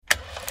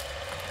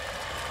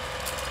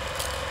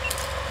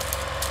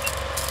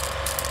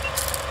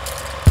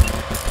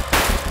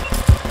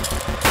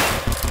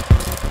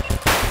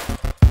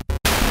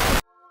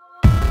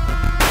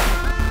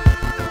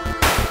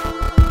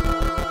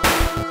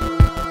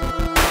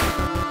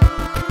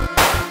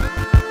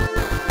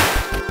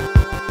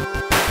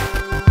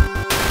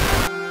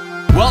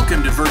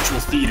Welcome to Virtual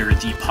Theater,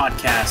 the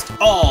podcast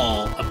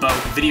all about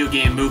video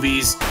game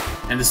movies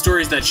and the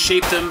stories that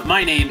shape them.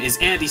 My name is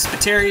Andy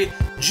Spiteri,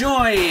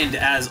 joined,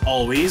 as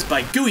always,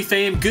 by Gooey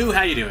Fame. Goo,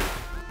 how you doing?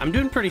 I'm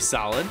doing pretty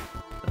solid.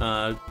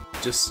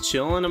 Just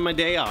chilling on my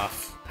day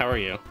off. How are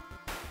you?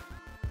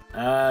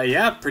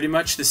 Yeah, pretty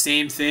much the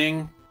same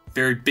thing.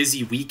 Very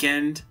busy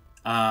weekend.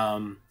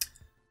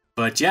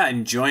 But yeah,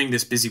 enjoying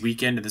this busy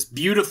weekend and this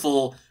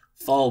beautiful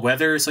fall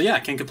weather. So yeah, I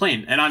can't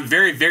complain. And I'm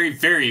very, very,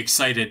 very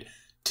excited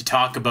to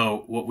talk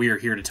about what we are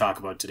here to talk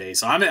about today.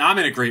 So I'm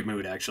in a great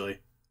mood, actually.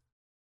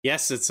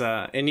 Yes, it's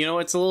and you know,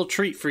 it's a little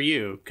treat for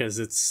you because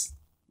it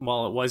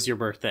was your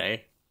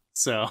birthday.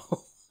 So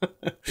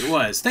it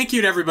was. Thank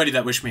you to everybody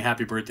that wished me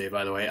happy birthday,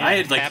 by the way. Yeah, I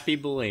had happy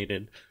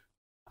belated.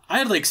 I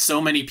had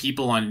so many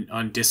people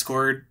on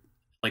Discord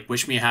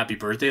wish me a happy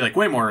birthday.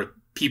 Way more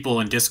people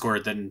in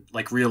Discord than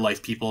real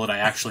life people that I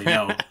actually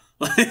know.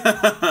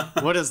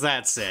 What does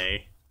that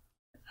say?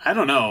 I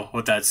don't know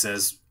what that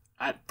says.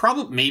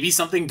 Probably maybe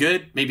something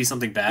good, maybe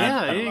something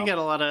bad. Yeah, you got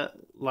a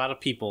lot of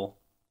people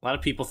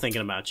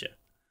thinking about you.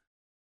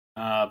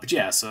 But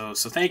yeah, so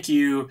thank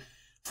you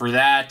for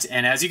that.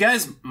 And as you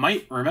guys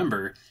might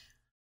remember,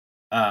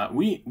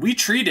 we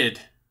treated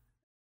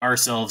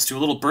ourselves to a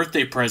little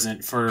birthday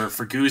present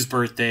for Goo's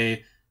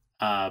birthday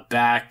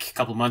back a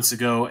couple months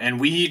ago, and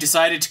we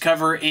decided to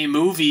cover a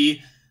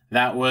movie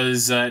that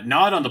was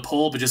not on the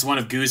poll, but just one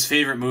of Goo's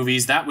favorite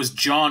movies. That was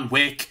John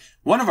Wick.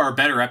 One of our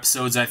better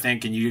episodes, I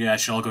think, and you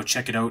guys should all go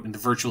check it out in the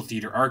Virtual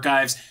Theater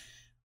archives.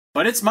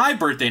 But it's my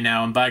birthday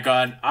now, and by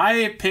God,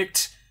 I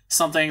picked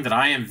something that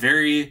I am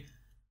very,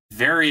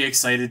 very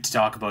excited to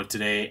talk about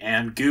today.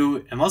 And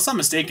Goo, unless I'm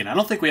mistaken, I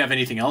don't think we have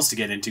anything else to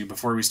get into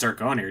before we start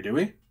going here, do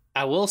we?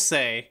 I will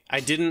say,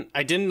 I didn't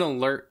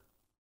alert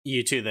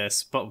you to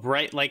this, but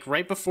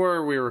right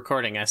before we were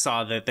recording, I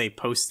saw that they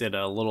posted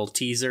a little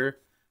teaser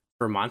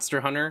for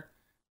Monster Hunter.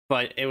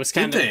 But it was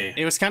kind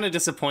of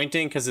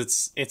disappointing because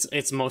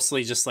it's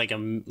mostly just a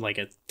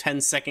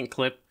 10-second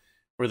clip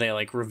where they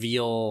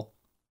reveal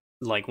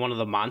one of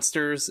the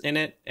monsters in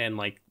it, and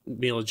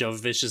Mila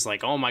Jovovich is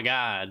oh my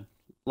god,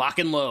 lock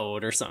and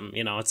load or something.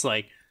 You know,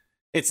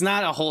 it's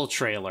not a whole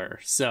trailer.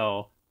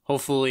 So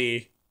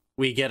hopefully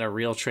we get a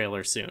real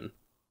trailer soon.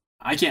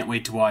 I can't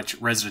wait to watch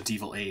Resident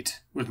Evil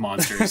 8 with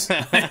monsters.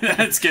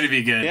 That's going to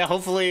be good. Yeah,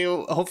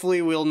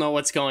 hopefully we'll know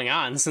what's going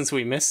on since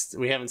we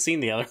haven't seen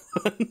the other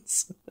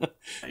ones.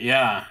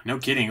 Yeah, no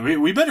kidding.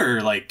 We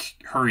better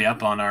hurry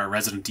up on our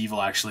Resident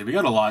Evil, actually. We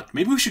got a lot.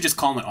 Maybe we should just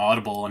call an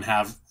audible and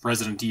have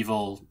Resident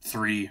Evil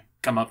 3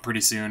 come up pretty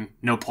soon.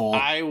 No poll.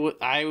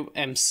 I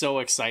am so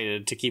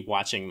excited to keep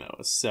watching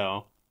those,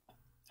 so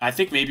I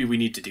think maybe we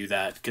need to do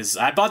that, because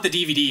I bought the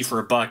DVD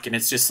for $1 and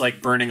it's just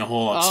burning a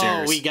hole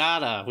upstairs. Oh,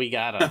 we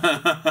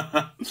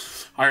gotta.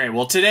 All right,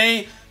 well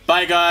today,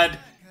 by God,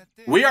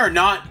 we are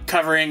not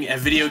covering a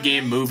video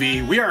game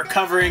movie. We are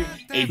covering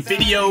a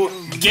video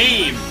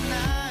game.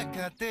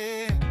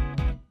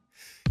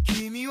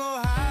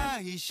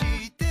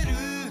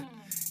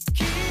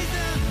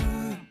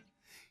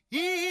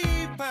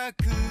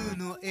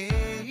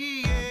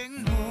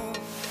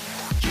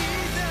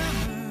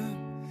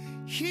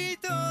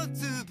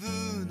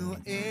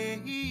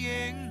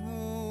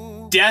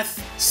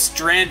 Death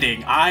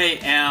Stranding. I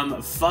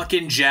am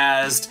fucking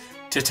jazzed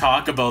to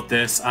talk about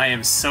this. I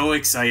am so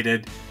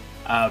excited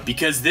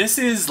because this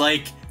is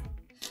a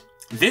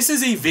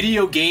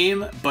video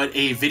game, but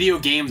a video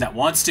game that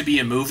wants to be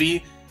a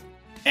movie,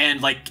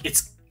 and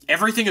it's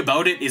everything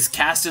about it is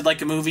casted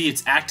like a movie,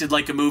 it's acted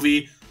like a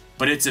movie,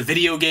 but it's a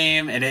video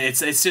game, and it's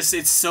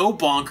so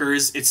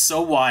bonkers, it's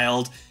so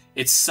wild,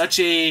 it's such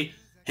a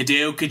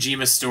Hideo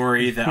Kojima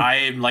story that I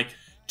am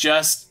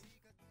just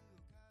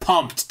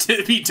pumped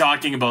to be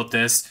talking about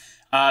this.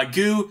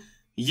 Goo,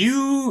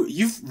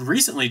 you've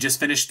recently just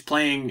finished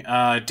playing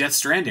Death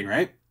Stranding,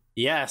 right?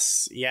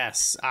 Yes.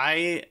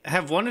 I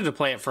have wanted to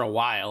play it for a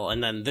while,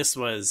 and then this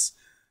was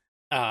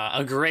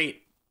a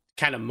great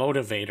kind of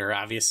motivator,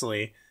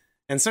 obviously.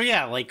 And so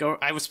yeah,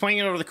 I was playing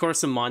it over the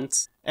course of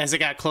months. As it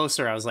got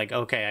closer, I was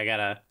okay, I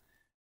gotta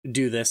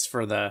do this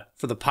for the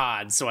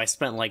pod. So I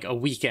spent a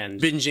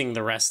weekend binging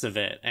the rest of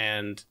it,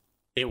 and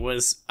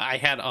I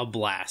had a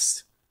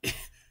blast.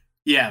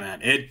 Yeah, man.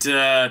 It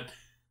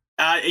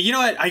you know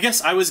what? I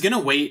guess I was gonna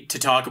wait to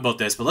talk about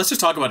this, but let's just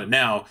talk about it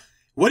now.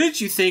 What did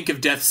you think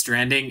of Death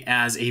Stranding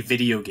as a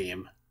video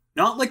game?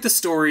 Not the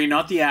story,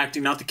 not the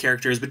acting, not the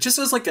characters, but just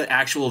as an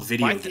actual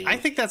video game. I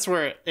think that's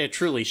where it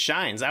truly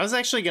shines. I was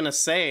actually gonna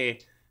say,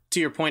 to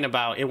your point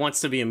about it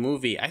wants to be a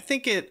movie, I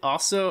think it's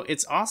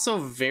also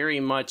very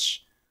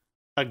much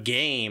a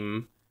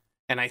game,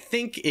 and I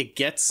think it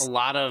gets a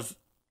lot of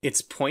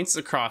its points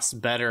across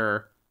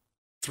better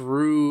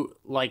through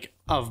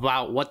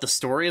about what the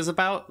story is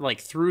about,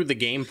 through the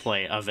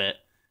gameplay of it,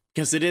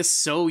 because it is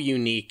so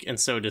unique and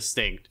so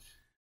distinct.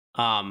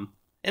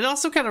 It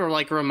also kind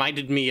of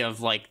reminded me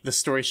of the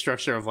story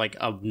structure of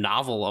a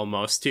novel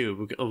almost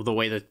too, of the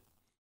way the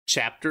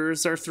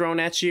chapters are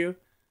thrown at you,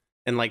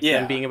 and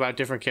them being about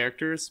different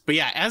characters. But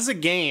yeah, as a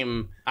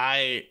game,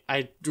 I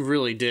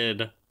really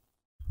did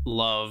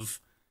love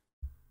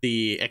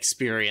the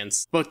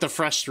experience, both the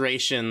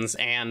frustrations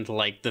and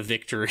like the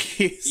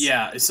victories.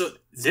 Yeah, so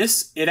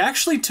it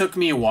actually took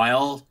me a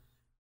while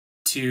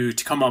to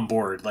come on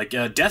board. Like,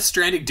 Death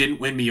Stranding didn't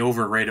win me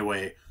over right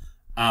away.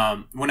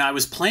 When I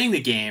was playing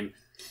the game,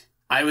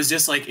 I was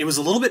just like, it was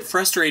a little bit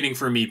frustrating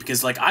for me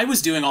because like I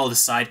was doing all the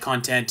side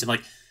content and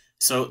like,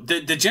 so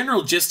the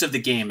general gist of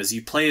the game is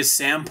you play as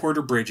Sam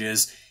Porter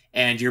Bridges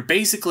and you're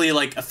basically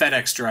like a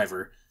FedEx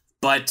driver,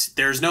 but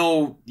there's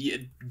no,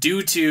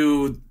 due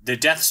to the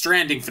Death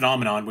Stranding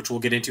phenomenon, which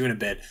we'll get into in a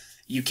bit,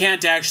 you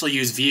can't actually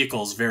use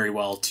vehicles very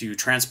well to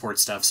transport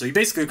stuff. So you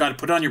basically got to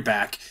put it on your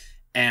back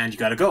and you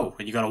got to go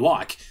and you got to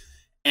walk.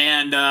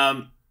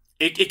 And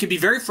it can be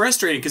very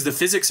frustrating because the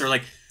physics are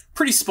like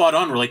pretty spot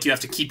on, where like you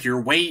have to keep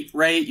your weight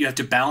right, you have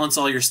to balance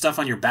all your stuff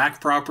on your back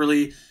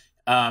properly.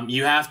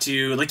 You have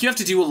to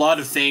do a lot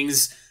of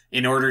things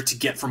in order to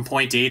get from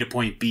point A to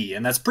point B,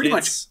 and that's pretty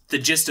much the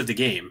gist of the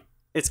game.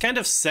 It's kind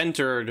of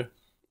centered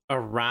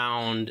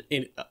around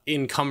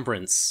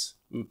encumbrance,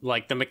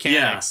 like the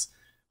mechanics,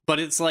 but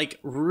it's like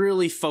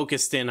really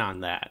focused in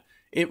on that.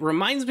 It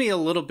reminds me a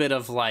little bit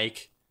of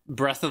like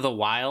Breath of the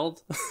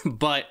Wild,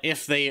 but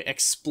if they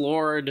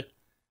explored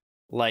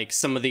like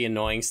some of the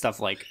annoying stuff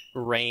like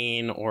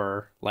rain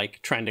or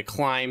like trying to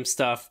climb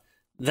stuff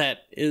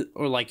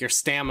or like your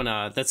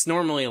stamina that's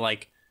normally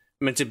like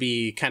meant to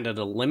be kind of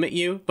to limit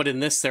you, but in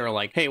this they're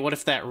like, hey, what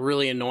if that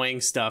really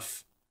annoying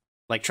stuff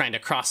like trying to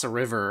cross a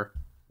river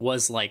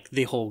was like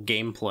the whole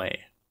gameplay?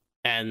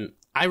 And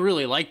I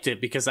really liked it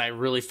because I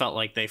really felt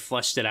like they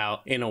fleshed it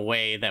out in a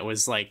way that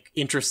was like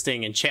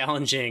interesting and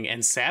challenging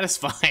and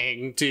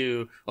satisfying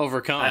to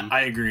overcome.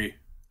 I agree.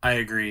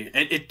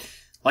 It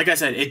like I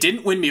said, it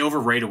didn't win me over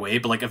right away,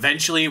 but like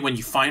eventually when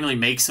you finally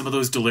make some of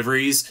those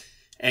deliveries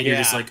and you're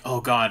just like, oh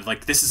god,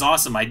 like this is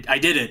awesome, I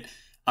did it.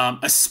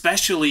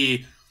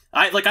 Especially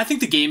I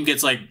think the game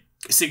gets like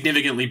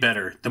significantly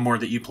better the more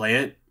that you play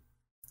it.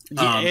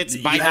 It's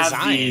by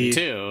design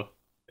too.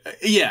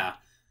 Yeah.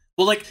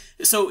 Well, like,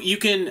 so you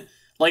can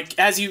like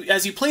as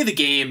you play the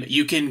game,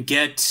 you can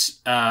get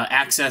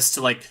access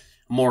to like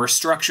more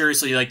structure,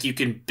 so you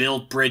can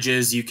build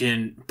bridges, you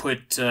can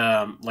put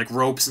like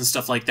ropes and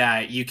stuff like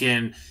that. You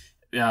can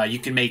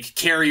make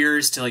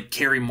carriers to like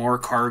carry more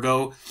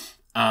cargo.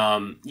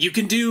 You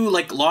can do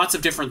like lots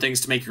of different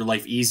things to make your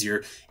life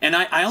easier. And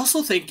I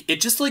also think it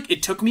just like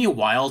it took me a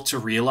while to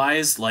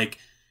realize like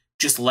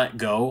just let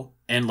go.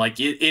 And like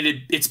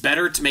it's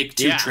better to make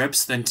two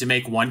trips than to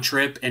make one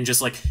trip and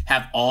just like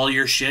have all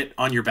your shit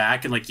on your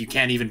back and like you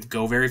can't even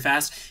go very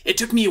fast. It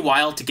took me a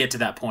while to get to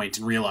that point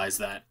and realize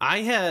that.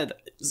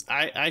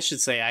 I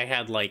should say I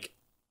had like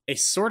a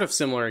sort of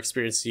similar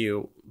experience to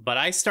you, but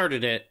I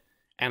started it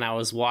and I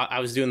was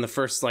doing the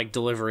first like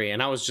delivery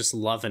and I was just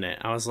loving it.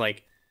 I was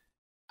like,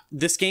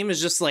 this game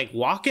is just like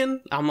walking.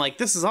 I'm like,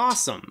 this is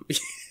awesome.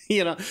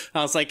 You know,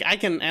 I was like,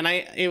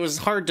 it was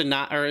hard to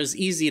not, or it was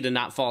easy to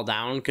not fall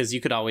down because you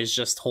could always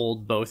just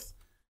hold both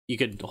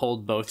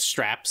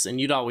straps and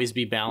you'd always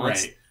be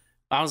balanced. Right.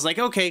 I was like,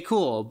 okay,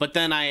 cool. But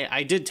then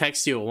I did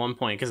text you at one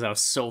point because I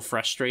was so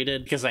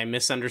frustrated because I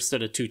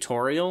misunderstood a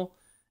tutorial.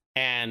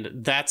 And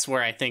that's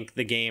where I think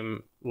the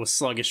game was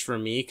sluggish for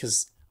me,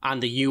 because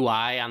on the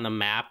UI, on the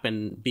map,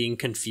 and being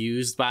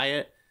confused by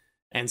it.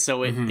 And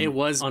so it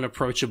was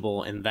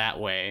unapproachable in that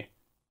way.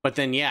 But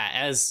then,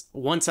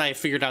 once I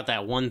figured out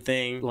that one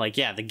thing, like,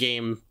 the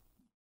game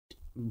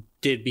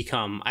did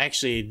become, I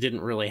actually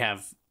didn't really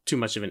have too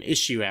much of an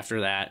issue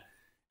after that.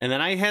 And then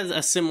I had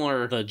a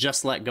similar, the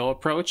just let go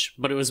approach,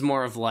 but it was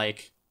more of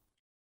like,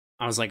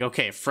 I was like,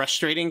 okay,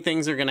 frustrating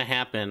things are going to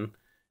happen.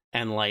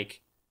 And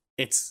like,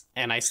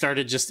 and I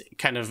started just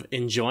kind of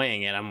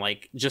enjoying it. I'm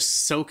like,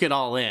 just soak it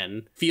all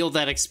in, feel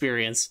that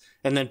experience,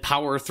 and then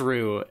power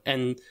through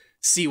and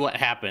see what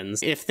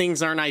happens. If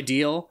things aren't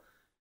ideal,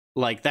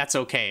 like, that's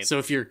okay. So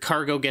if your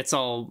cargo gets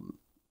all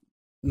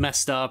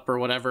messed up or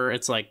whatever,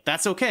 it's like,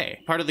 that's okay.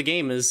 Part of the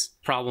game is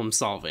problem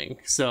solving.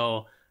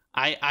 So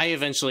I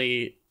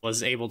eventually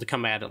was able to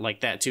come at it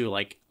like that too.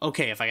 Like,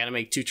 okay, if I got to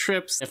make 2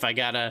 trips, if I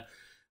got to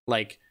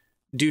like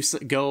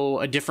go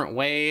a different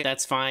way,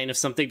 that's fine. If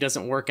something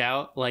doesn't work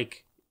out,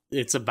 like,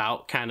 it's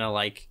about kind of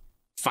like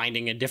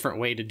finding a different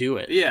way to do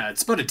it. Yeah,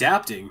 it's about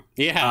adapting.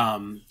 Yeah.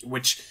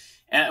 Which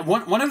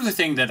one other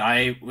thing that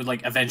I would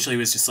like eventually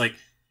was just like,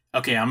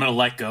 okay, I'm gonna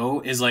let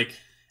go, is like,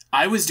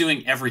 I was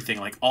doing everything,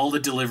 like all the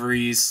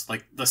deliveries,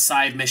 like the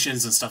side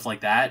missions and stuff like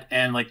that,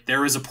 and like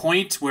there was a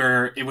point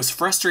where it was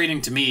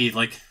frustrating to me.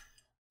 Like,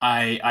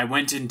 I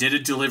went and did a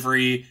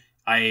delivery,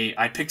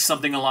 I picked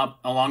something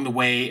along the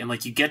way, and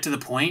like you get to the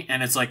point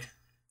and it's like,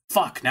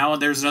 fuck, now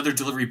there's another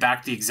delivery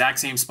back to the exact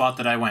same spot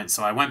that I went.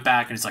 So I went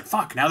back and it's like,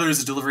 fuck, now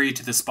there's a delivery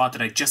to the spot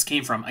that I just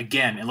came from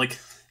again. And like,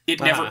 it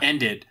never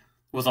ended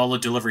with all the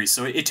deliveries.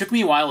 So it took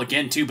me a while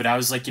again too, but I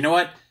was like, you know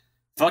what?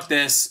 Fuck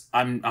this.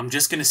 I'm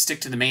just going to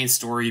stick to the main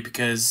story,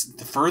 because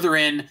the further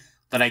in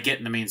that I get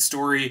in the main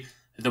story,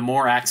 the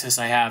more access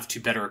I have to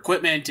better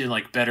equipment and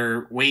like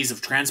better ways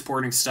of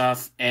transporting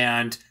stuff.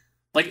 And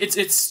like, it's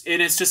just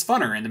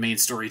funner in the main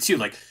story too.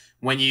 Like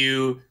when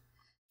you,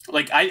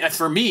 like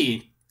for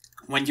me,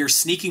 when you're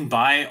sneaking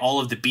by all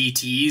of the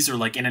BTs or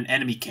like in an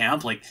enemy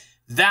camp, like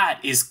that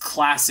is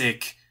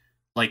classic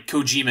like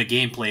Kojima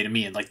gameplay to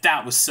me, and like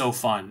that was so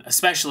fun,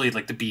 especially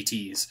like the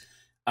BTs.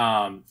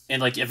 And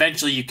like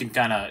eventually you can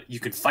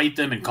fight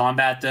them and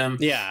combat them.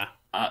 Yeah.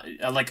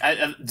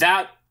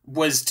 That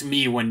was to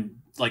me when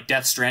like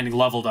Death Stranding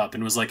leveled up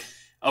and was like,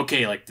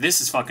 okay, like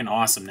this is fucking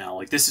awesome now.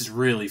 Like this is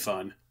really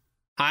fun.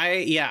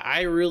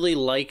 I really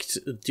liked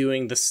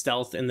doing the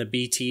stealth in the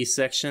BT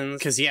sections,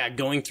 because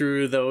going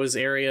through those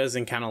areas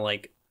and kind of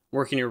like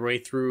working your way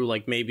through,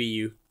 like maybe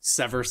you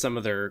sever some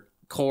of their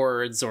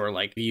cords or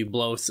like you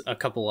blow a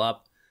couple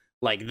up,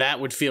 like that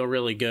would feel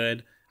really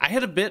good. I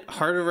had a bit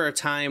harder of a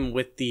time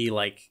with the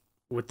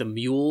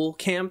mule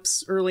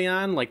camps early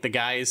on, like the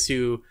guys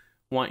who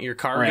want your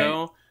cargo,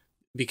 right?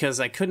 Because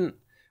I couldn't,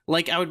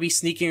 like, I would be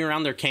sneaking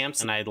around their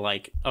camps and I'd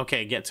like,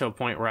 okay, get to a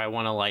point where I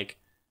want to like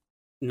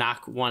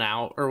knock one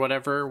out or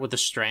whatever with a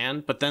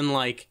strand, but then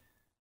like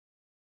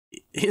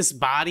his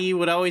body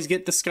would always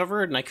get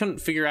discovered and I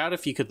couldn't figure out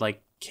if you could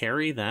like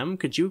carry them.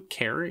 Could you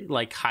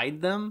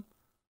hide them?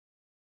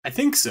 I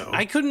think so.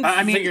 I couldn't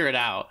figure it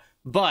out.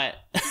 But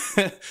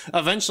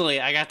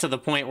eventually I got to the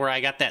point where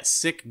I got that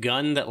sick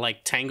gun that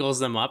like tangles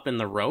them up in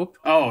the rope.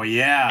 Oh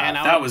yeah, and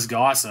that was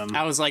awesome.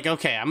 I was like,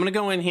 okay, I'm gonna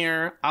go in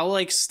here, I'll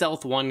like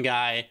stealth one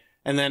guy,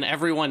 and then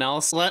everyone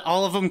else, let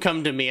all of them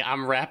come to me.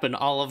 I'm wrapping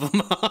all of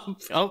them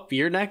up. Oh,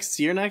 you're next.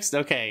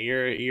 Okay,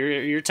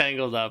 you're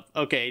tangled up.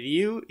 Okay,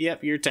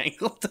 yep, you're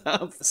tangled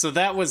up. So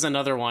that was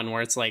another one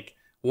where it's like,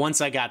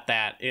 once I got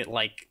that, it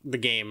like the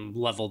game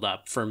leveled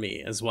up for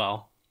me as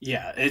well.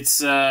 Yeah,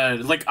 it's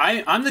like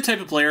I'm the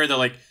type of player that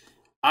like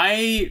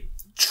I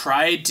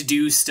tried to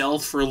do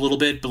stealth for a little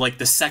bit, but like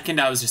the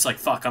second I was just like,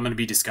 fuck, I'm gonna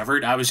be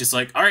discovered, I was just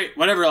like, all right,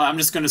 whatever, I'm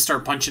just gonna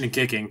start punching and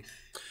kicking,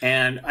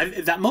 and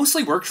that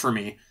mostly worked for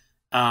me.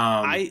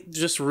 I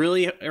just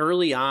really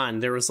early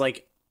on there was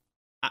like,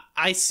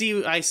 I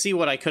see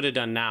what I could have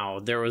done now.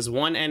 There was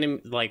one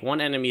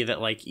enemy that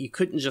like you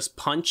couldn't just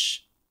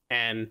punch,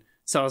 and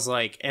so I was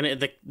like,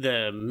 and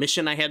the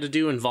mission I had to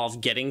do involved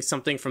getting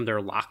something from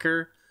their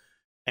locker.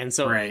 And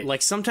so,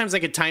 like, sometimes I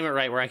could time it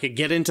right where I could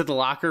get into the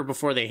locker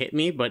before they hit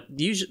me, but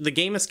usually the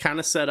game is kind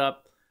of set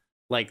up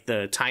like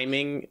the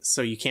timing,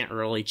 so you can't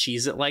really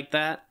cheese it like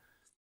that.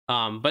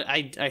 But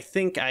I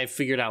think I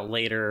figured out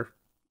later,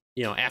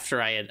 you know, after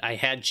I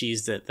had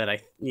cheesed it,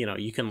 that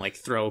you can like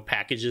throw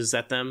packages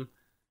at them,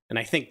 and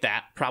I think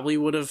that probably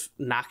would have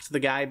knocked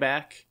the guy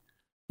back.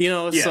 You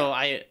know, yeah. So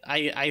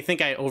I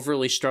think I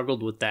overly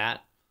struggled with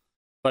that.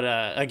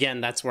 But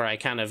again, that's where I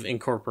kind of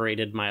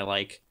incorporated my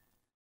like,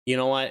 you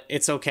know what,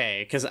 it's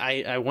okay, because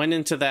I went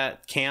into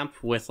that camp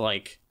with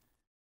like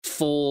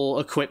full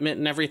equipment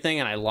and everything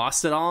and I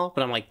lost it all,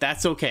 but I'm like,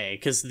 that's okay,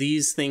 because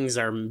these things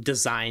are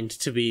designed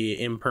to be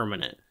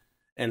impermanent.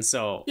 And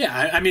so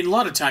yeah, I mean, a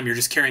lot of time you're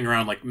just carrying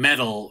around like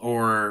metal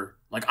or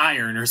like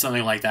iron or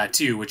something like that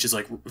too, which is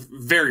like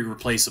very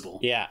replaceable.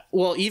 Yeah,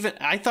 well, even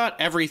I thought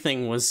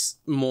everything was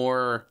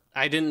more,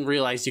 I didn't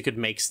realize you could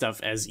make stuff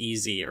as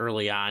easy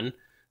early on.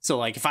 So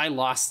like if I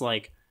lost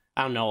like,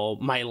 I don't know,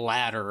 my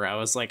ladder, I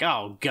was like,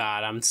 oh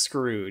god, I'm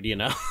screwed, you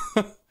know?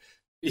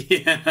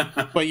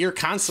 Yeah. But you're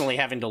constantly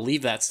having to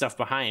leave that stuff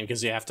behind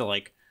because you have to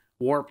like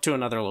warp to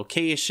another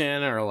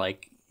location or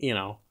like, you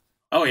know.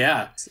 Oh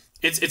yeah.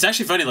 It's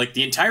actually funny, like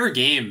the entire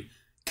game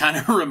kind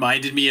of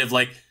reminded me of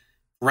like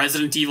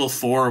Resident Evil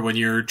 4 when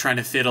you're trying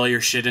to fit all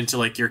your shit into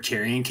like your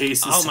carrying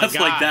case and stuff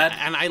like that.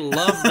 And I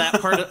love that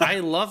part I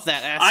love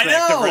that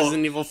aspect of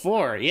Resident Evil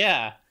 4.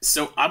 Yeah.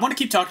 So I want to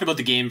keep talking about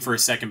the game for a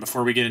second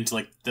before we get into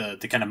like the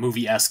kind of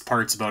movie-esque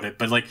parts about it.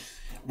 But like,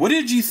 what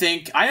did you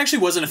think? I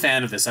actually wasn't a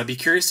fan of this. I'd be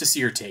curious to see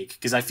your take,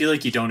 because I feel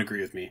like you don't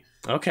agree with me.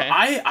 Okay.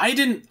 I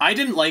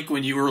didn't like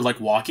when you were like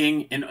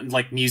walking and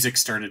like music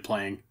started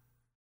playing.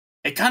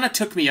 It kind of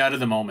took me out of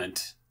the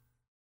moment.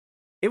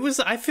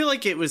 I feel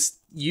like it was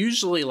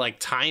usually like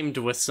timed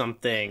with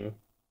something.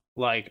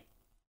 Like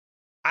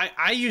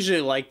I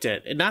usually liked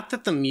it. Not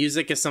that the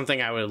music is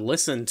something I would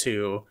listen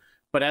to,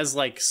 but as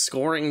like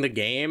scoring the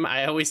game,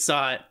 I always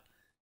thought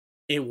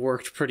it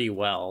worked pretty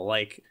well.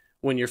 Like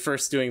when you're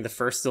first doing the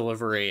first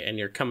delivery and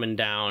you're coming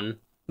down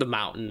the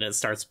mountain and it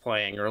starts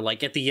playing, or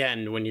like at the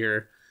end when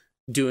you're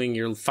doing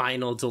your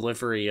final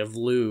delivery of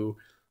Lou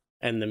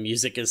and the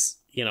music is,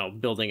 you know,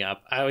 building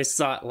up. I always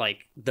thought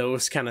like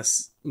those kind of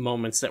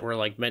moments that were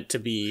like meant to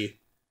be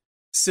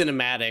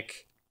cinematic,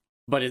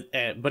 but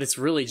it's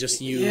really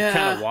just you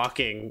kind of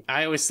walking.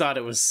 I always thought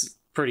it was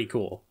pretty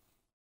cool.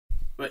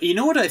 But you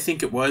know what I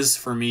think it was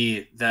for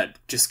me that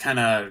just kind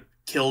of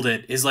killed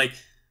it is like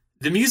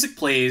the music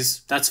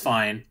plays, that's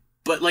fine,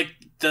 but like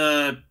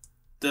the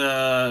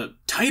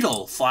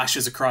title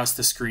flashes across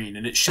the screen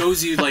and it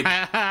shows you like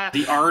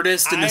the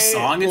artist and the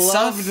song and stuff.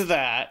 I loved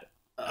that.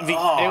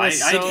 I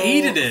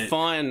hated it.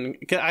 Fun.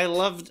 I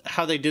loved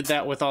how they did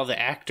that with all the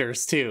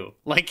actors too,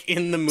 like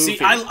in the movie. See,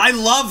 I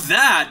love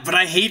that, but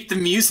I hate the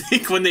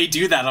music when they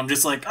do that. I'm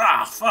just like,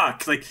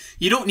 fuck. Like,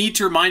 you don't need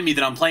to remind me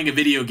that I'm playing a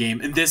video game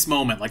in this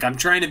moment. Like, I'm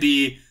trying to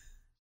be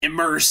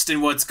immersed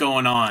in what's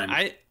going on.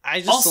 I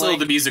just also, like,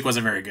 the music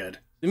wasn't very good.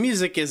 The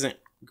music isn't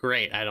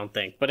great, I don't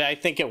think, but I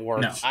think it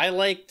works. No. I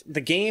liked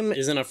the game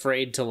isn't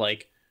afraid to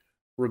like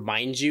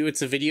remind you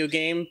it's a video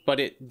game, but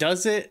it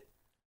does it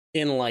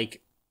in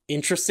like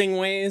interesting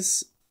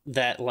ways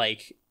that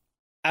like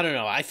I don't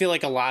know. I feel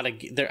like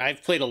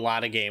I've played a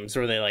lot of games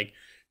where they like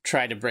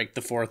try to break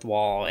the fourth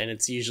wall, and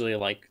it's usually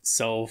like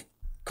so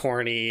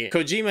corny.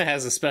 Kojima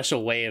has a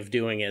special way of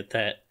doing it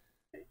that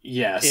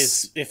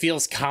it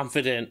feels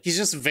confident. He's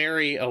just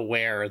very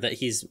aware that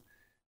he's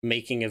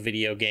making a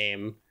video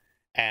game,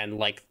 and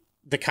like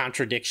the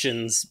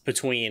contradictions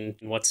between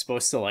what's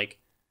supposed to like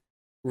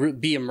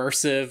be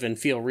immersive and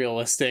feel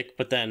realistic,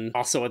 but then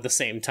also at the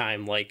same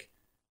time like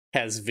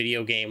has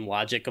video game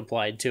logic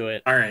applied to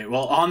it. All right,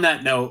 well, on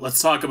that note,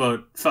 let's talk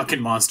about fucking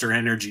Monster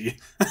Energy.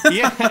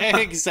 Yeah,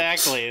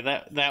 exactly.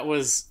 That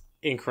was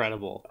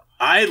incredible.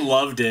 I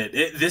loved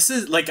it. This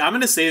is like, I'm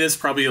gonna say this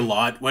probably a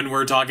lot when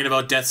we're talking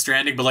about Death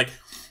Stranding, but like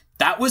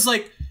that was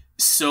like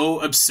so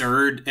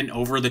absurd and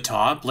over the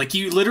top. Like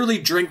you literally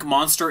drink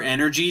Monster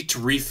Energy to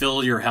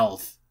refill your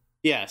health.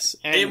 Yes.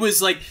 And it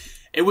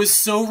was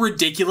so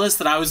ridiculous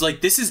that I was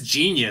like, this is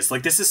genius.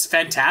 Like, this is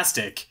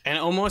fantastic. And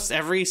almost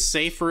every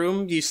safe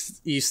room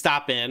you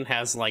stop in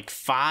has like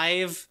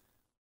 5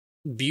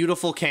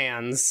 beautiful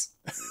cans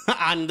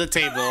on the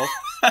table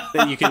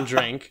that you can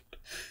drink.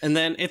 And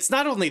then it's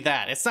not only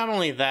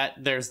that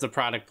there's the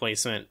product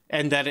placement,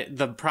 and that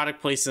the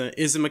product placement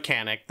is a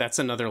mechanic. That's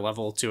another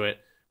level to it.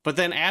 But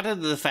then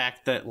added to the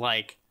fact that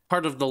like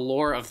part of the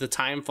lore of the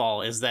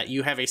Timefall is that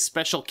you have a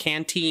special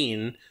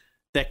canteen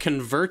that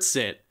converts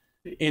it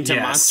into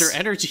Monster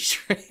Energy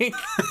drink.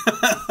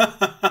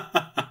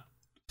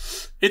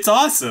 It's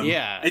awesome.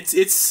 Yeah.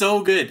 It's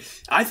so good.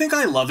 I think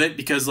I love it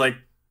because like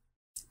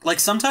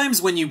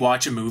sometimes when you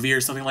watch a movie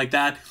or something like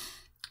that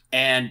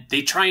and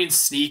they try and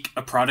sneak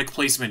a product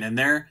placement in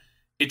there,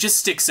 it just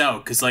sticks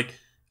out because like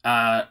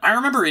I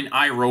remember in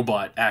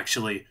iRobot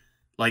actually,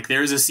 like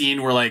there's a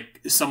scene where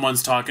like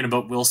someone's talking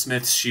about Will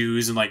Smith's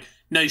shoes and like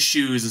nice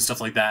shoes and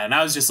stuff like that, and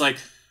I was just like,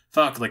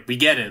 fuck, like we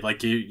get it,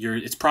 like you're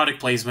it's product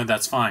placement,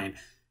 that's fine.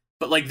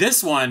 But like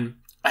this one,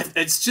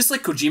 it's just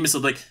like Kojima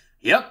said, like,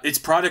 yep, it's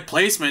product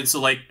placement,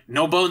 so like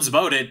no bones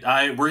about it.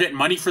 We're getting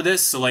money for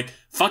this, so like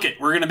fuck it,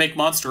 we're gonna make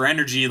Monster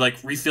Energy like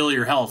refill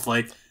your health.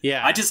 Like,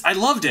 yeah, I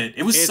loved it.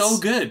 It was so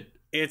good.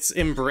 It's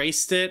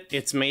embraced it.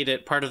 It's made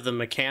it part of the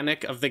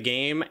mechanic of the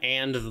game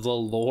and the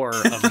lore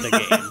of the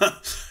game.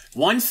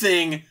 One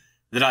thing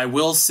that I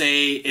will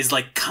say is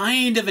like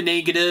kind of a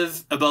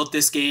negative about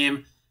this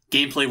game,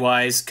 gameplay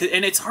wise,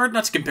 and it's hard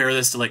not to compare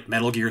this to like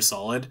Metal Gear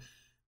Solid.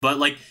 But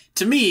like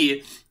to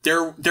me,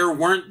 there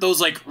weren't those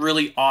like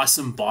really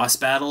awesome boss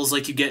battles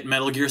like you get in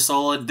Metal Gear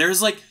Solid.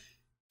 There's like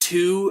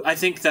 2 I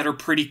think that are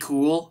pretty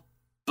cool,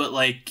 but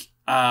like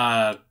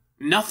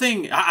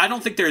nothing. I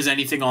don't think there's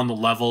anything on the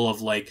level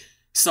of like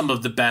some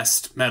of the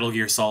best Metal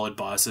Gear Solid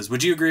bosses.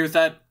 Would you agree with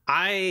that?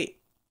 I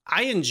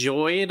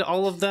enjoyed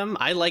all of them.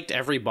 I liked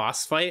every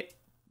boss fight,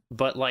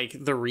 but like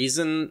the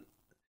reason,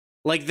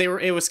 like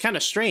it was kind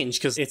of strange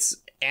because it's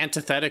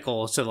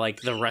antithetical to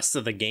like the rest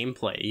of the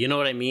gameplay. You know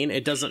what I mean?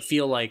 It doesn't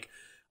feel like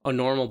a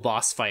normal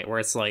boss fight where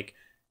it's like,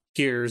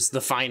 here's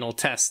the final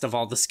test of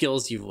all the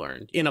skills you've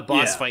learned. In a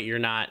boss fight, you're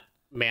not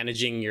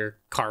managing your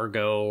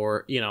cargo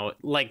or, you know,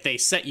 like they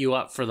set you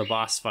up for the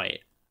boss fight.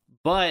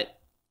 But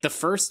the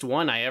first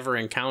one I ever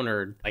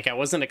encountered, like I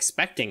wasn't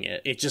expecting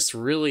it. It just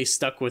really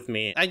stuck with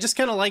me. I just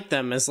kind of like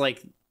them as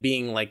like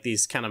being like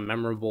these kind of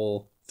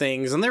memorable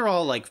things, and they're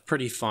all like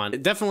pretty fun.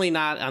 Definitely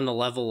not on the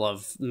level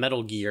of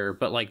Metal Gear,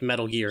 but like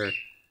Metal Gear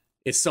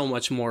is so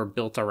much more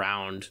built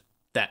around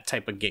that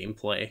type of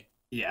gameplay.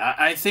 Yeah,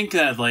 I think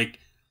that like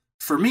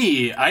for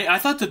me, I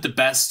thought that the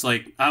best,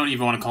 like, I don't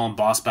even want to call them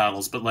boss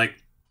battles, but like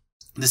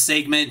the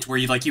segment where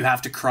you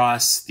have to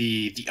cross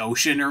the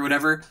ocean or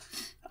whatever,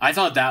 I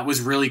thought that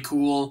was really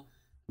cool.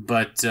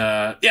 But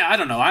yeah, I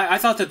don't know. I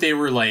thought that they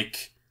were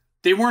like,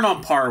 they weren't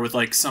on par with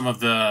like some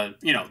of the,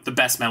 you know, the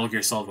best Metal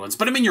Gear Solid ones.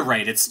 But I mean, you're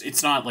right.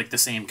 It's not like the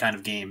same kind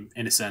of game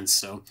in a sense.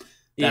 So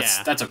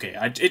that's okay.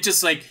 It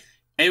just like,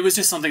 it was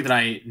just something that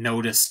I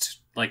noticed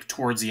like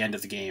towards the end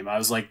of the game. I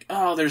was like,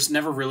 oh, there's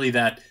never really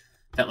that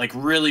like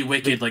really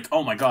wicked, like,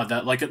 oh my God,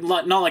 that like,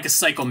 not like a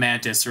Psycho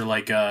Mantis or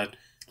like at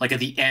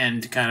the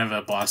end kind of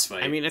a boss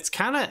fight. I mean, it's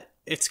kind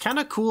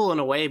of cool in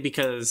a way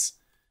because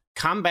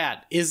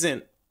combat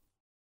isn't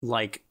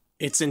like,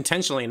 it's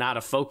intentionally not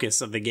a focus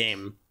of the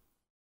game.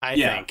 I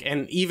think.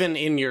 And even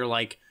in your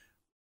like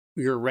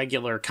your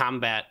regular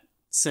combat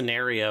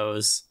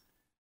scenarios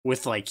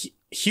with like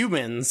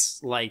humans,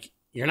 like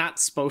you're not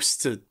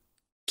supposed to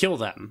kill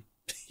them,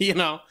 you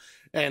know?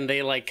 And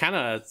they like kind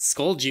of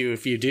scold you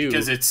if you do.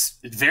 Because it's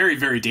very,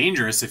 very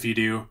dangerous if you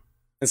do.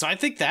 And so I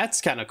think that's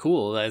kind of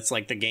cool that it's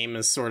like the game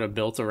is sort of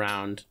built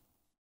around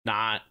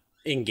not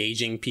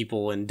engaging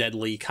people in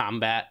deadly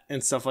combat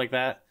and stuff like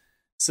that.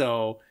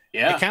 So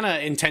it kind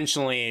of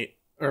intentionally,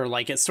 or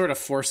like it sort of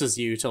forces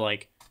you to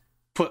like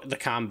put the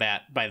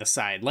combat by the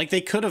side. Like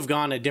they could have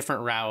gone a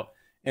different route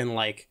and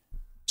like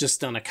just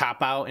done a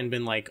cop out and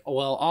been like,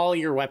 well, all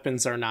your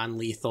weapons are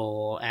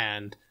non-lethal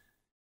and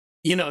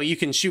you know, you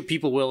can shoot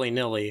people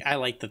willy-nilly. I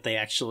like that they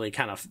actually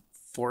kind of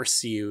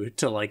force you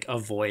to like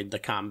avoid the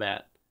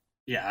combat.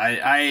 Yeah,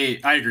 I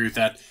agree with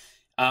that.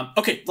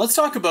 Okay, let's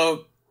talk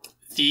about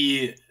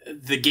the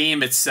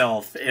game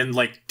itself in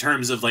like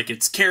terms of like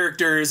its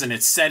characters and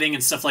its setting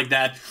and stuff like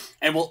that.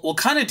 And we'll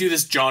kind of do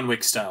this John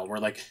Wick style, where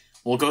like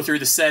we'll go through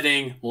the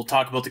setting, we'll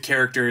talk about the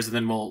characters, and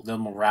then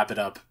we'll wrap it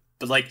up.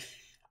 But like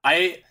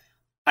I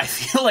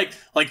feel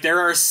like there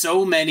are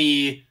so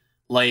many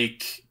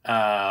like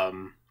I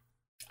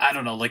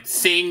don't know, like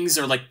things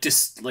or like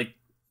just like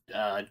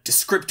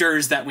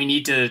descriptors that we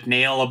need to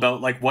nail about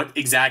like what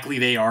exactly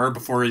they are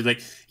before like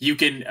you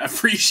can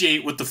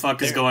appreciate what the fuck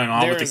is going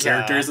on with the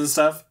characters and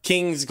stuff.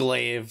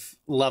 Kingsglaive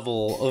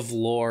level of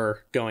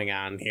lore going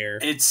on here.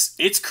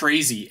 It's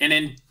crazy, and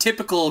in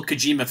typical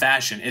Kojima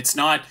fashion, it's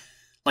not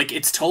like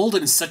it's told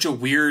in such a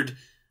weird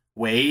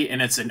way,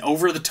 and it's an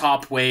over the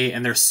top way,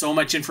 and there's so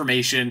much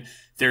information.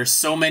 There's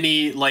so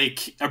many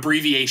like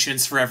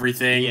abbreviations for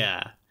everything.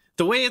 Yeah,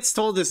 the way it's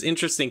told is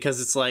interesting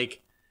because it's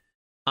like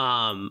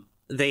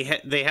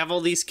they have all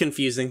these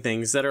confusing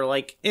things that are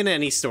like in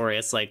any story.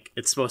 It's like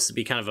it's supposed to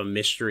be kind of a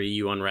mystery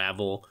you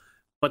unravel,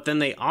 but then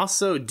they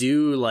also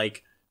do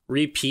like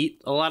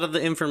repeat a lot of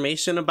the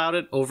information about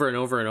it over and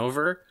over and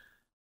over.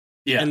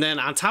 Yeah, and then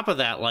on top of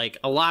that, like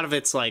a lot of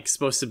it's like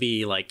supposed to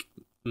be like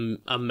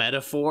a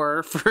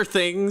metaphor for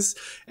things,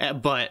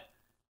 but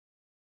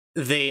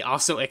they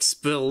also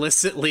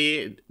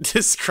explicitly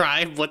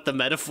describe what the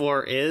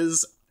metaphor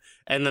is,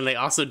 and then they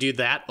also do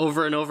that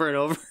over and over and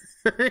over.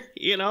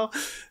 You know,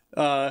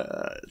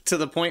 to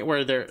the point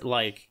where they're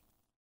like,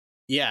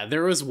 yeah,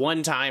 there was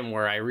one time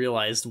where I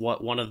realized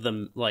what one of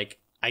them, like,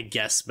 I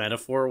guess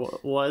metaphor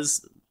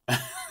was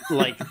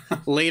like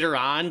later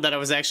on, that I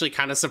was actually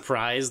kind of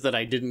surprised that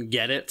I didn't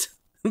get it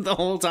the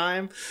whole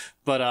time.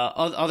 But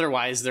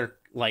otherwise they're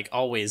like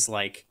always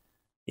like,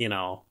 you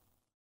know,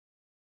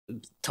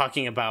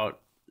 talking about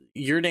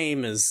your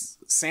name is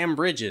Sam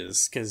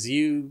Bridges because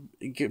you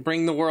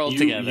bring the world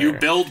together. You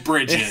build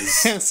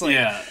bridges. It's like,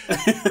 yeah.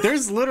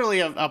 There's literally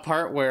a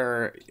part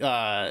where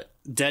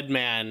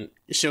Deadman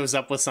shows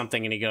up with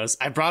something and he goes,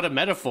 "I brought a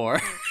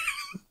metaphor."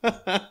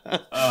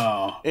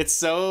 Oh, it's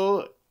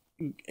so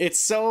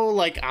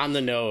like on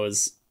the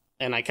nose,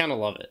 and I kind of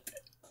love it.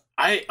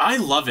 I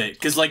love it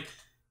because like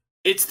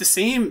it's the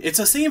same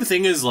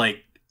thing as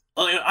like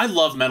I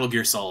love Metal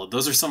Gear Solid.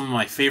 Those are some of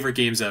my favorite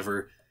games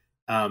ever.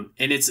 And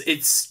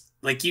it's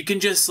like you can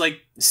just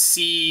like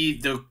see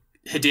the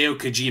Hideo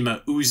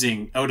Kojima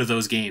oozing out of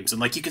those games, and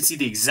like you can see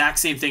the exact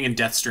same thing in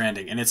Death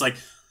Stranding, and it's like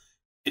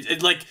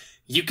it like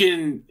you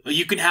can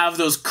have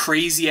those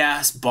crazy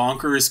ass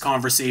bonkers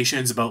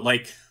conversations about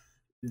like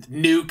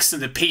nukes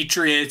and the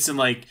Patriots and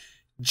like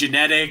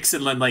genetics,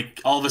 and then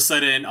like all of a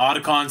sudden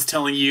Otacon's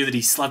telling you that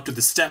he slept with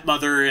his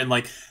stepmother, and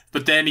like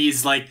but then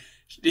he's like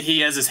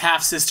he has his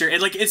half sister,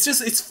 and like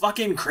it's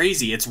fucking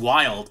crazy. It's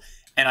wild.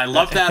 And I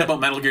love that about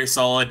Metal Gear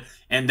Solid,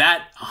 and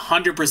that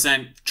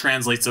 100%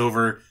 translates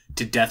over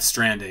to Death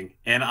Stranding.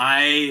 And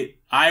I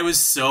was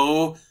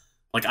so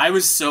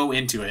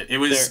into it. It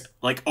was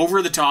like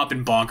over the top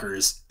and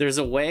bonkers. There's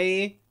a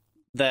way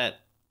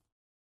that,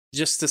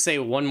 just to say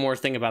one more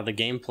thing about the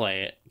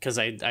gameplay, because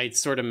I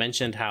sort of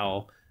mentioned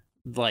how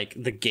like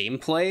the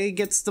gameplay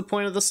gets the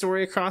point of the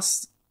story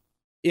across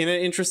in an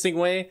interesting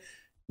way,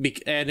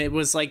 and it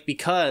was like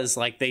because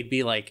like they'd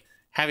be like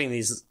having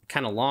these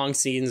kind of long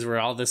scenes where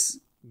all this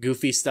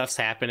goofy stuff's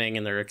happening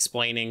and they're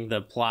explaining the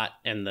plot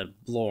and the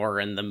lore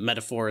and the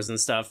metaphors and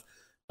stuff.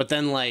 But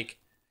then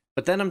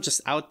I'm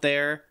just out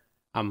there.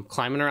 I'm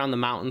climbing around the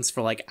mountains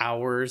for like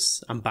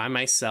hours. I'm by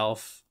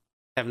myself,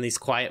 having these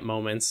quiet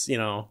moments, you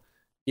know,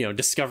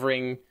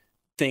 discovering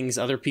things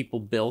other people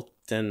built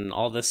and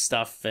all this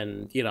stuff.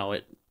 And,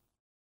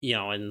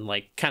 and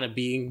like kind of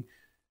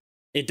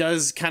it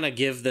does kind of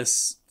give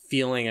this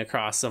feeling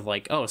across of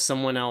like, oh,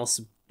 someone else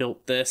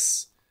built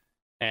this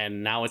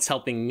and now it's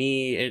helping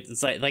me.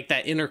 It's like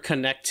that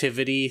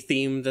interconnectivity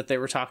theme that they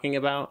were talking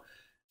about.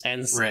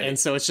 And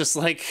so it's just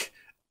like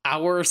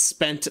hours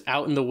spent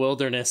out in the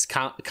wilderness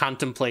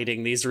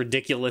contemplating these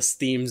ridiculous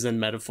themes and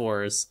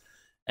metaphors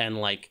and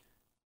like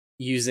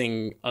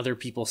using other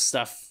people's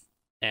stuff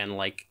and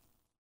like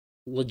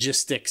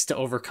logistics to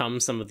overcome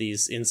some of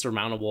these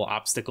insurmountable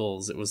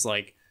obstacles. It was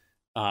like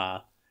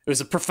it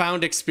was a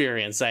profound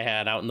experience I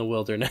had out in the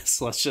wilderness,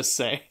 let's just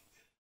say.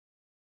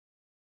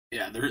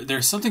 Yeah,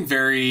 there's something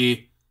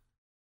very,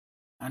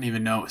 I don't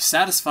even know,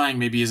 satisfying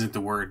maybe isn't the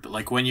word, but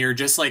like when you're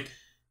just like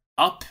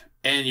up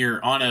and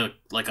you're on a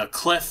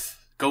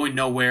cliff going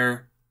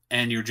nowhere,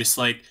 and you're just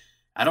like,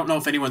 I don't know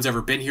if anyone's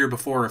ever been here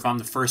before, if I'm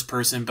the first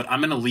person, but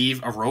I'm going to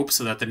leave a rope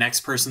so that the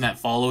next person that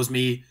follows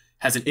me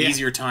has an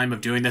easier time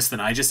of doing this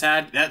than I just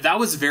had. That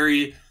was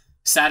very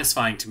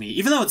satisfying to me,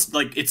 even though it's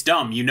like, it's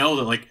dumb. You know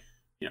that like,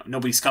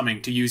 nobody's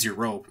coming to use your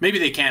rope. Maybe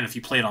they can if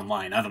you play it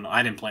online. I don't know.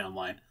 I didn't play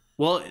online.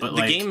 Well, but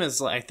the game is,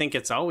 I think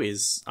it's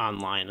always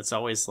online. It's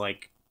always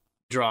like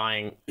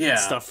drawing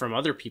stuff from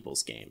other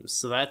people's games.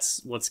 So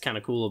that's what's kind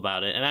of cool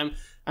about it. And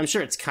I'm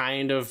sure it's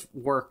kind of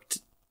worked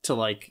to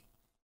like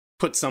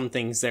put some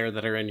things there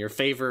that are in your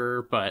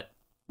favor, but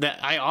that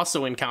I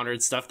also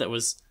encountered stuff that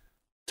was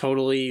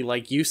totally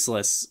like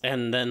useless,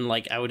 and then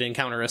like I would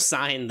encounter a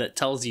sign that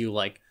tells you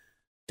like,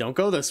 don't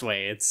go this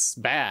way, it's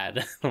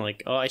bad.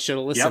 Like, oh, I should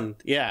have listened.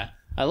 Yep. Yeah,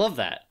 I love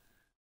that.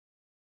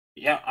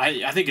 Yeah,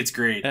 I think it's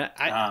great.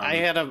 I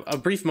had a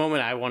brief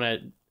moment I want to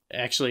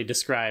actually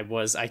describe.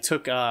 Was I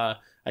took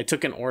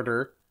an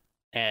order,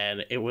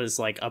 and it was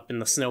like up in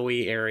the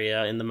snowy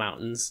area in the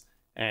mountains,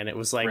 and it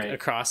was like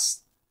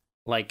across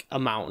like a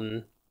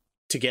mountain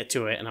to get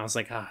to it, and I was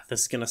like,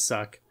 this is gonna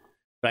suck.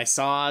 But I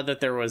saw that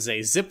there was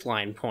a zip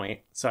line point,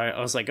 so I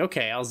was like,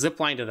 okay, I'll zip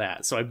line to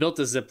that. So I built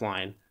a zip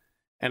line,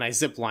 and I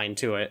zip lined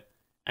to it.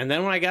 And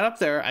then when I got up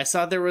there, I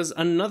saw there was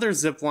another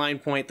zip line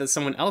point that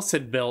someone else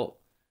had built,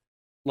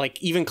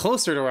 like even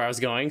closer to where I was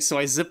going. So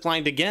I zip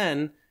lined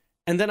again,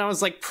 and then I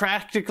was like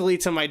practically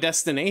to my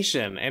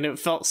destination, and it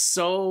felt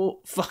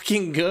so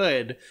fucking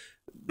good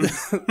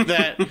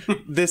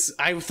that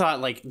I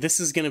thought like,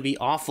 this is gonna be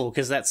awful,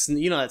 because that's,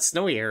 that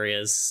snowy area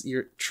is,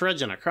 you're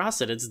trudging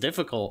across it, it's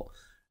difficult.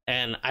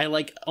 And I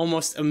like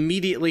almost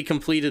immediately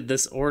completed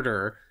this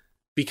order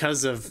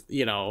because of,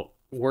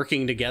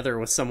 working together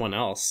with someone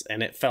else,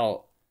 and it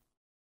felt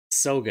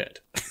so good.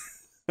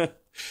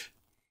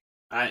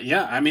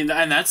 Yeah, I mean,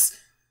 and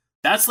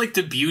that's like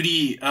the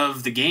beauty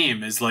of the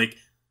game, is like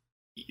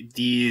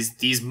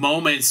these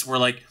moments where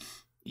like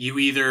you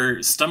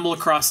either stumble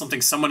across something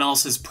someone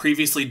else has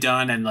previously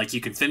done and like you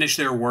can finish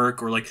their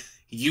work, or like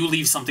you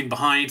leave something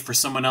behind for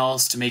someone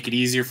else to make it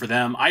easier for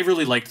them. I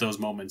really liked those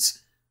moments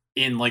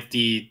in like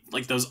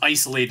those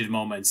isolated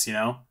moments,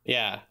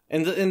 Yeah,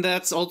 and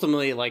that's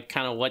ultimately like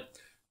kind of what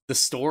the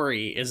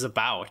story is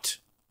about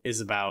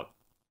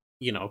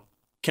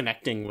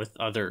connecting with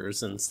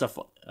others and stuff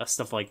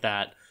like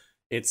that.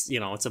 It's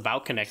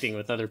about connecting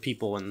with other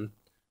people in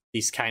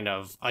these kind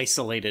of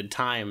isolated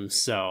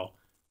times. So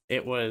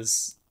it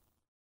was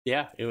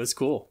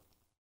cool.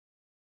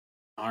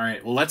 All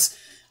right, well, let's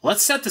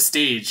set the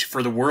stage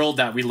for the world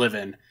that we live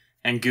in.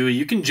 And Gooey,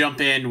 you can jump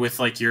in with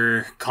like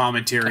your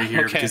commentary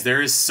here, because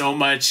there is so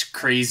much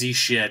crazy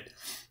shit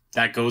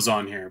that goes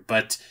on here.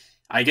 But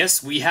I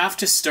guess we have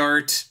to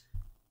start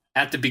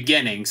at the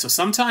beginning. So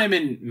sometime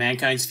in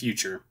mankind's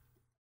future,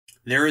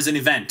 there is an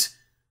event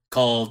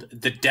called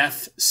the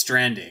Death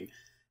Stranding.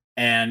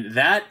 And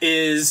that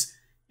is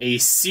a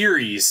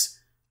series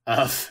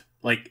of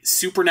like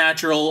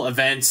supernatural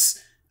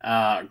events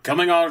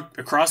coming out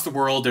across the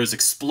world. There's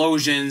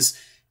explosions.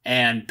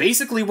 And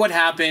basically what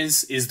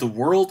happens is the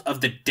world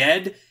of the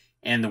dead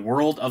and the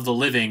world of the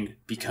living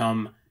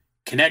become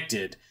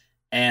connected.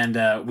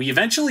 And we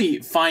eventually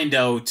find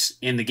out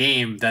in the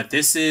game that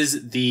this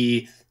is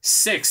the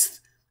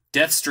 6th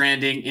Death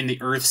Stranding in the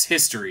Earth's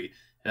history.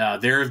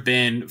 There have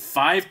been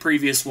 5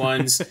 previous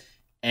ones,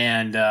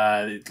 and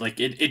like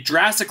it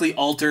drastically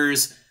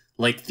alters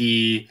like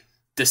the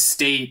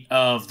state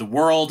of the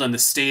world and the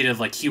state of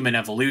like human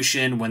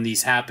evolution when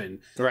these happen.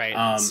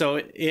 Right. So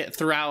it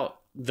throughout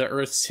the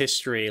Earth's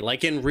history,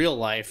 like in real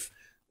life,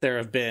 there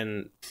have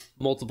been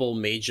multiple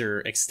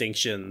major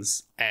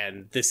extinctions,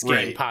 and this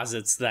game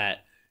posits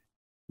that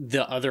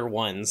the other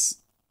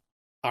ones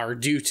are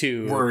due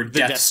to the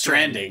Death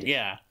Stranding.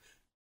 Yeah,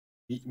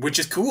 which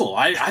is cool.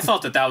 I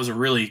thought that was a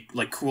really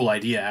like cool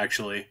idea,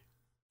 actually.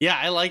 Yeah,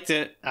 I liked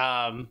it.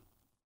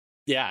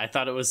 Yeah, I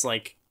thought it was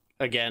like,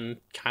 again,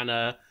 kind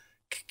of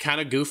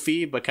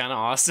goofy but kind of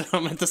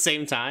awesome at the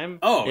same time.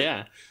 Oh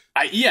yeah,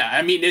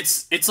 I mean,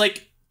 it's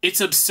like,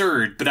 it's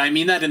absurd, but I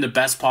mean that in the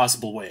best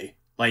possible way.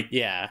 Like,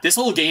 yeah, this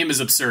whole game is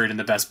absurd in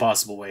the best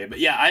possible way. But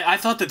yeah, I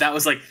thought that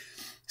was like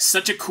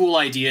such a cool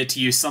idea to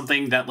use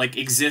something that like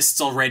exists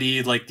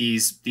already, like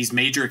these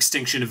major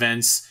extinction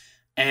events,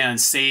 and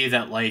say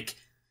that like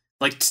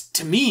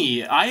to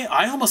me,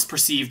 I almost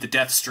perceive the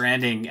Death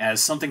Stranding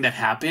as something that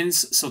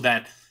happens so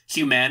that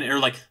humanity, or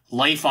like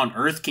life on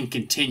Earth, can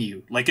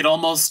continue. Like it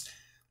almost,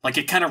 like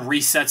it kind of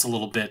resets a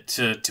little bit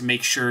to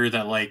make sure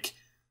that like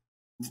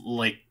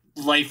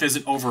life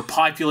isn't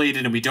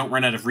overpopulated and we don't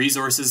run out of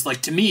resources.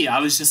 Like, to me, I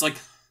was just like,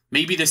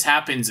 maybe this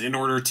happens in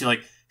order to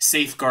like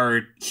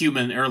safeguard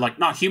human, or like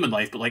not human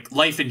life, but like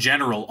life in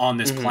general on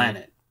this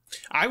planet.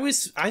 I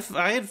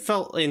had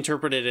felt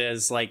interpreted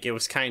as like it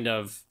was kind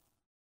of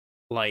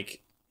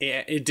like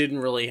it didn't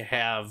really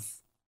have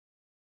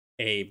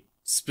a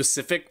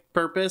specific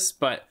purpose,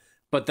 but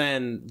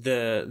then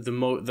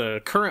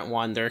the current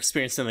one they're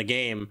experiencing in the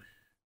game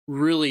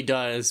really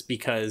does,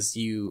 because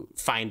you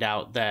find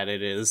out that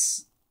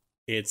it's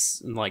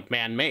like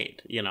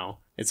man-made.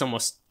 It's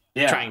almost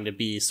trying to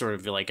be sort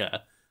of like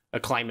a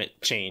climate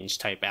change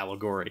type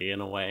allegory in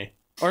a way,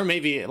 or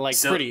maybe like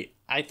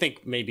I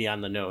think maybe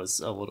on the nose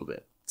a little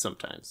bit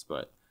sometimes,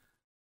 but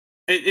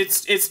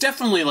it's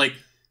definitely like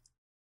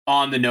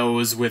on the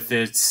nose with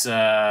its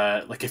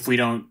like if we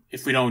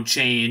don't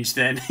change,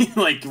 then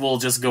like we'll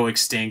just go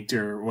extinct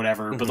or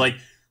whatever. But like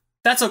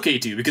that's okay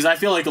too, because I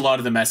feel like a lot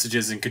of the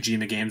messages in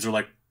Kojima games are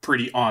like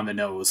pretty on the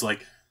nose.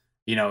 Like,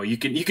 you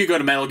could go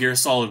to Metal Gear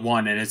Solid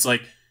 1 and it's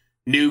like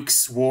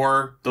nukes,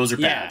 war, those are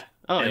bad.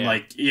 Oh, and yeah.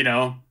 like,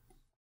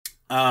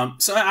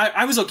 So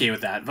I was okay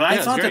with that, but I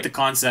thought that the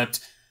concept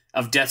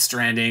of Death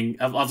Stranding,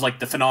 of like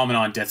the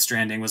phenomenon Death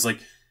Stranding, was like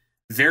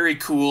very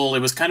cool. It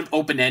was kind of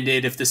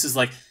open-ended if this is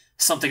like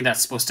something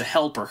that's supposed to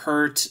help or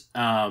hurt.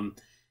 And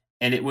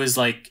it was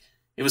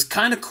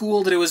kind of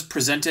cool that it was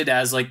presented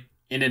as like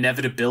an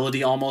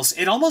inevitability almost.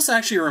 It almost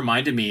actually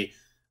reminded me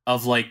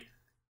of like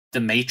the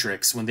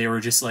Matrix, when they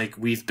were just like,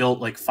 we've built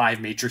like 5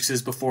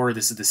 Matrixes before,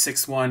 this is the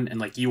 6th one, and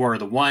like you are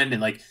the one,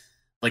 and like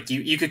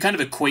you could kind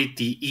of equate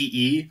the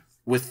EE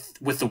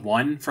with the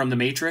one from the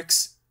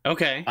Matrix.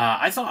 Okay.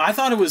 I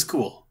thought it was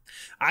cool.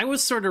 I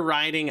was sort of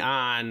riding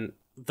on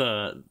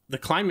the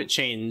climate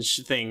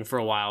change thing for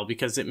a while,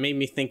 because it made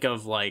me think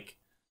of like,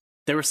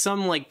 there was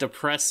some like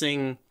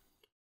depressing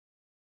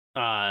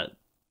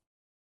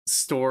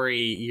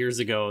story years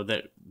ago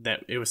that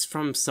it was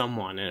from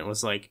someone, and it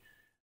was like,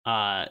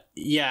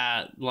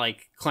 yeah,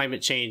 like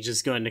climate change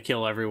is going to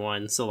kill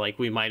everyone, so like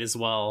we might as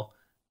well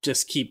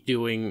just keep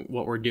doing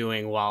what we're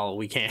doing while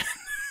we can.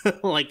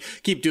 Like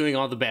keep doing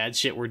all the bad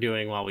shit we're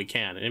doing while we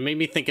can. And it made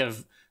me think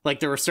of like,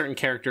 there were certain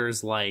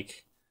characters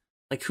like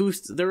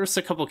there was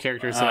a couple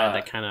characters that had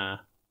that kind of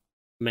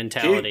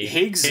mentality.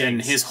 Higgs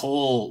and his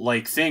whole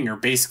like thing are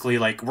basically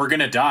like, we're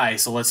gonna die,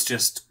 so let's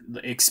just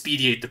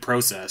expedite the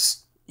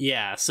process.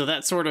 Yeah, so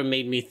that sort of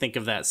made me think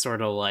of that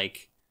sort of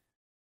like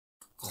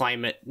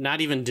climate,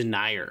 not even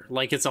denier,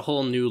 like it's a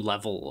whole new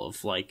level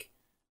of like,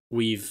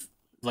 we've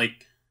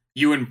like,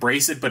 you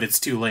embrace it, but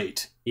it's too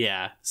late.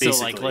 Yeah, so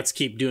basically, like, let's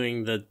keep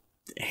doing the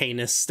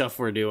heinous stuff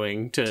we're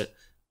doing to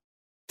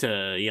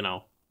you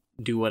know,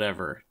 do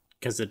whatever,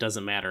 because it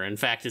doesn't matter. In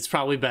fact, it's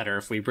probably better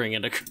if we bring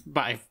it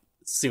by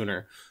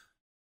sooner.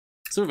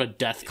 Sort of a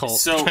death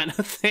cult kind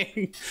of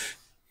thing.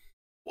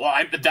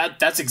 Well,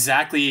 that's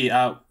exactly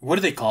what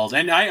are they called?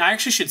 And I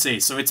actually should say,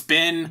 so it's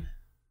been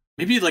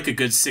maybe like a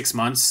good 6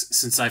 months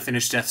since I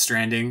finished Death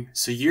Stranding.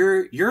 So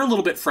you're a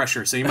little bit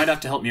fresher, so you might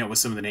have to help me out with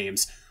some of the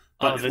names.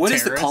 But what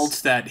is the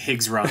cult that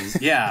Higgs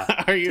runs? Yeah,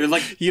 are you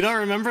like, you don't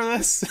remember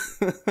this?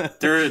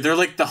 they're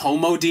like the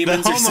homo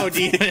demons. The homo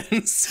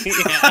demons.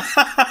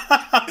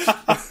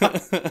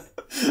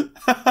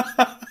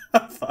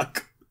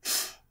 Fuck.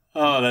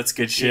 Oh, that's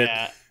good shit.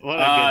 Yeah. What a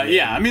good name.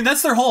 Yeah, I mean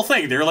that's their whole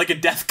thing. They're like a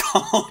death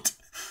cult.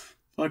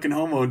 Fucking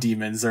homo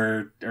demons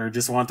or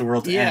just want the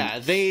world to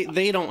end. Yeah,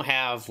 they don't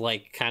have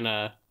like kind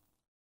of,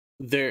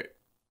 they're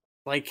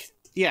like,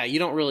 yeah, you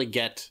don't really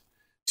get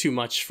too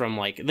much from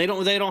like, they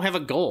don't have a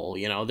goal,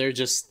 you know. They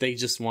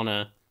just want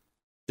to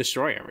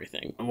destroy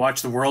everything and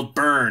watch the world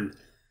burn.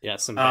 Yeah,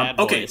 some bad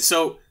boys. Okay,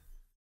 so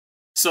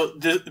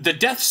the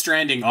Death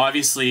Stranding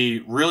obviously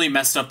really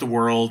messed up the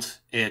world.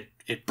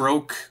 It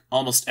broke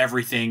almost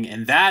everything,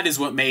 and that is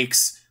what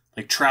makes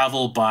like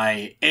travel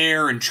by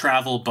air and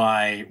travel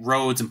by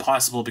roads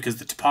impossible, because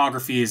the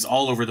topography is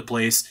all over the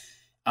place.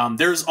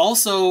 There's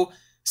also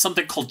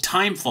something called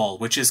timefall,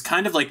 which is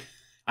kind of like,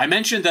 I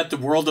mentioned that the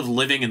world of the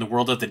living and the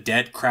world of the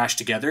dead crash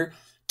together.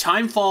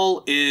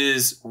 Timefall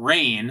is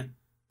rain,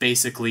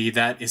 basically,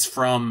 that is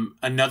from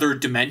another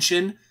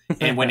dimension,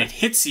 and when it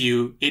hits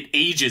you, it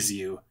ages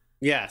you.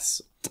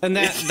 Yes. And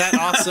that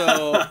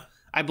also,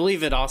 I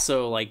believe it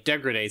also like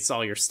degrades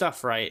all your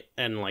stuff, right?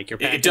 And like your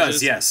packages. It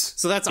does, yes.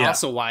 So that's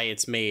also why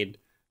it's made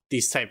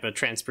these type of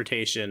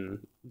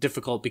transportation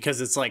difficult, because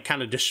it's like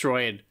kind of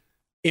destroyed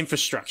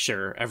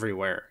infrastructure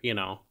everywhere, you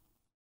know?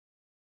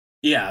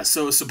 Yeah,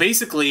 so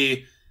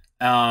basically,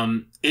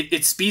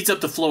 it speeds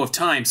up the flow of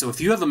time. So if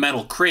you have a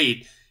metal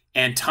crate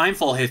and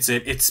timefall hits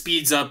it, it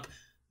speeds up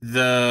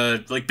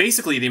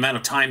basically the amount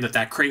of time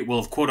that crate will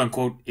have quote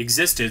unquote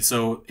existed.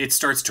 So it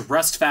starts to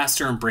rust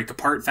faster and break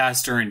apart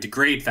faster and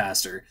degrade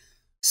faster.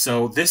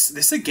 So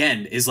this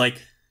again is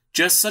like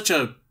just such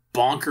a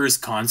bonkers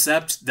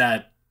concept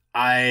that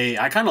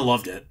I kind of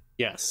loved it.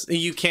 Yes,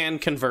 you can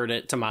convert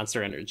it to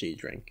Monster Energy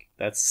drink.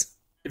 That's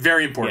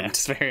very important. Yeah,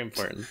 it's very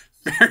important.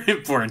 Very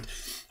important.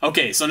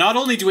 Okay, so not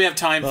only do we have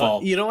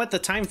timefall, you know what, the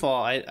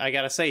timefall, I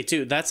gotta say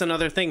too, that's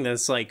another thing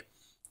that's like,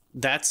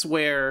 that's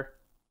where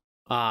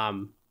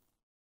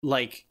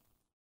like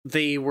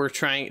they were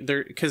trying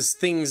there, because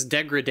things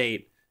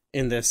degrade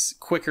in this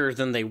quicker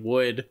than they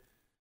would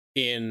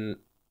in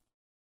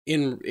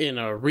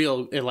a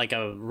real, like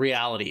a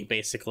reality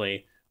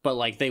basically. But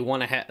like they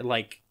want to have,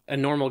 like a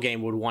normal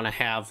game would want to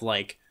have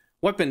like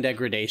weapon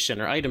degradation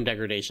or item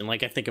degradation.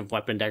 Like I think of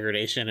weapon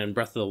degradation in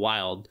Breath of the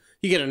Wild.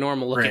 You get a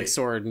normal looking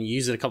sword and you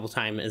use it a couple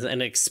times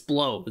and it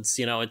explodes.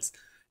 You know, it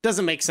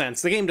doesn't make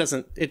sense. The game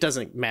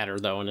doesn't matter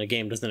though, and the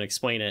game doesn't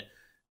explain it.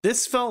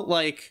 This felt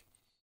like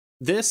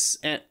this,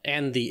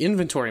 and the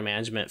inventory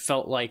management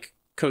felt like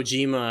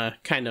Kojima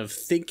kind of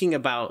thinking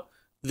about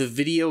the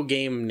video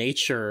game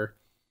nature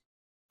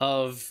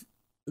of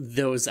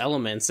those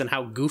elements and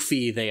how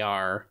goofy they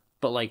are,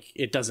 but like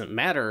it doesn't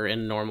matter in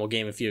a normal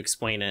game if you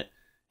explain it.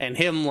 And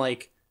him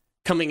like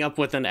coming up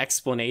with an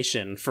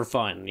explanation for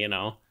fun, you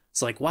know?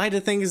 It's like, why do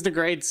things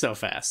degrade so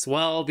fast?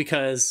 Well,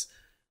 because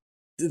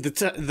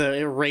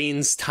it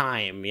rains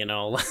time, you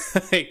know?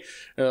 Like,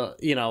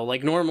 you know,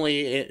 like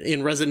normally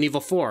in Resident Evil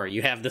 4,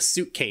 you have the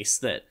suitcase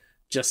that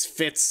just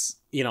fits,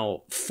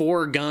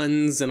 4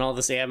 guns and all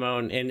this ammo,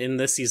 and in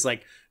this he's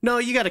like, no,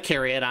 you got to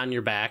carry it on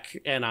your back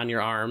and on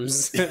your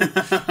arms.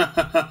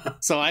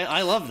 So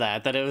I love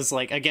that it was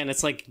like, again,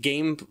 it's like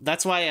game.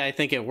 That's why I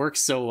think it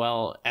works so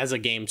well as a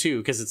game too,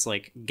 because it's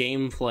like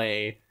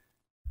gameplay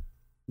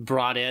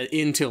brought it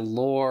into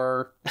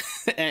lore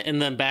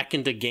and then back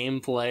into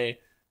gameplay.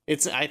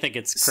 I think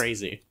it's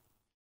crazy.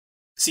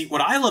 See,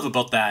 what I love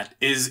about that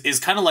is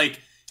kind of like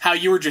how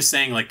you were just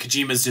saying, like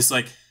Kojima's just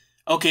like,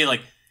 okay,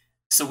 like,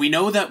 so we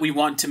know that we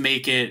want to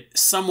make it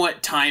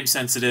somewhat time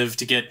sensitive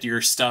to get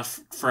your stuff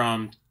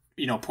from,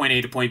 point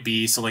A to point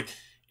B. So like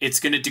it's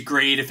going to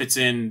degrade if it's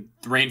in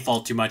the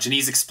rainfall too much. And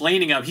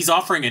he's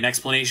offering an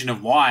explanation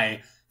of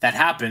why that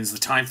happens. The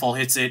timefall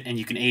hits it and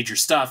you can age your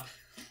stuff.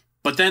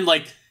 But then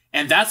like,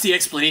 and that's the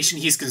explanation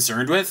he's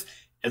concerned with.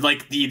 And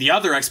like the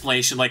other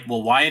explanation, like,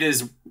 well, why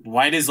does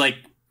like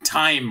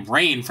time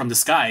rain from the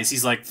skies?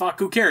 He's like, fuck,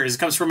 who cares? It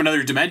comes from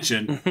another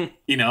dimension.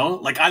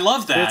 Like, I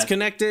love that. Well, it's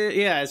connected.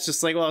 Yeah, it's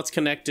just like, well, it's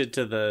connected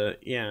to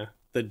the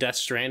Death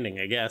Stranding,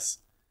 I guess.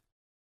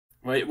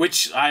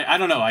 Which I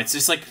don't know. It's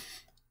just like,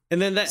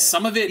 and then that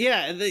some of it.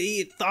 Yeah,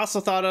 he also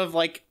thought of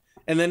like,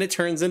 and then it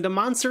turns into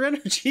Monster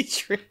Energy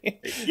drink.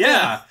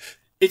 Yeah.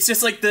 It's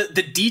just like the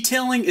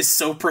detailing is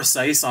so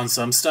precise on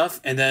some stuff,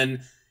 and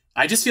then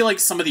I just feel like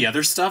some of the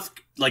other stuff,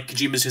 like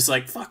Kojima's just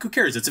like, fuck, who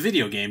cares? It's a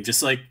video game.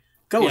 Just like,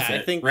 go with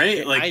it, I think,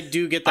 right? Like, I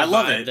do get the I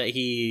love vibe it that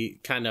he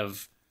kind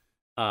of,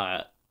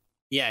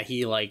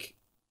 he like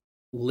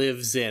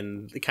lives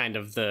in the kind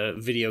of the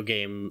video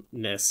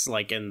game-ness,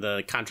 like in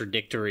the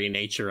contradictory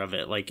nature of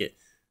it. Like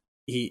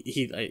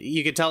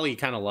you could tell he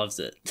kind of loves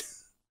it.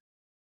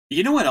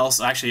 You know what else?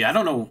 Actually, I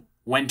don't know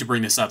when to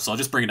bring this up, so I'll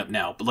just bring it up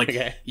now. But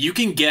like, You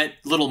can get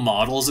little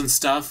models and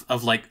stuff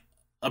of like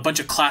a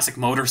bunch of classic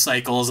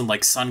motorcycles and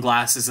like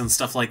sunglasses and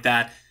stuff like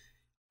that.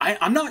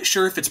 I'm not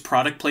sure if it's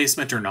product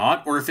placement or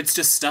not, or if it's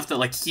just stuff that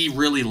like he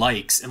really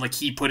likes and like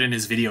he put in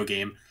his video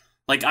game.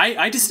 Like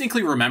I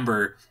distinctly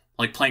remember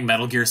like playing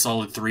Metal Gear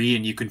Solid 3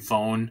 and you can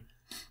phone,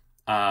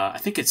 I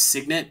think it's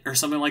Signet or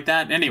something like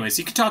that. Anyways,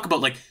 you can talk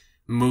about like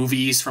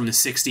movies from the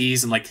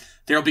 60s and like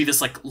there'll be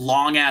this like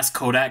long ass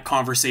Kodak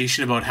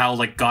conversation about how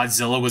like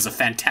Godzilla was a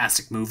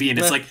fantastic movie, and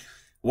it's like,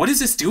 what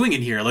is this doing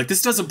in here? Like,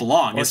 this doesn't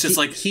belong. Well, it's just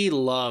like he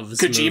loves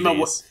Kojima.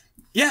 Movies.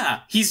 Yeah,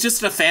 he's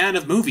just a fan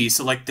of movies,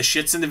 so like the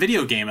shit's in the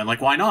video game, and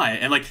like why not?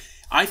 And like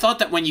I thought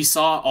that when you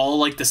saw all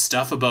like the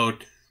stuff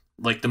about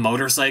like the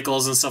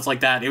motorcycles and stuff like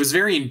that, it was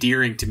very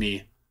endearing to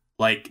me.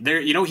 Like there,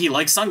 he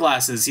likes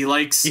sunglasses, he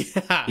likes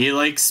motorcycles, he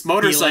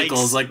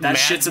likes like that Matt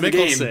shit's in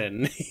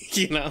Mikkelsen.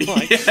 The game.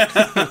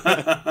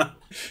 Like,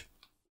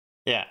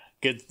 yeah,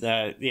 good.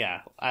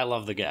 I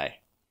love the guy.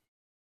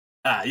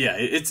 Yeah,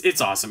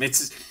 it's awesome. It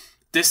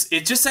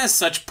just has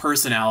such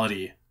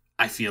personality,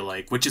 I feel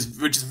like, which is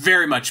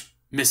very much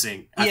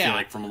missing, I feel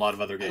like, from a lot of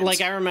other games.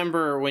 Like I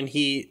remember when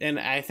and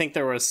I think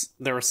there was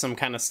some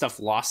kind of stuff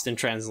lost in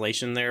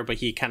translation there, but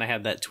he kind of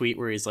had that tweet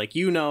where he's like,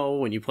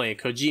 when you play a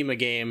Kojima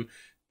game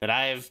that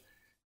I've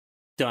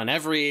done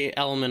every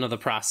element of the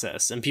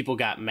process, and people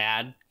got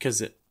mad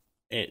because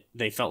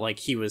they felt like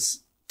he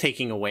was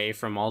taking away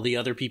from all the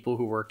other people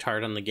who worked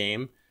hard on the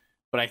game.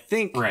 But I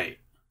think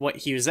what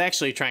he was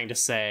actually trying to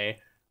say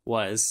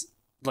was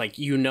like,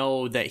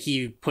 that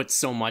he put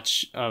so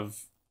much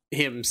of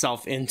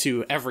himself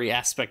into every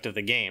aspect of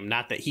the game,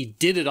 not that he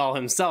did it all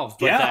himself,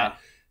 but that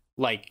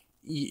like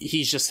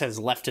he just has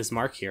left his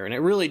mark here. And it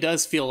really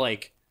does feel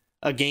like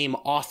a game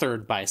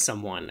authored by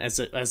someone as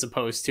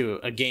opposed to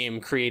a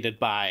game created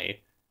by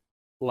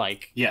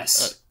like a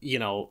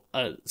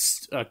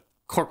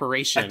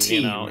corporation, a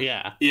team.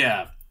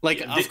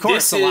 Like, of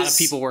course, a lot of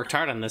people worked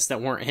hard on this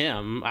that weren't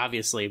him,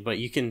 obviously, but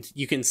you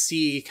can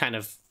see kind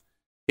of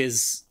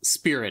his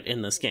spirit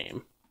in this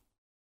game.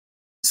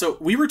 So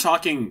we were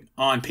talking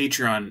on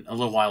Patreon a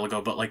little while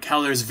ago, but like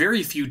how there's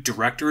very few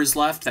directors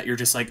left that you're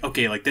just like,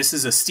 okay, like this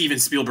is a Steven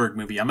Spielberg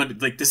movie.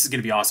 This is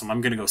gonna be awesome.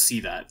 I'm gonna go see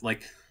that.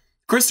 Like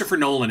Christopher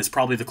Nolan is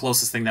probably the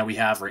closest thing that we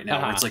have right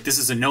now. Where it's like, this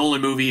is a Nolan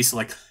movie, so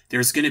like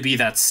there's gonna be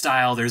that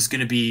style. There's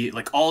gonna be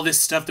like all this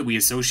stuff that we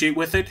associate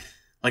with it.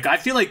 Like I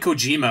feel like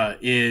Kojima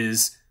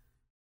is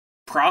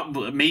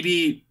probably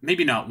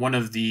maybe not one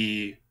of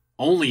the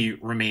only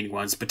remaining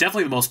ones, but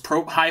definitely the most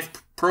high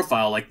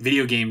profile like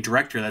video game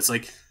director that's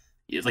like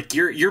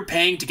you're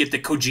paying to get the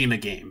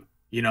Kojima game,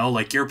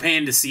 like you're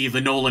paying to see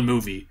the Nolan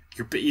movie.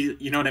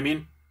 You know what I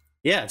mean?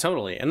 Yeah,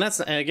 totally. And that's,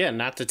 again,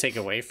 not to take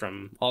away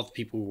from all the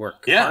people who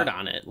work hard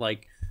on it,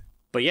 like,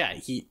 but yeah,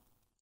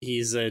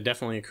 he's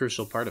definitely a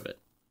crucial part of it.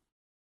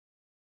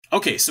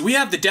 Okay, so we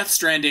have the Death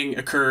Stranding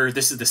occur.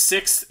 This is the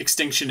 6th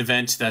extinction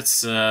event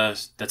that's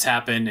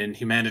happened in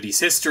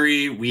humanity's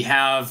history. We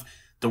have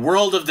the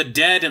world of the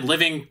dead and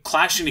living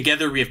clashing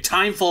together. We have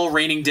timefall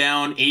raining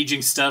down,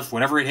 aging stuff,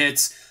 whatever it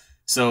hits.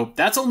 So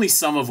that's only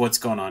some of what's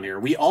going on here.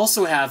 We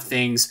also have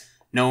things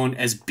known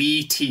as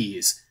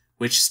BTs,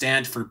 which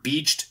stand for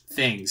beached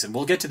things. And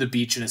we'll get to the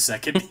beach in a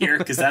second here,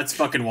 because that's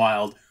fucking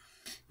wild.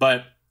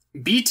 But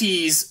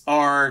BTs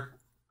are,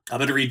 I'm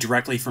going to read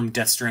directly from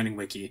Death Stranding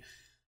Wiki.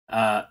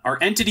 are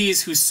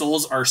entities whose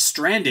souls are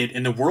stranded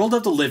in the world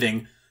of the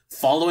living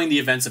following the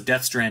events of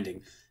Death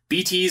Stranding.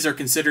 BTs are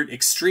considered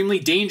extremely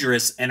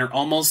dangerous and are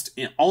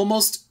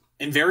almost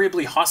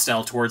invariably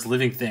hostile towards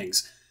living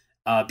things.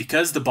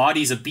 Because the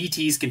bodies of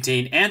BTs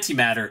contain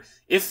antimatter,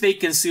 if they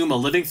consume a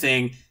living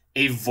thing,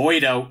 a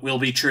void out will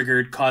be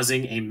triggered,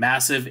 causing a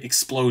massive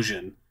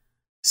explosion.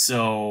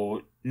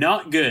 So,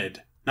 not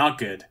good. Not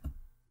good.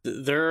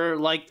 They're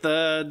like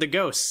the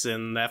ghosts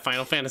in that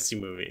Final Fantasy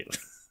movie.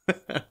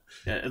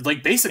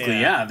 Like basically,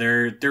 yeah.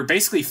 They're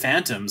basically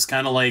phantoms,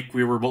 kind of like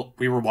we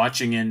were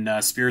watching in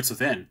Spirits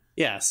Within.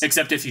 Yes.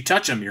 Except if you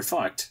touch them, you're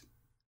fucked.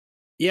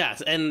 Yeah,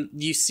 and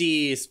you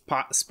see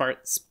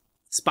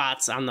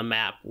spots on the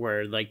map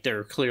where like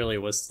there clearly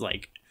was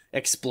like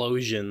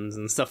explosions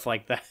and stuff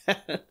like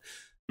that.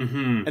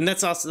 Mm-hmm. And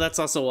that's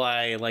also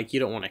why like you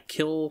don't want to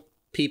kill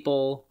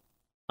people,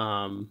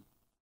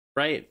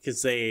 right?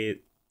 Because they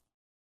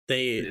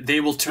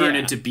will turn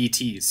into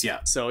BTs. Yeah.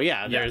 So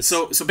yeah, there's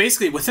so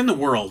basically within the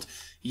world,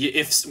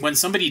 when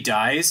somebody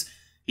dies,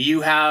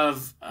 you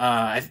have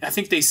I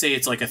think they say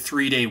it's like a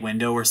 3-day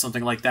window or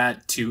something like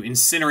that to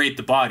incinerate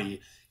the body.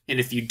 And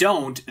if you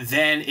don't,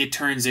 then it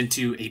turns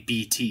into a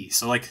BT.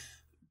 So like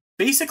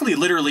basically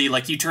literally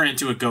like you turn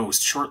into a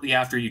ghost shortly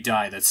after you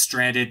die that's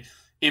stranded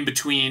in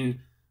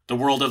between the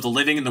world of the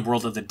living and the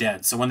world of the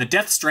dead. So when the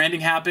Death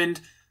Stranding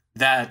happened,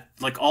 that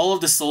like all of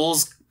the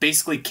souls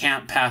basically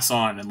can't pass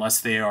on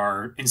unless they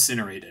are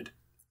incinerated.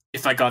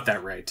 If I got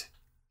that right.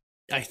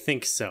 I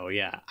think so,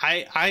 yeah.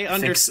 I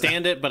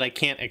understand it, but I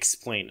can't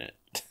explain it.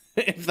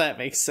 If that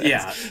makes sense.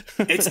 Yeah.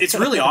 It's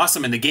really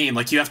awesome in the game.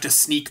 Like you have to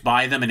sneak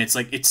by them and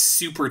it's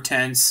super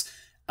tense.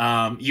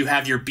 You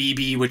have your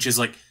BB, which is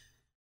like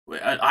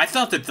I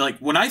thought that like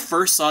when I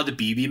first saw the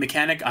BB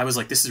mechanic, I was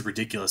like, this is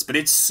ridiculous. But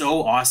it's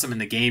so awesome in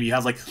the game. You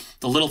have like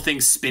the little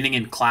thing spinning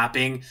and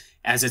clapping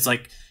as it's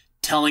like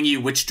telling you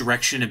which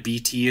direction a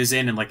BT is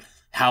in and like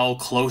how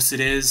close it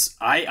is.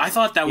 I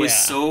thought that was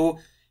so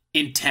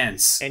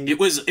intense. And it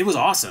was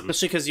awesome.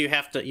 Especially because you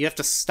have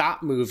to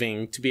stop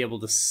moving to be able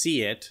to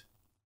see it.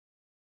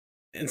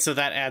 And so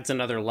that adds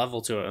another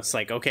level to it. It's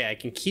like, okay, I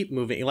can keep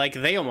moving. Like,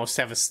 they almost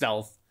have a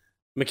stealth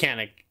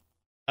mechanic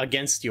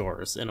against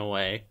yours, in a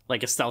way.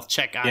 Like, a stealth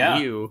check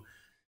on you.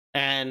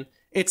 And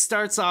it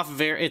starts off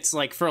it's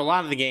like, for a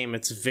lot of the game,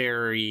 it's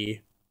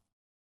very,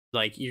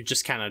 like, you're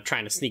just kind of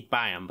trying to sneak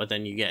by them. But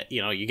then you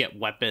get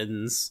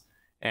weapons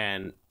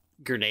and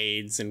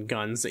grenades and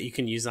guns that you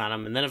can use on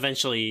them. And then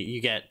eventually you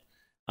get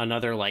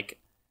another, like,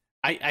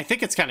 I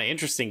think it's kind of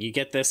interesting. You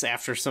get this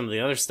after some of the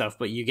other stuff,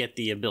 but you get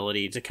the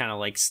ability to kind of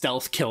like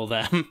stealth kill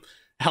them,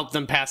 help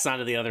them pass on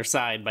to the other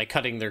side by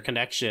cutting their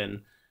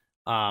connection.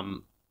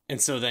 And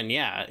so then,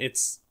 yeah,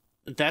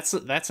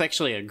 that's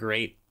actually a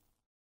great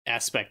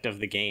aspect of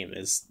the game,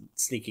 is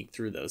sneaking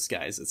through those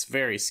guys. It's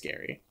very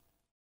scary.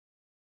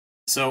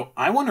 So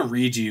I want to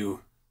read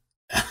you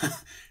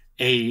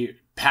a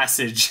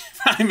passage.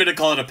 I'm going to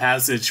call it a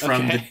passage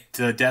from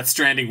the Death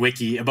Stranding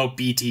wiki about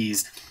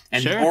BTs.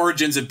 And the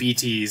origins of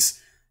BTs.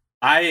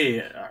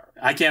 I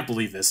can't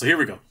believe this. So here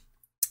we go.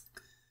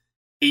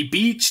 A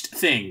beached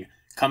thing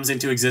comes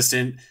into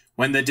existence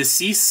when the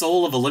deceased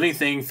soul of a living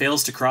thing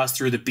fails to cross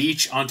through the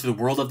beach onto the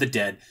world of the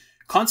dead,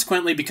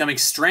 consequently becoming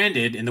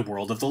stranded in the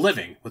world of the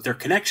living, with their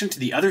connection to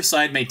the other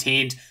side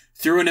maintained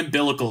through an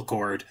umbilical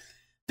cord.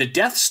 The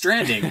Death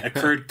Stranding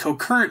occurred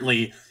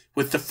concurrently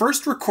with the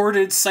first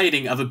recorded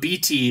sighting of a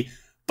BT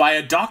by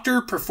a doctor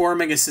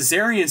performing a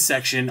cesarean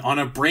section on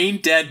a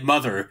brain-dead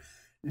mother.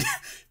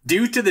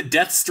 Due to the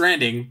Death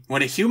Stranding,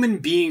 when a human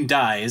being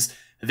dies,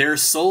 their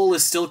soul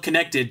is still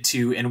connected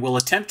to and will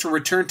attempt to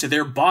return to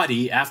their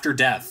body after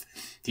death.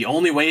 The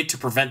only way to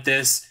prevent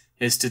this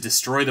is to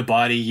destroy the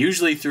body,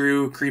 usually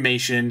through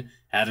cremation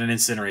at an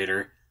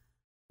incinerator.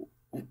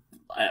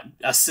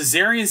 A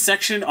cesarean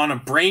section on a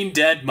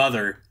brain-dead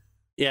mother.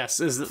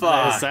 Yes, is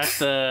that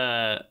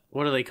the...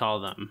 What do they call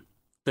them?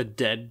 The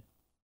dead...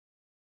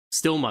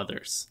 Still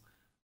mothers.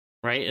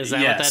 Right? Is that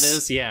what that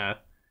is? Yeah.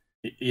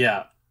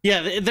 Yeah.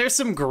 Yeah, there's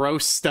some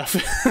gross stuff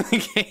in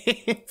the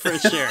game, for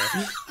sure.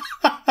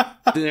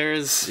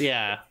 There's,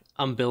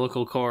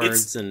 umbilical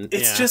cords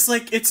It's just,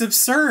 like, it's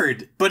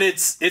absurd, but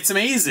it's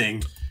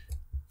amazing.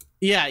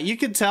 Yeah, you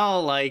could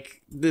tell,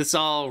 like, this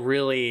all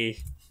really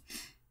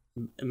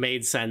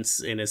made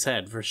sense in his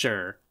head, for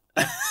sure.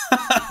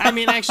 I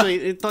mean, actually,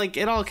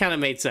 it all kind of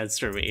made sense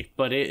for me,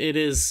 but it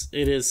is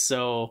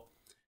so...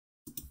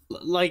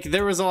 Like,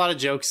 there was a lot of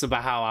jokes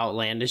about how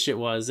outlandish it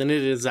was, and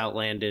it is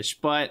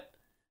outlandish, but...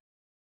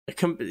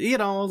 You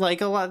know,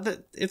 like a lot.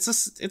 It's a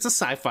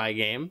sci-fi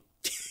game.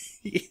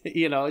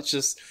 You know,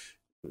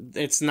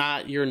 it's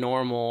not your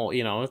normal.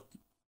 You know,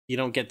 you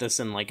don't get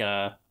this in like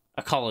a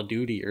Call of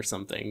Duty or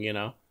something. You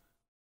know.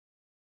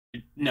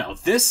 No,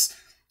 this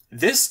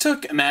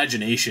took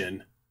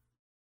imagination.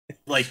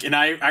 Like, and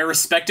I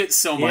respect it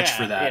so much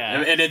for that.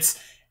 Yeah. And it's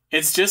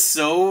just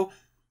so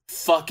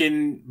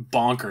fucking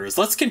bonkers.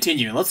 Let's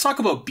continue. Let's talk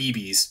about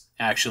BBs.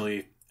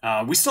 Actually.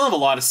 We still have a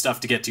lot of stuff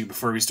to get to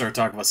before we start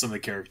talking about some of the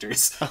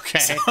characters. Okay.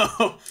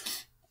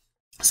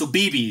 So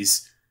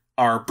BBs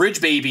are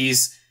bridge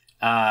babies,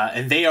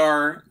 and they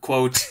are,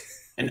 quote,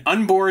 an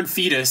unborn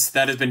fetus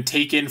that has been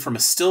taken from a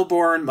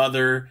stillborn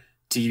mother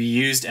to be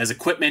used as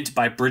equipment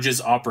by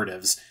Bridge's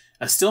operatives.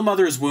 A still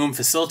mother's womb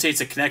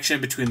facilitates a connection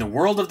between the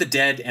world of the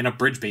dead and a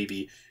bridge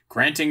baby,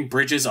 granting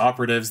Bridge's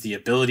operatives the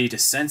ability to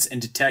sense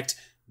and detect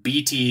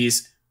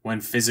BTs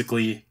when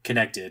physically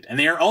connected. And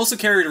they are also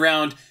carried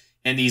around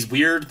in these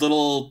weird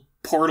little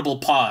portable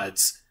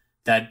pods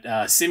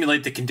that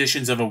simulate the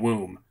conditions of a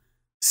womb.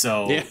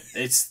 So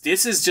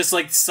this is just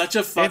like such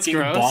a fucking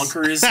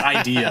bonkers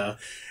idea.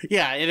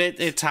 Yeah, and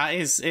it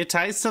ties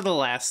to the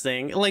last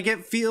thing. Like,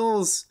 it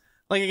feels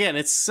like, again,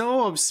 it's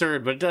so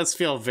absurd, but it does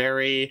feel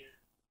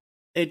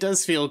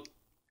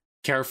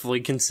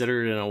carefully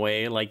considered in a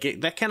way.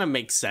 Like, that kind of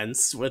makes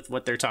sense with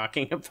what they're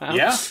talking about.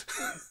 Yeah.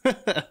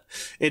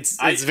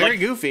 it's very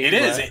goofy. It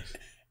is.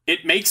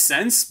 It makes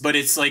sense, but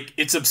it's like,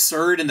 it's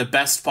absurd in the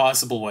best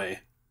possible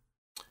way.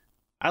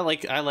 I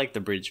like the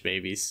bridge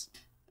babies.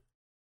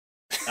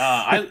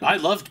 I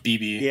loved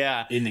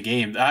BB in the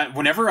game.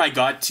 Whenever I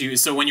got to,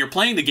 so when you're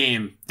playing the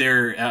game,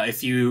 there,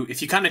 if you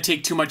kind of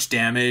take too much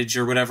damage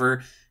or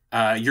whatever,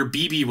 your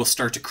BB will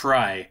start to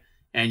cry,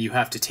 and you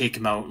have to take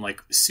him out and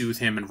like soothe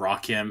him and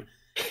rock him.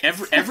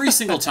 Every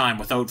single time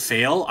without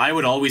fail, I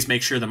would always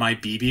make sure that my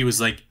BB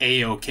was like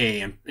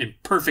A-okay and in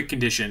perfect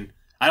condition.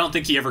 I don't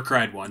think he ever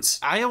cried once.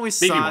 I always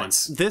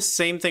thought this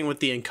same thing with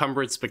the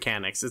encumbrance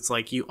mechanics. It's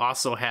like you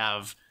also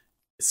have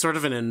sort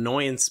of an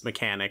annoyance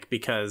mechanic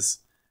because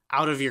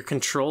out of your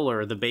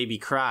controller, the baby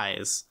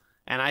cries.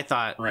 And I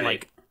thought,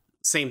 like,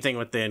 same thing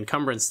with the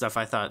encumbrance stuff.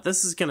 I thought,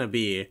 this is going to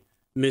be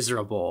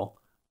miserable.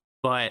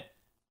 But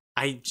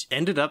I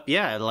ended up,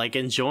 like,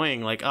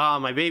 enjoying, like, oh,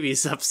 my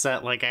baby's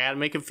upset. Like, I had to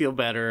make him feel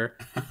better.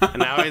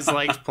 And I always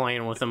liked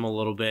playing with him a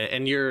little bit.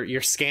 And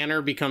your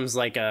scanner becomes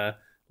like a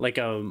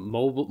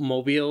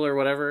mobile or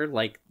whatever,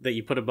 like, that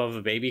you put above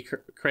a baby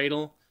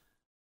cradle.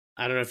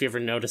 I don't know if you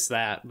ever noticed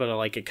that, but,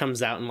 like, it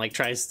comes out and, like,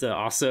 tries to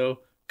also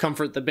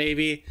comfort the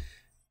baby.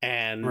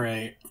 And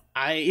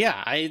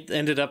I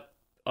ended up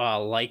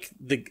like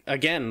the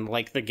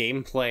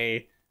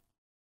gameplay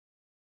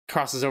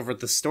crosses over with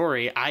the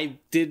story. I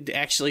did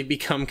actually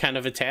become kind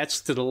of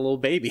attached to the little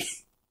baby.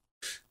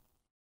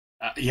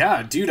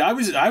 Yeah, dude, I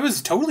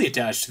was totally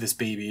attached to this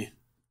baby.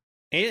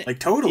 Like,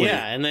 totally.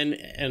 Yeah,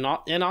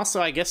 and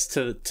also I guess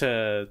to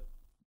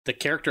the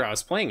character I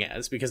was playing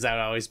as, because that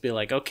would always be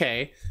like,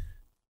 okay,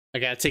 I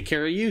gotta take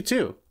care of you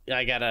too.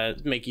 I gotta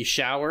make you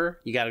shower.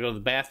 You gotta go to the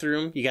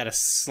bathroom. You gotta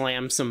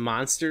slam some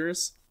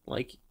monsters.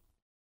 Like,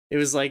 it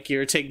was like you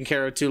were taking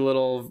care of two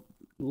little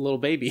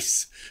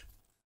babies.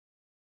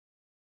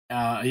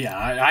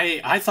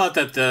 I thought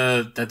that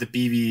the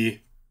BB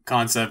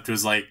concept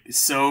was like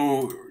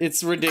so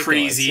it's ridiculous,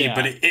 crazy,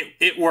 but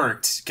it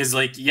worked because,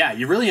 like,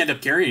 you really end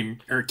up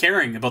caring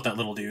about that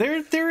little dude.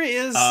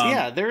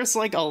 There's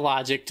like a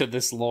logic to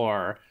this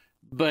lore,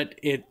 but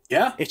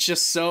it's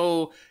just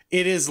so.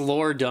 It is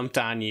lore dumped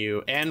on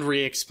you and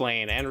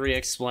re-explain.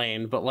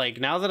 But, like,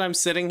 now that I'm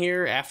sitting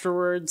here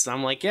afterwards,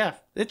 I'm like, yeah,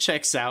 it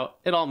checks out.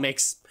 It all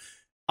makes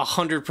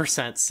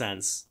 100%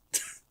 sense.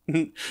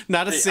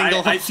 Not a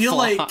single I feel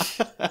flaw. like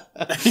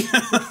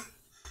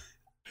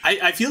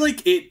I feel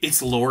like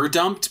it's lore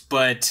dumped,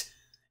 but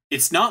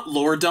it's not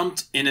lore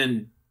dumped in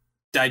a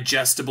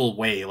digestible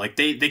way. Like,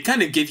 they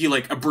kind of give you,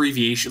 like,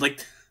 abbreviation.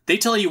 Like, they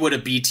tell you what a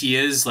BT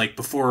is, like,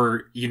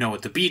 before you know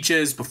what the beach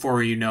is,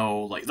 before you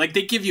know, like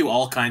they give you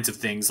all kinds of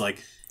things,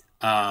 like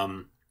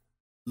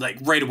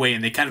right away,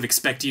 and they kind of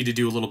expect you to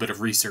do a little bit of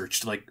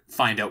research to, like,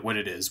 find out what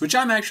it is, which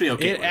I'm actually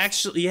okay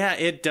with.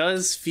 It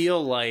does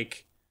feel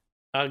like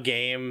a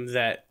game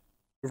that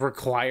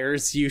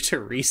requires you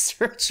to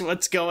research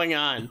what's going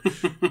on,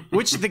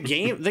 which the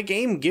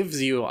game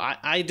gives you.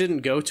 I didn't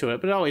go to it,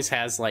 but it always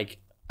has, like,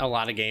 a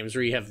lot of games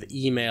where you have the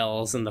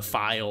emails and the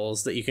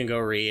files that you can go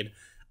read.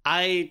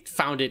 I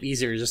found it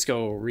easier to just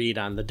go read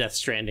on the Death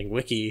Stranding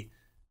wiki,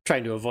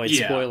 trying to avoid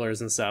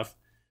spoilers and stuff.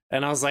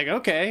 And I was like,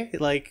 okay,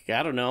 like,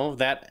 I don't know,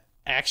 that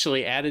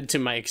actually added to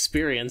my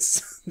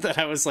experience that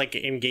I was, like,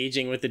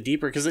 engaging with it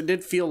deeper, because it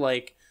did feel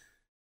like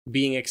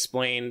being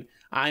explained.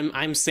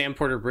 I'm Sam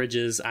Porter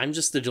Bridges. I'm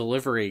just a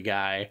delivery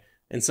guy.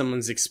 And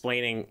someone's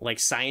explaining, like,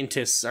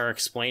 scientists are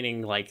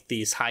explaining, like,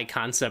 these high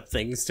concept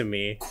things to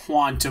me.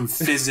 Quantum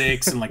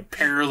physics and, like,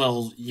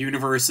 parallel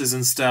universes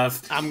and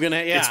stuff.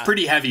 It's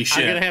pretty heavy shit.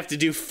 I'm gonna have to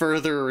do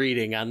further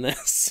reading on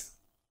this.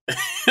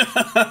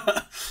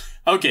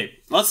 Okay,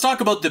 let's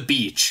talk about the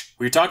beach.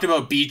 We talked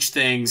about beach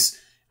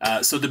things.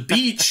 So the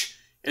beach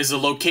is a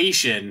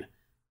location.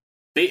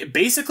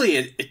 Basically,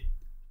 it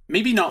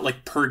maybe not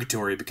like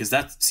purgatory, because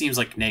that seems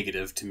like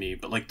negative to me,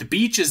 but, like, the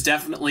beach is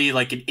definitely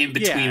like an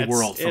in-between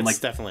world from, like,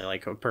 definitely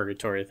like a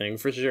purgatory thing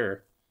for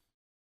sure.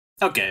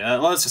 Okay,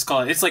 let's just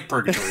call it's like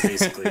purgatory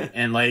basically.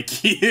 And, like,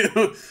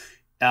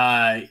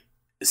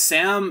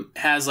 Sam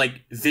has,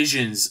 like,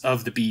 visions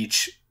of the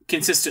beach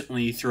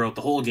consistently throughout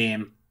the whole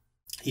game.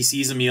 He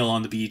sees Emil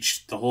on the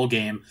beach the whole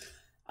game.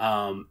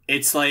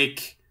 It's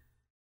like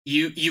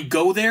you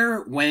go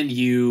there when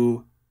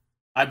you.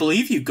 I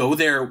believe you go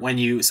there when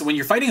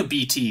you're fighting a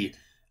BT,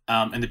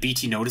 and the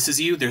BT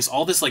notices you, there's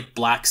all this like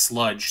black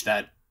sludge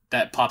that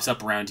pops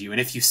up around you, and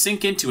if you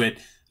sink into it,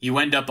 you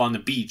end up on the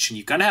beach, and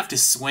you kind of have to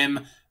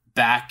swim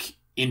back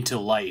into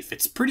life.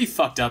 It's pretty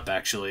fucked up,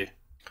 actually.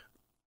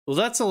 Well,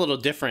 that's a little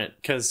different,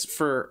 because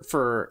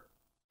for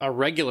a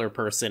regular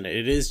person,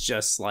 it is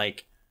just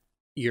like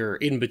you're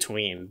in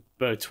between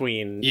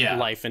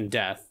life and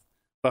death.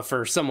 But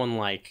for someone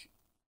like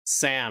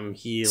Sam,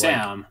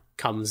 like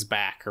comes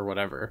back or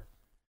whatever.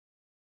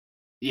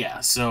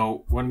 Yeah,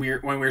 so when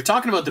we're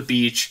talking about the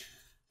beach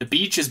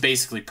is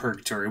basically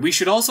purgatory. We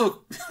should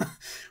also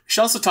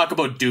talk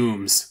about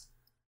dooms.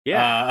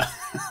 Yeah.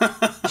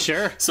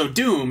 Sure. So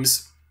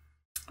dooms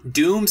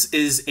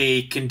is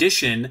a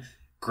condition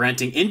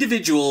granting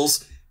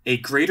individuals a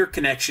greater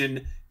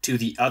connection to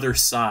the other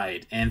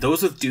side, and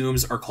those with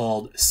dooms are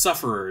called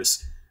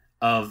sufferers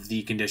of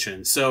the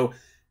condition. So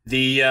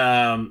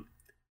the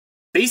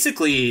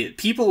basically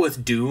people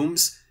with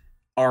dooms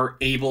are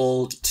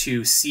able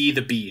to see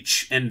the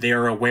beach, and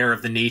they're aware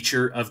of the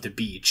nature of the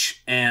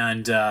beach.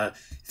 And the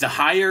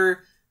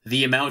higher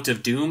the amount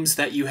of dooms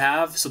that you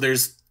have, so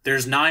there's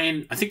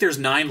 9, I think there's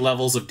 9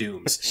 levels of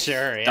dooms.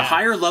 Sure, yeah. The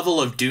higher level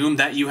of doom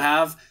that you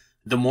have,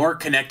 the more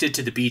connected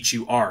to the beach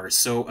you are.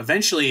 So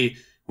eventually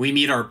we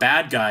meet our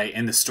bad guy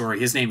in the story.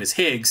 His name is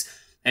Higgs,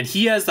 and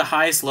he has the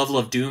highest level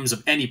of dooms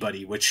of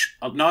anybody, which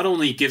not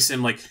only gives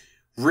him like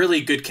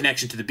really good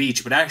connection to the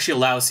beach, but actually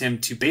allows him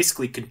to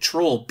basically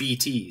control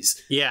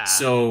BTs. Yeah.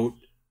 So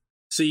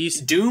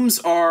dooms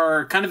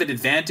are kind of an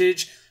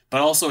advantage,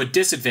 but also a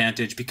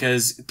disadvantage,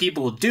 because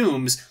people with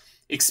dooms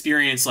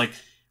experience like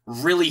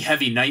really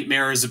heavy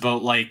nightmares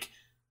about like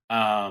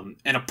an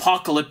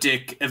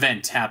apocalyptic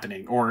event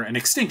happening, or an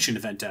extinction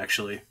event,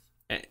 actually.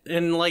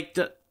 And like,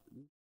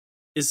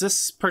 is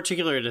this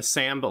particular to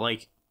Sam, but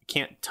like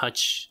can't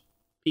touch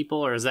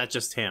people, or is that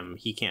just him?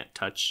 He can't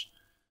touch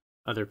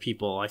other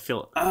people. I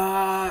feel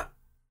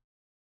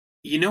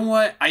you know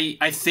what,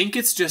 I think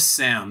it's just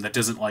Sam that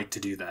doesn't like to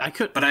do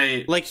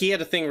that. Like, he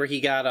had a thing where he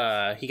got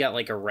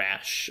like a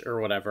rash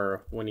or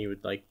whatever when he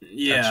would like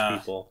touch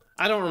people.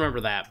 I don't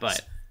remember that,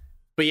 but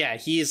yeah,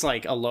 he's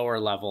like a lower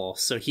level,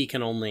 so he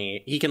can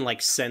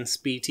like sense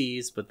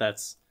BTs, but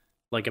that's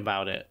like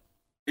about it.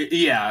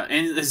 Yeah,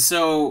 and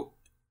so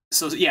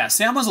yeah,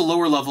 Sam was a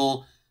lower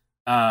level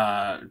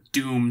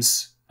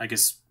dooms, I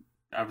guess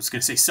I was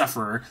gonna say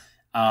sufferer.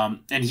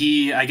 And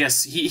he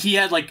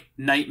had like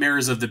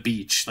nightmares of the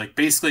beach, like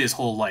basically his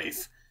whole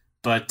life,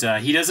 but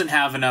he doesn't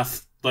have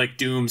enough like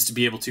dooms to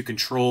be able to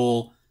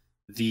control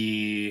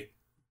the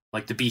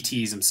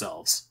BTs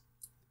themselves,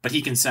 but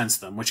he can sense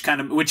them,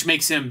 which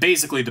makes him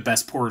basically the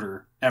best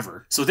porter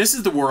ever. So this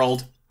is the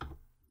world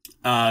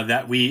that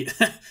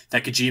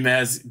that Kojima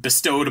has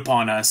bestowed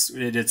upon us.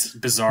 Its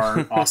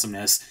bizarre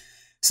awesomeness.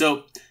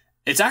 So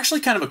it's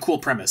actually kind of a cool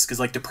premise, because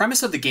like the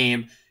premise of the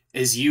game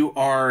is you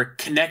are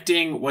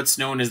connecting what's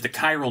known as the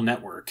chiral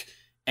network.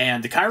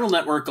 And the chiral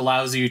network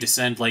allows you to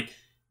send like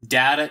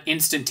data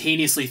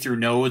instantaneously through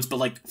nodes, but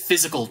like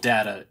physical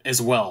data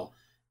as well.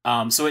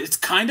 So it's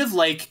kind of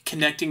like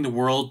connecting the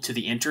world to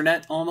the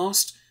internet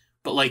almost,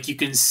 but like you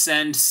can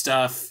send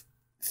stuff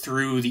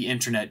through the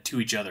internet to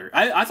each other.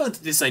 I thought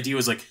this idea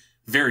was like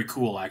very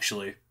cool,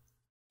 actually.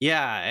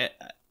 Yeah,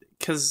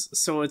 because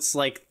so it's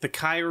like the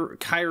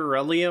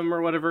chiralium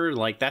or whatever,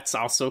 like that's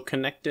also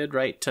connected,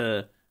 right,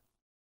 to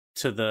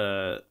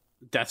the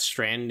Death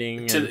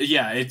Stranding.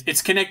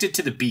 It's connected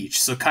to the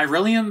beach. So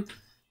chiralium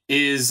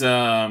is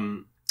or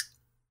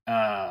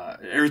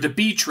the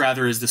beach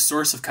rather is the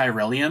source of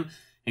chiralium,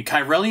 and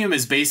chiralium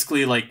is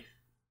basically like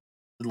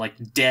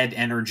dead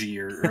energy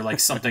or like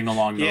something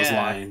along those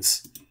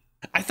lines.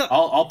 I thought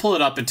I'll pull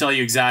it up and tell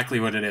you exactly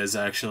what it is,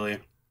 actually.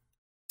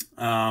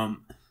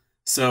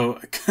 So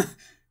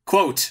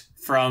quote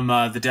from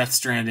the Death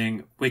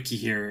Stranding wiki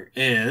here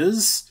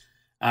is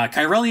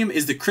chiralium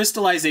is the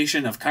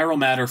crystallization of chiral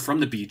matter from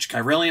the beach.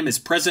 Chiralium is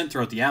present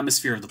throughout the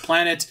atmosphere of the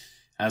planet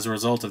as a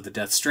result of the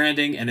Death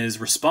Stranding and is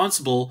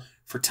responsible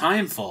for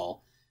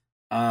timefall.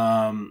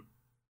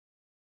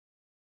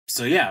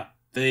 So yeah,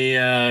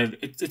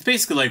 it's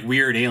basically like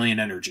weird alien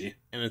energy.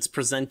 And it's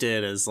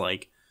presented as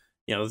like,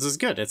 this is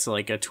good. It's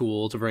like a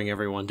tool to bring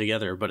everyone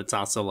together, but it's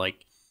also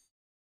like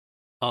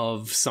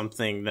of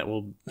something that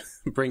will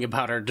bring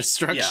about our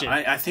destruction.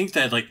 Yeah, I think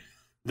that like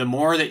the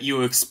more that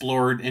you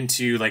explored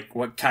into like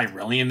what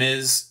chiralium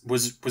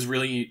was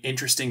really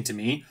interesting to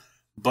me.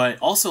 But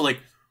also like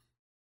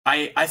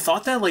I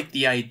thought that like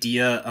the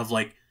idea of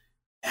like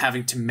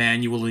having to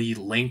manually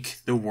link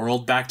the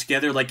world back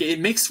together, like it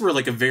makes for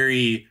like a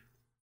very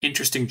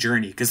interesting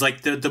journey, because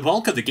like the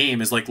bulk of the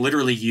game is like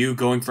literally you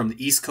going from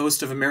the east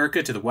coast of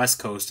America to the west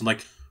coast and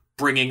like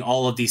bringing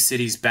all of these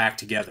cities back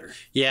together.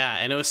 Yeah,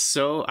 and it was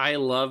I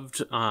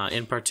loved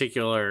in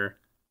particular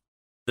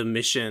the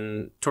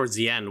mission towards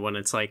the end when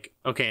it's like,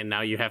 okay, and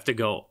now you have to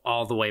go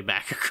all the way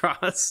back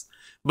across,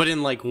 but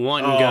in like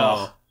one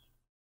go.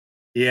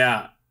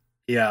 Yeah.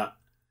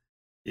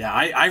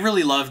 I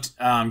really loved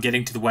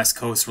getting to the west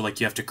coast where like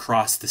you have to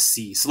cross the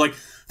sea. So like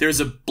there's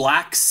a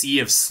black sea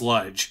of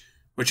sludge,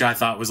 which I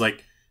thought was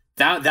like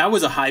that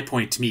was a high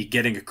point to me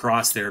getting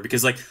across there,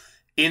 because like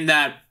in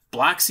that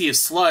Black Sea of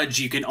Sludge,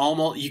 you can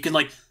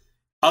like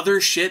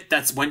other shit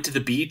that's went to the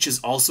beach is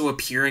also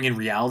appearing in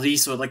reality,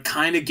 so it like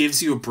kind of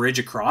gives you a bridge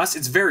across.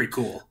 It's very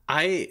cool.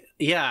 I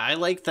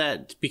like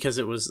that, because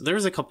there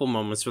was a couple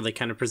moments where they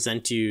kind of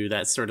present you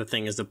that sort of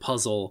thing as a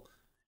puzzle,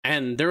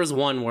 and there was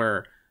one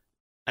where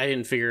I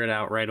didn't figure it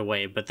out right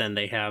away, but then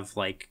they have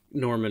like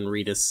Norman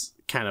Reedus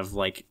kind of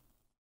like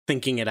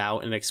thinking it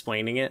out and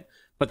explaining it.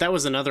 But that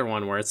was another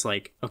one where it's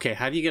like, okay,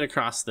 how do you get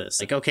across this?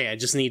 Like, okay, I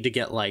just need to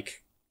get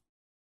like,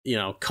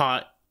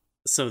 caught,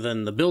 so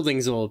then the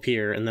buildings will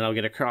appear and then I'll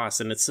get across.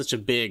 And it's such a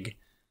big,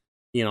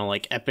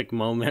 like epic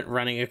moment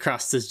running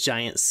across this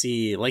giant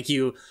sea. Like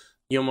you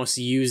almost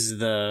use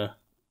the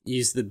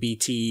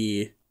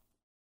BT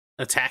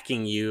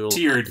attacking you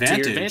to your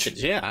advantage.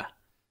 Yeah.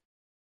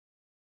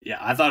 Yeah,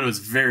 I thought it was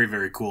very,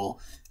 very cool.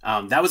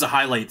 That was a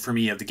highlight for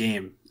me of the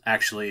game,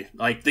 actually.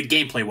 Like, the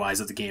gameplay-wise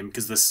of the game,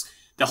 because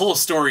the whole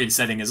story and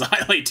setting is a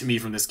highlight to me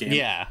from this game.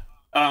 Yeah.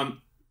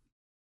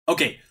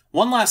 Okay,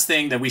 one last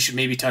thing that we should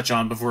maybe touch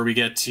on before we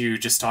get to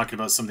just talking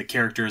about some of the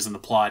characters and the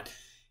plot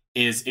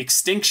is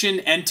extinction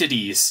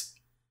entities,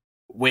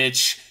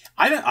 which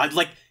I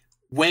like.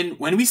 When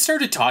we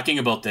started talking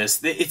about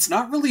this, it's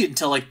not really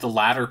until like the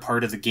latter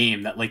part of the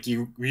game that like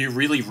you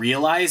really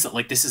realize that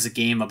like this is a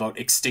game about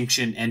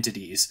extinction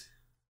entities.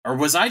 Or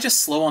was I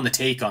just slow on the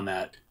take on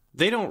that?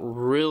 They don't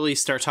really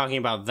start talking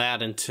about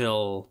that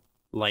until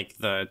like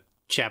the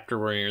chapter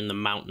where you're in the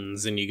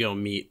mountains and you go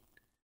meet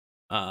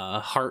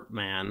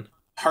Heartman.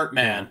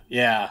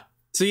 Yeah.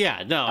 So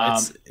yeah, no,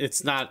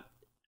 it's not,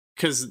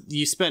 because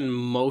you spend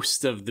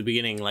most of the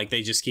beginning like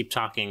they just keep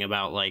talking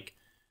about like,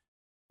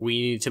 we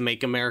need to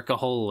make America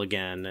whole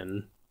again,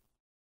 and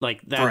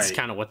like that's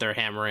kind of what they're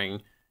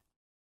hammering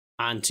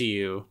onto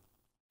you.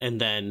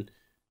 And then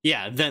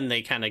then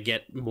they kind of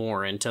get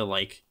more into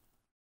like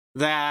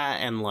that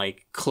and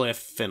like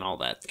Cliff and all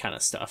that kind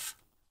of stuff.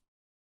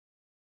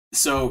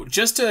 So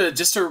just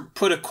to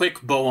put a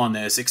quick bow on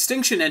this,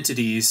 extinction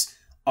entities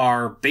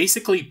are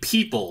basically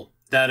people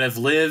that have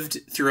lived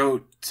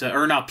throughout,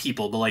 or not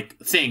people, but like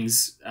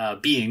things,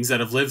 beings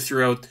that have lived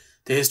throughout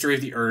the history of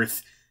the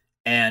Earth.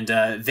 And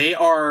they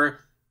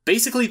are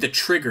basically the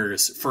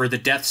triggers for the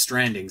Death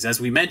Strandings. As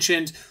we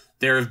mentioned,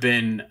 there have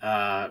been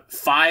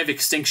 5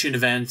 extinction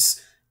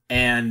events,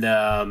 and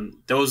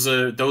those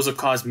have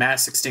caused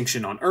mass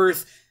extinction on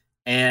Earth.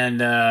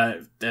 And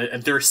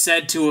they're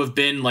said to have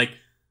been like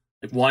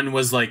one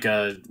was like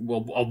a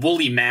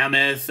woolly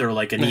mammoth, or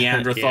like a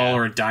Neanderthal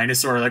or a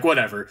dinosaur, like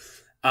whatever.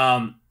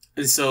 And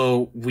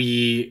so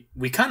we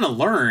kind of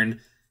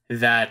learn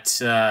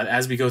that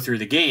as we go through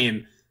the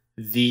game,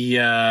 the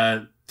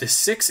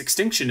 6th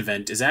extinction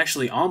event is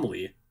actually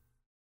Amelie.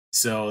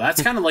 So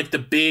that's kind of like the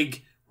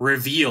big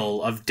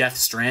reveal of Death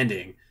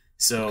Stranding.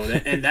 So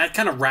and that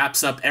kind of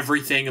wraps up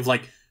everything of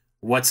like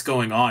what's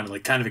going on. It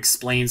like kind of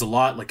explains a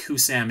lot, like who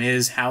Sam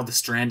is, how the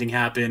stranding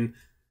happened.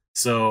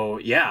 So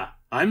yeah,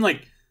 I'm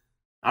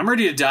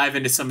ready to dive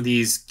into some of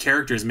these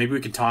characters. Maybe we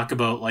can talk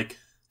about like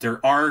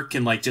their arc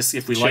and like just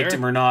if we liked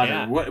him or not,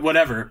 or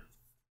whatever.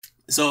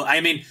 So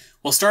I mean,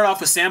 we'll start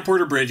off with Sam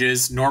Porter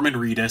Bridges, Norman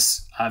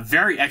Reedus.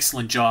 Very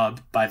excellent job,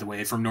 by the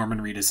way, from Norman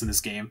Reedus in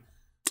this game.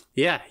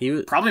 Yeah, he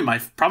was probably my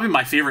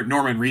favorite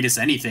Norman Reedus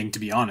anything, to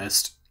be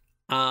honest.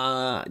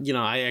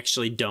 I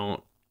actually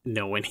don't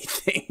know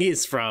anything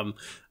he's from.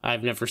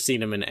 I've never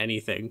seen him in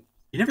anything.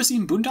 You never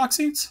seen Boondock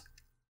Saints?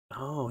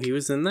 Oh, he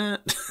was in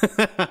that?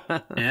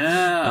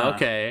 Yeah.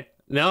 Okay.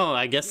 No,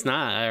 I guess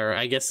not. Or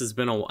I guess it's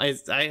been a while.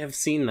 I have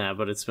seen that,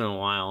 but it's been a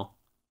while.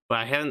 But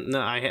I haven't.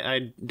 No,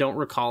 I don't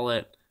recall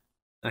it.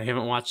 I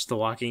haven't watched The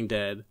Walking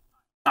Dead.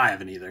 I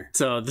haven't either.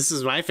 So this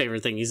is my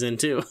favorite thing he's in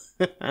too.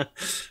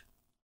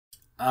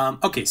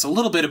 Okay, so a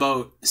little bit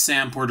about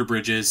Sam Porter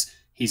Bridges.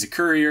 He's a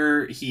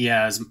courier. He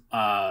has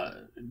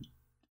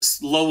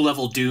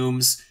low-level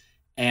dooms,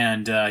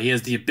 and he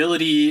has the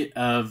ability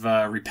of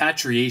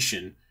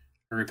repatriation.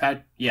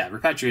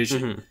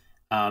 Repatriation.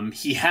 Mm-hmm.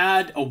 He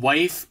had a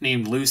wife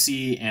named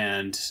Lucy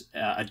and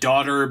a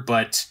daughter,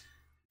 but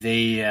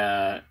they...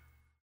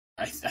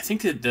 I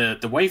think that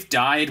the wife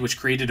died, which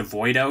created a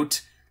void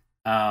out.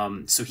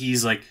 So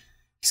he's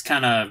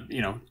kind of,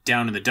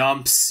 down in the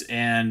dumps,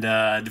 and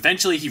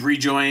eventually he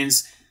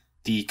rejoins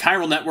the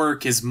chiral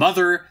network. His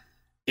mother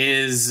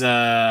is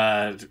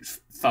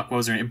what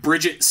was her name?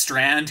 Bridget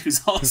Strand,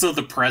 who's also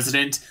the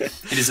president, and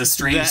his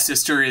estranged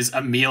sister is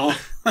Emil.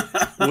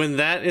 When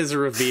that is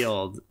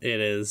revealed, it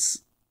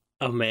is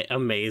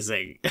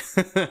amazing.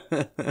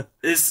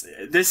 This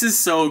is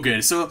so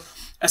good. So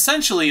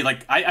essentially,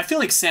 like I feel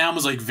like Sam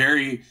was he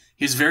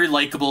was very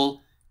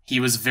likable. He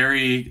was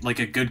very like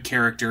a good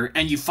character,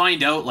 and you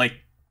find out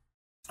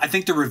I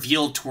think the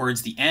reveal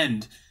towards the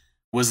end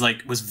was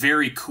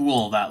very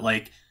cool. That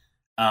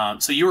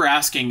so you were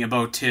asking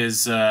about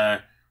his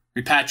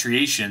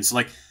repatriation.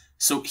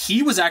 So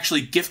he was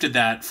actually gifted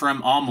that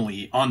from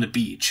Amelie on the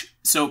beach.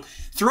 So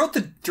throughout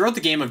the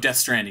game of Death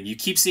Stranding, you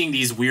keep seeing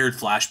these weird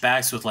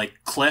flashbacks with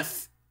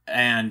Cliff,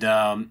 and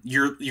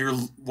you're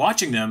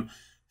watching them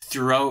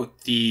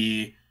throughout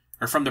the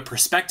or from the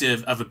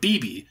perspective of a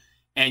BB,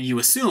 and you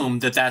assume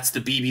that that's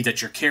the BB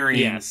that you're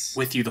carrying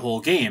with you the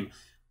whole game.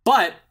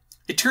 But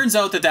it turns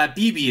out that that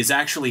BB is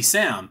actually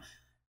Sam,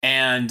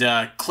 and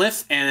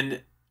Cliff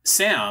and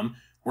Sam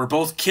were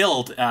both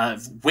killed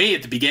way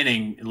at the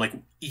beginning, like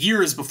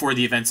years before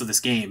the events of this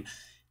game.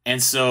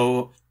 And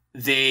so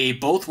they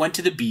both went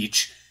to the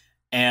beach,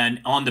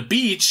 and on the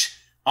beach,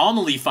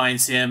 Amelie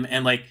finds him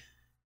and, like,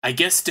 I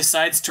guess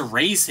decides to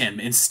raise him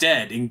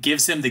instead and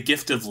gives him the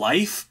gift of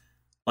life.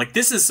 Like,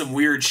 this is some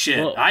weird shit.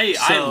 Well,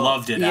 I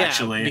loved it,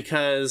 actually.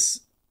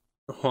 Because,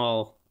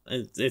 well,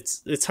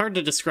 it's hard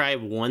to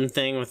describe one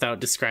thing without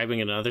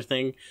describing another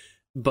thing.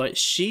 But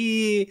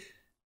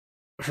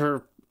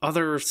her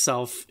other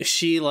self,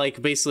 she,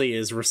 like, basically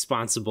is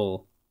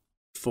responsible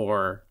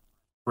for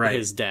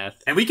his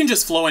death. And we can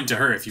just flow into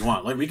her if you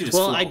want. Like, we can just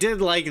flow. I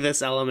did like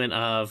this element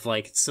of,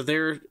 like, so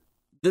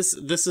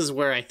this is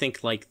where I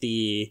think, like,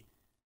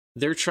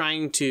 they're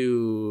trying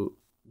to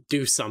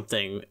do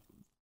something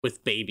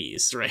with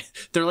babies, right?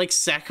 They're, like,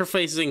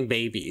 sacrificing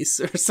babies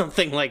or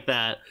something like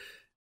that.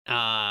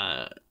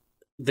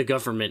 The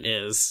government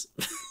is,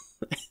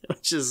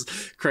 which is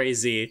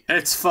crazy.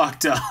 It's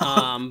fucked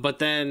up. But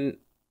then,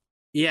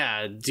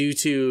 yeah, due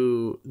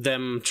to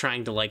them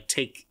trying to, like,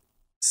 take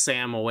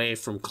Sam away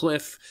from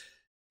Cliff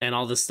and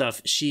all this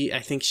stuff, I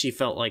think she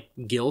felt, like,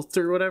 guilt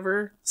or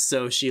whatever,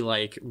 so she,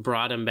 like,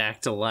 brought him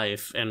back to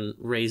life and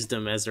raised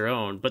him as her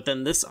own. But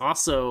then this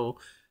also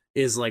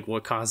is, like,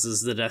 what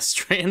causes the Death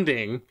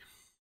Stranding.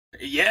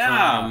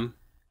 Yeah,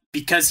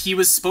 because he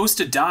was supposed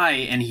to die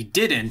and he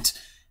didn't,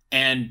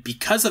 and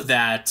because of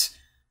that,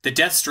 the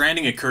Death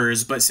Stranding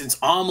occurs. But since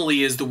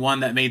Amelie is the one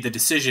that made the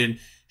decision,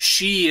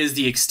 she is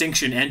the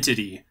extinction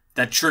entity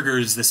that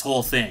triggers this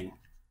whole thing.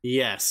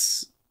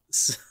 Yes.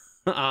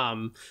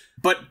 And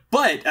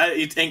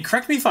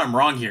correct me if I'm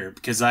wrong here,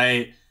 because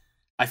I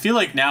feel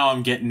like now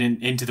I'm getting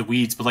into the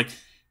weeds, but, like,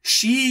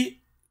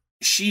 she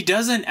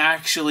doesn't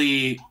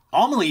actually,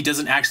 Amelie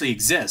doesn't actually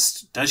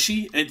exist, does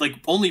she? Like,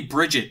 only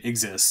Bridget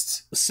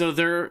exists. So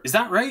is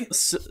that right?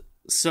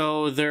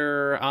 So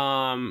they're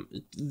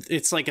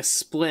it's like a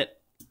split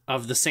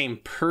of the same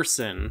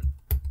person.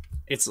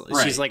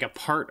 She's like a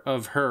part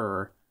of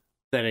her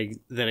that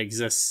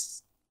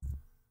exists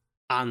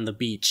on the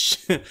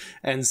beach.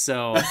 And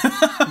so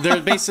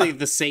they're basically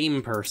the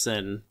same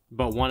person,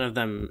 but one of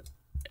them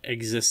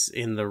exists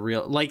in the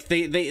real, like,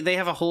 they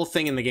have a whole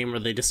thing in the game where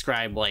they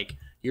describe, like,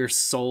 your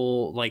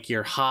soul, like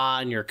your ha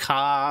and your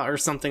ka or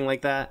something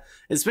like that.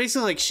 It's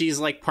basically like she's,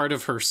 like, part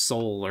of her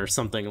soul or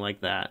something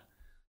like that.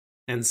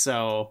 And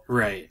so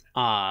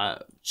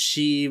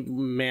she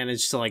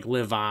managed to, like,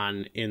 live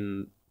on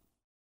in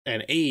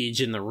an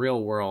age in the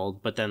real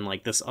world, but then,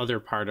 like, this other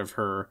part of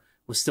her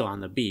was still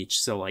on the beach.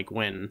 So, like,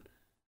 when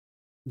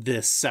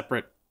this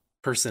separate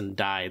person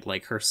died,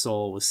 like, her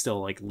soul was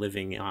still, like,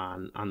 living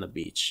on the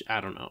beach. I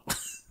don't know.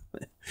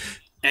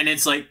 And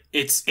it's like,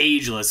 it's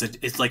ageless.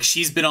 It's like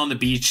she's been on the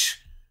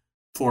beach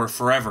for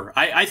forever.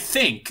 I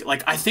think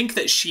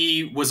that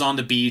she was on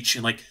the beach,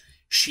 and, like,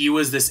 she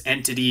was this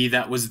entity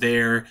that was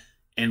there,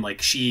 and,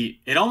 like,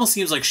 it almost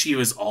seems like she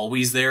was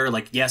always there.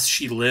 Like, yes,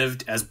 she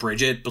lived as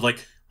Bridget, but,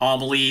 like,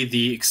 Amelie,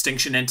 the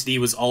extinction entity,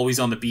 was always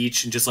on the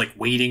beach and just, like,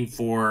 waiting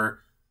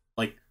for,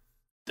 like,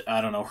 I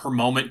don't know, her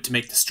moment to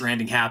make the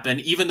stranding happen,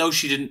 even though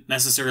she didn't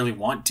necessarily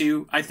want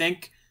to, I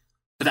think.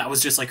 But that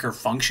was just, like, her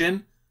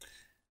function,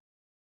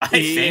 I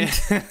think.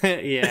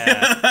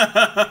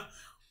 Yeah.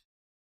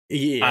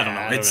 Yeah. I don't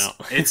know.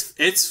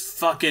 It's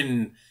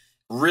fucking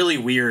really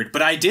weird.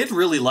 But I did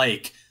really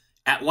like,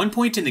 at one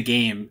point in the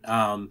game,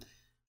 I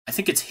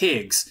think it's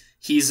Higgs,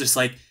 he's just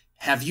like,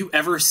 have you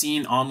ever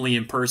seen Amelie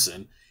in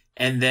person?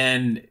 And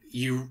then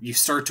you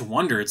start to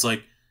wonder, it's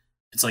like,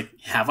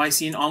 have I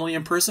seen Amelie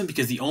in person?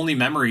 Because the only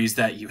memories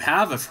that you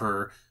have of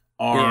her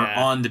are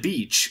on the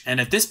beach.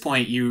 And at this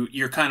point,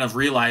 you're kind of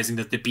realizing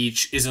that the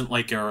beach isn't,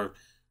 like, a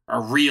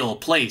real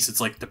place.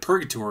 It's like the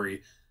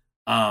purgatory.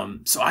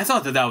 So I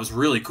thought that was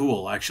really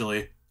cool,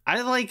 actually.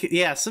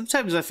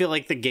 Sometimes I feel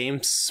like the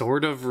game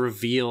sort of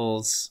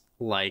reveals,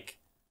 like,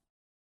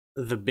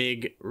 the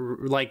big,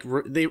 like,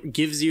 they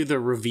gives you the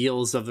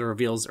reveals of the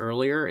reveals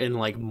earlier, and,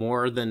 like,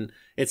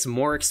 it's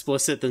more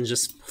explicit than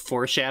just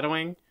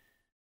foreshadowing.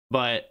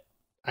 But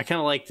I kind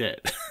of liked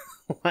it.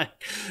 I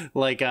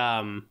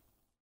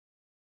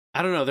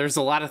don't know, there's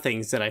a lot of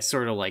things that I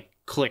sort of, like,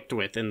 clicked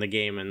with in the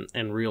game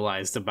and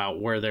realized about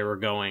where they were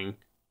going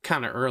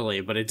kind of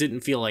early, but it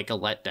didn't feel like a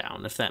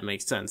letdown, if that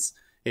makes sense.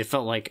 It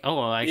felt like,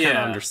 I kind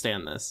of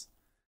understand this.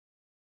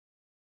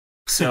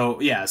 So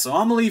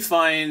Amelie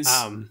finds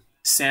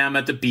Sam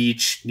at the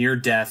beach near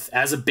death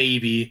as a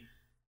baby,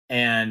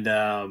 and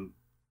I'm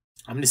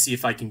going to see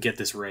if I can get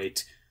this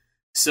right.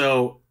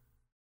 So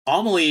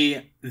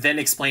Amelie then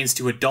explains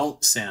to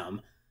adult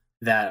Sam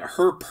that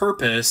her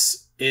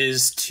purpose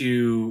is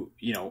to,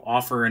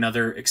 offer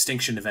another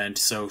extinction event.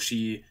 So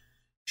she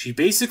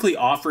basically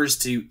offers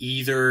to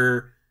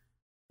either,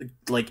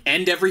 like,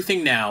 end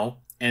everything now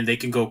and they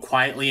can go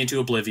quietly into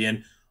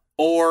oblivion,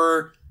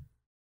 or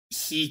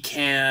he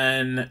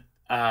can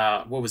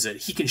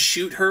he can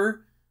shoot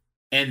her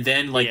and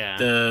then like Yeah.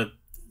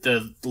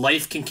 the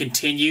life can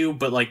continue,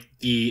 but like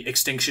the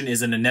extinction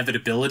is an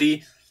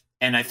inevitability.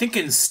 And I think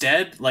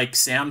instead, like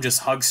Sam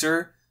just hugs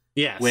her,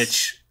 Yes.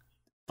 which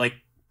like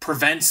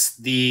prevents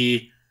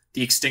the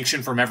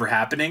extinction from ever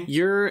happening.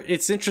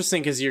 It's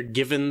interesting because you're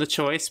given the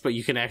choice, but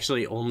you can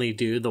actually only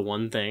do the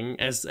one thing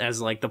as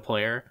like the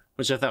player,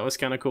 which I thought was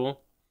kind of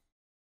cool.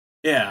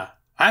 Yeah.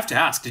 I have to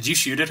ask, did you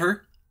shoot at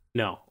her?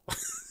 No.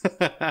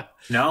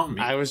 No?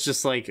 I was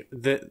just like,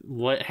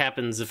 what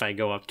happens if I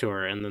go up to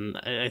her? And then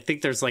I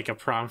think there's like a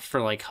prompt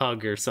for like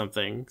hug or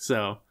something.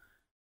 So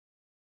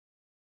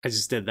I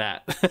just did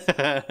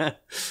that.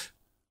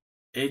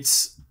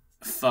 It's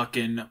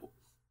fucking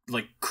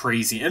like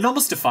crazy. It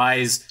almost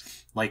defies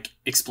like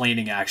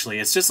explaining actually.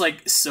 It's just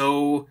like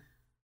so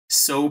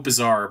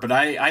bizarre. But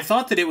I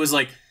thought that it was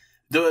like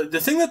the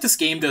thing that this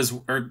game does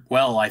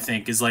well, I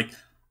think, is like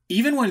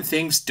even when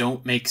things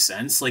don't make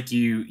sense, like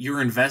you're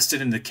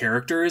invested in the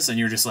characters and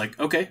you're just like,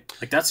 okay,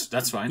 like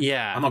that's fine.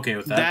 Yeah. I'm okay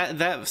with that.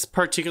 That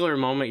particular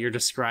moment you're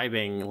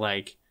describing,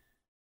 like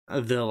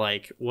the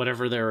like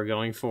whatever they were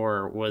going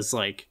for was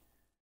like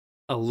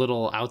a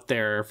little out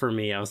there for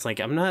me. I was like,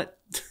 I'm not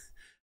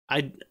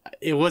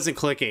it wasn't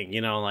clicking,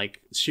 you know,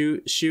 like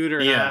shoot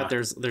or Yeah. not.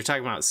 They're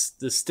talking about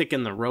the stick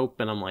in the rope,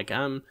 and I'm like,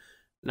 I'm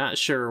not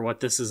sure what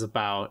this is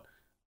about,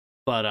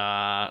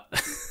 but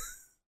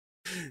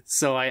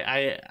so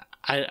I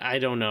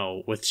don't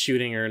know with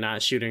shooting or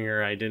not shooting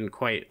her. I didn't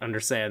quite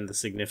understand the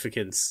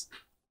significance,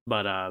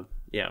 but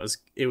yeah,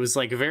 it was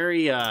like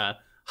very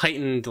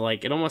heightened.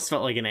 Like it almost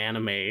felt like an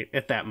anime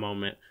at that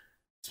moment,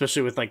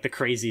 especially with like the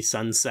crazy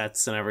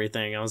sunsets and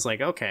everything. I was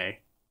like, okay,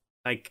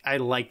 like I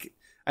like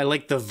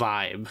the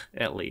vibe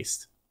at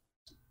least.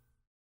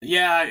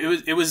 Yeah,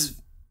 it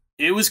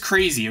was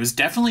crazy. It was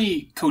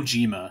definitely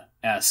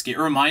Kojima-esque. It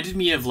reminded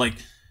me of like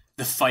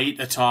the fight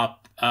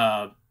atop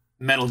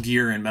Metal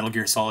Gear and Metal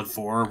Gear Solid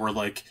 4 where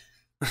like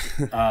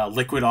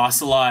Liquid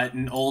Ocelot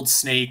and Old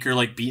Snake are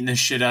like beating the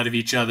shit out of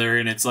each other,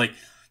 and it's like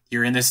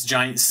you're in this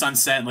giant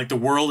sunset and like the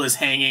world is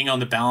hanging on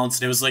the balance,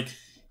 and it was like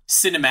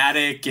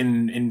cinematic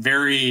and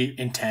very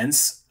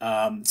intense.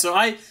 So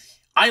I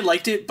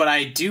liked it, but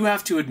I do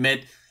have to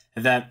admit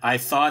that I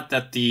thought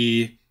that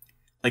the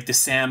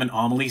Sam and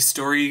Amelie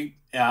story,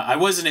 I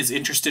wasn't as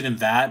interested in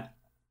that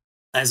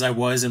as I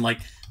was in like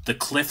the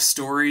Cliff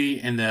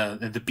story and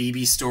the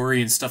BB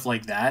story and stuff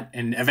like that,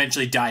 and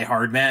eventually Die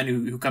Hard Man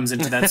who comes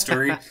into that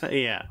story.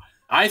 Yeah,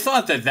 I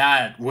thought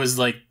that was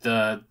like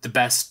the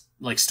best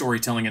like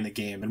storytelling in the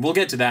game, and we'll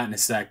get to that in a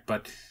sec.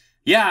 But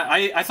yeah,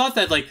 I thought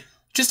that like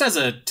just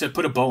to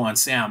put a bow on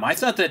Sam, I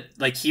thought that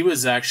like he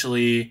was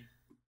actually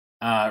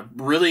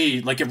really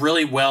like a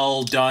really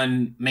well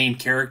done main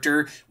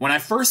character. When I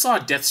first saw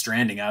Death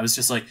Stranding, I was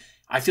just like,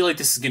 I feel like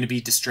this is going to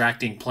be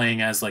distracting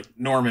playing as like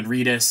Norman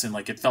Reedus, and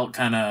like it felt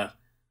kind of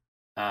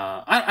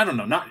I don't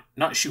know,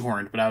 not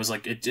shoehorned, but I was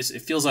like, it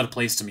feels out of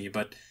place to me.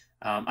 But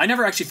I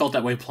never actually felt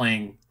that way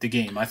playing the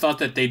game. I thought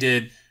that they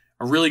did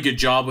a really good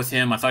job with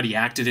him. I thought he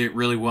acted it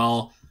really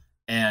well,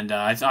 and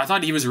I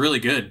thought he was really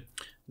good.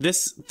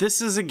 This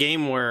is a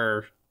game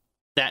where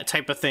that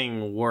type of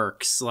thing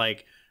works.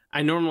 Like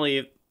I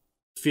normally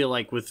feel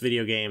like with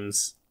video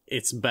games,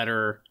 it's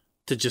better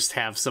to just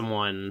have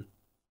someone,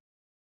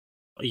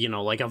 you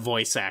know, like a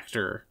voice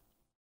actor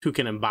who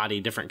can embody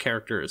different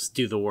characters,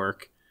 do the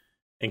work,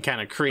 and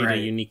kind of create a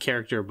unique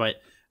character. But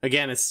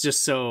again, it's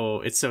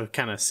so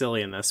kind of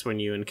silly in this when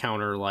you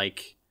encounter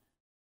like,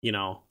 you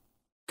know,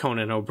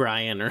 Conan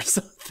O'Brien or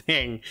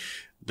something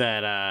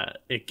that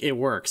it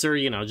works, or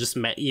you know, just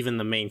even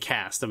the main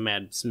cast of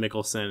Mads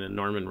Mikkelsen and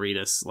Norman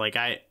Reedus. Like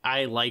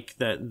I like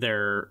that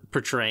they're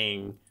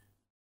portraying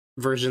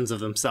versions of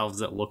themselves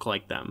that look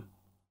like them.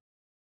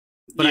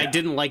 But yeah. I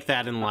didn't like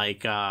that in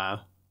like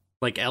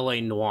LA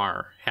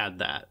Noire had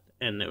that,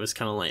 and it was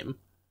kind of lame.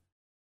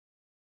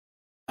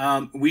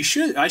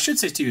 I should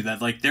say too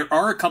that like there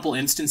are a couple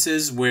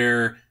instances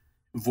where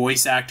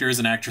voice actors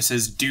and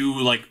actresses do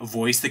like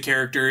voice the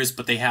characters,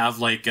 but they have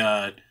like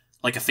a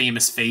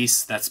famous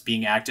face that's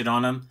being acted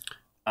on them.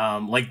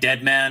 Like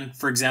Deadman,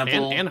 for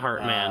example, and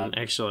Heartman,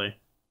 actually.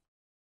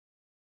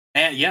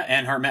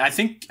 And Heartman. I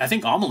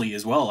think Amelie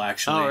as well,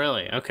 actually. Oh,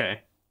 really?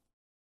 Okay.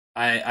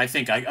 I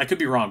think I could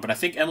be wrong, but I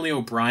think Emily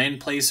O'Brien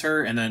plays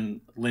her, and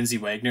then Lindsay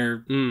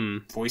Wagner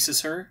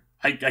voices her.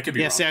 I could be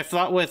wrong. Yeah, see, I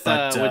thought with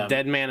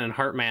Deadman and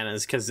Heartman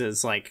is because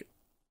it's like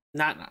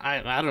not.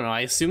 I don't know.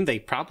 I assume they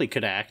probably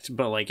could act,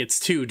 but like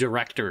it's two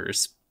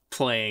directors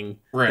playing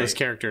those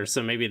characters,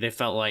 so maybe they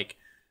felt like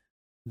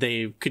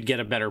they could get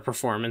a better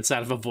performance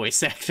out of a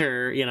voice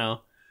actor. You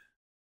know.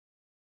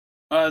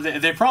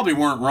 They probably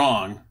weren't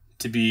wrong.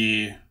 To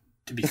be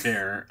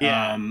fair.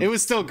 Yeah, it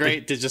was still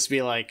great to just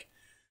be like,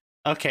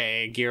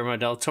 okay, Guillermo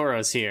del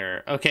Toro's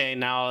here. Okay,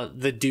 now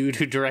the dude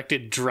who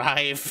directed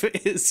Drive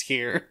is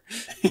here.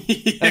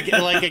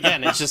 Yeah. Like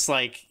again, it's just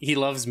like he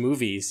loves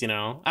movies, you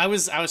know. I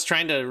was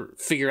trying to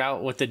figure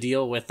out what the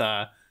deal with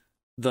the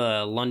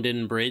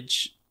London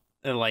Bridge,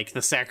 like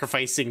the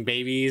sacrificing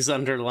babies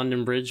under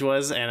London Bridge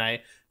was, and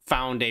I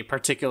found a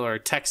particular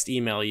text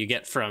email you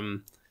get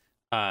from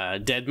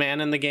dead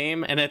man in the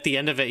game, and at the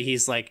end of it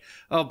he's like,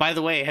 oh, by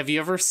the way, have you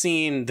ever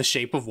seen The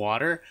Shape of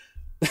Water?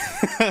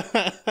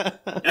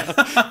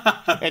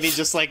 And he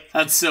just like,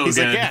 that's so he's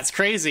good. like, yeah, it's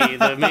crazy,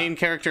 the main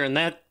character and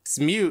that's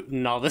mute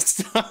and all this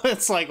stuff.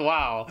 It's like,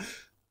 wow.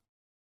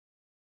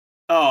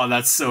 Oh,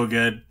 that's so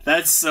good.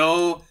 That is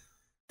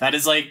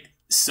like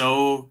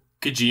so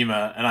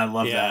Kojima, and I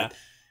love that.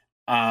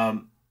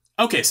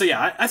 Okay, so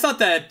yeah, I thought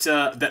that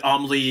that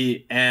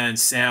Amelie and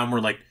Sam were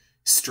like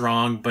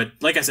strong, but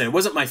like I said, it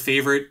wasn't my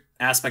favorite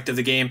aspect of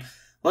the game.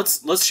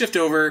 Let's shift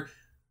over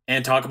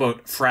and talk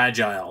about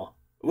Fragile.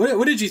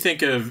 What did you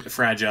think of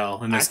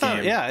Fragile in this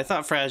game? Yeah, I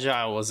thought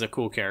Fragile was a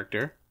cool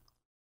character.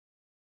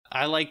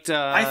 I liked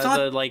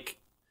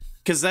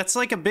because that's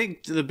like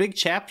the big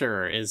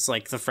chapter is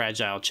like the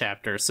Fragile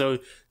chapter. So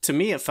to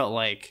me, it felt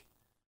like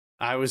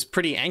I was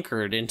pretty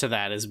anchored into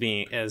that as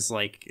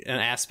like an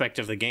aspect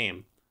of the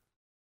game.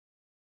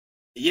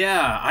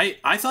 Yeah,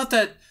 I thought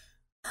that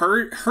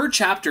her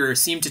chapter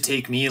seemed to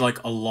take me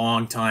like a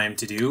long time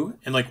to do,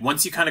 and like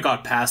once you kind of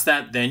got past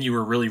that, then you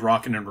were really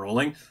rocking and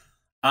rolling.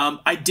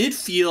 I did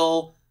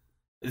feel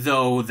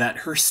though that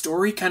her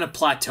story kind of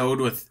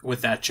plateaued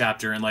with that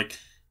chapter, and like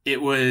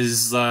it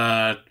was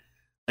like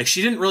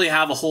she didn't really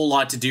have a whole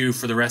lot to do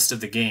for the rest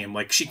of the game.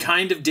 Like she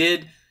kind of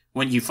did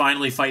when you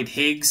finally fight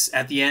Higgs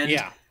at the end.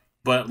 Yeah.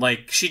 But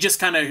like she just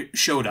kind of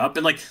showed up,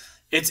 and like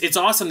it's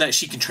awesome that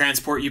she can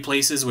transport you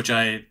places, which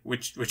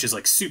is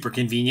like super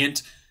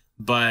convenient.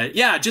 But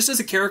yeah, just as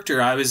a character,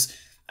 I was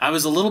a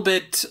little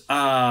bit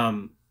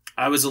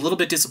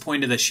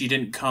disappointed that she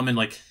didn't come and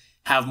like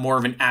have more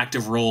of an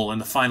active role in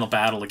the final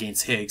battle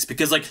against Higgs,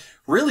 because like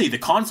really the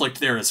conflict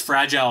there is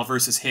Fragile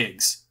versus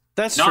Higgs.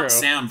 That's not true.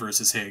 Sam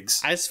versus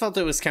Higgs. I just felt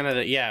it was kind of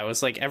it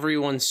was like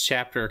everyone's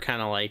chapter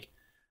kind of like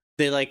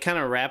they like kind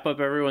of wrap up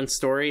everyone's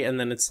story, and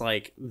then it's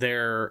like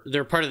they're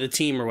part of the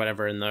team or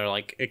whatever, and they're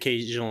like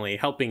occasionally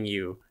helping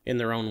you in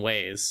their own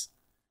ways.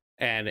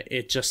 And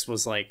it just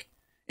was like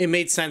it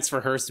made sense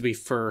for hers to be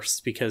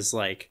first because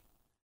like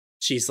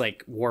she's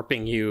like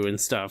warping you and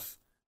stuff,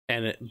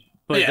 and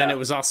then it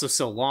was also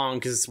so long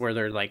because it's where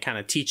they're like kind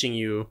of teaching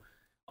you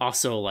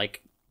also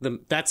like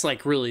that's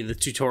like really the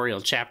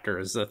tutorial chapter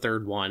is the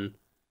third one.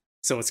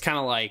 So it's kind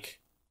of like,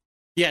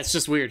 yeah, it's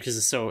just weird because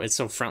it's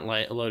so front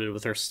loaded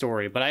with her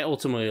story. But I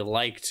ultimately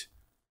liked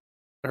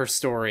her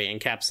story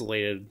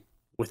encapsulated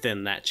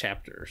within that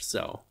chapter.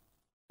 So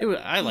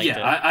I liked it.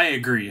 Yeah, I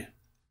agree.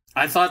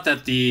 I thought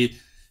that the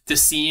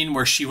scene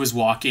where she was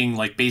walking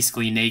like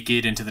basically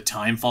naked into the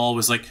Timefall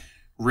was like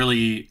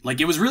really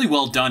like it was really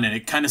well done, and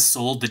it kind of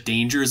sold the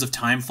dangers of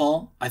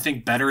Timefall, I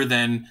think, better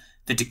than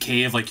the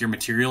decay of like your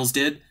materials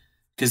did.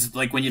 Because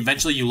like when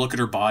eventually you look at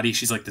her body,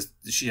 she's like this.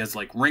 She has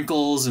like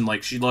wrinkles, and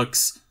like she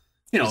looks,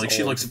 she's like old.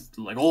 She looks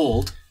like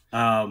old.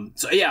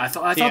 So yeah, I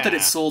thought that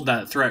it sold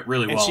that threat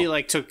really well. And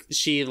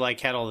she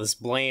had all this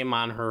blame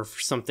on her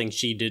for something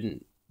she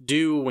didn't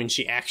do when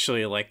she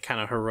actually like kind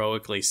of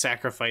heroically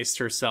sacrificed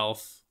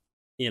herself.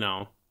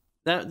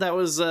 That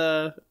was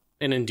an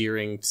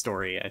endearing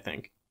story, I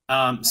think.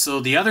 So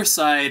the other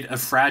side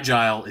of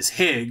Fragile is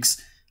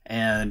Higgs,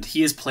 and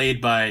he is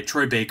played by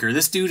Troy Baker.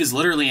 This dude is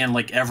literally in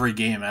like every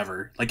game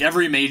ever. Like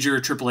every major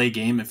AAA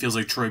game, it feels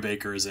like Troy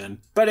Baker is in.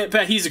 But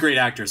he's a great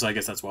actor, so I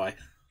guess that's why.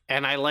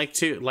 And I like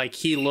to like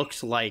he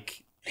looked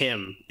like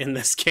him in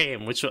this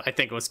game, which I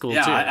think was cool too.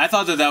 Yeah, I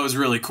thought that was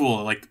really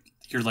cool. Like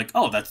you're like,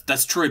 oh,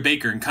 that's Troy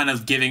Baker, and kind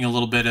of giving a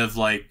little bit of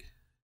like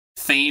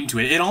fame to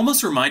it. It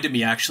almost reminded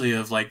me actually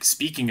of like,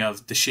 speaking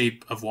of The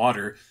Shape of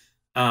Water.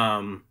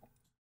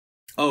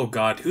 Oh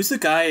God, who's the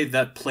guy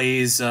that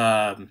plays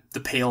the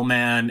Pale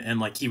Man, and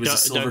like he was a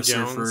Silver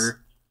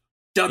Surfer?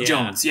 Doug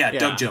Jones. Yeah,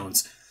 Doug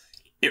Jones.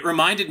 It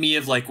reminded me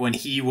of like when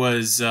he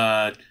was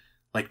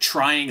like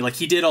trying, like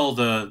he did all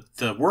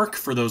the work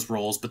for those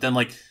roles, but then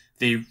like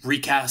they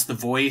recast the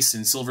voice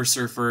in Silver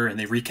Surfer, and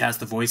they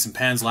recast the voice in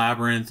Pan's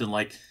Labyrinth, and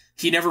like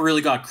he never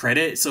really got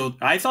credit. So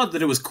I thought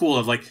that it was cool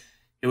of like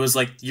it was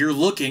like you're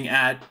looking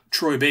at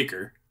Troy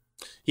Baker.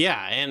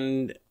 Yeah,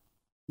 and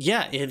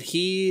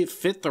he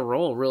fit the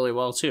role really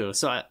well too.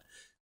 So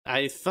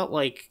I felt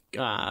like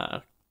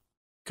Kojima,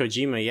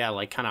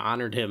 like kind of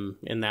honored him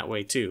in that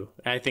way too.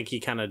 I think he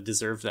kind of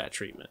deserved that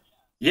treatment.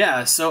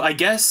 Yeah, so I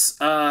guess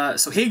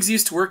so Higgs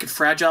used to work at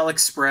Fragile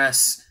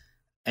Express,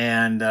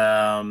 and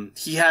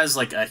he has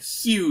like a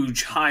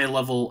huge high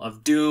level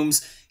of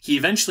dooms. He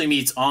eventually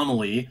meets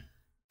Amelie,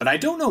 but I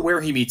don't know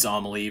where he meets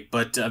Amelie,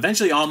 but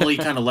eventually Amelie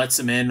kind of lets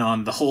him in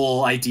on the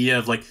whole idea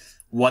of like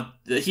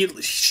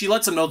she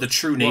lets him know the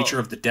true nature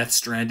of the Death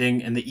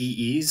Stranding and the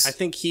EEs. I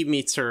think he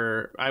meets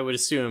her, I would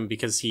assume,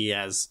 because he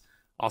has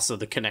also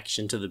the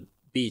connection to the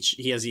beach.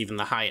 He has even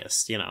the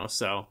highest,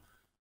 so.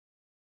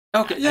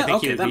 Okay, yeah, I think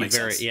okay, he would that be makes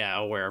very, sense.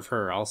 aware of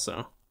her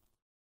also.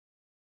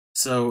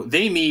 So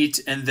they meet,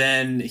 and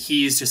then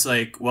he's just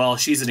like, well,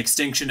 she's an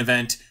extinction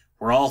event.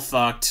 We're all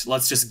fucked.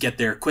 Let's just get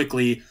there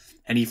quickly.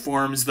 And he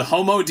forms the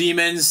Homo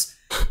Demons,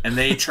 and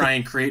they try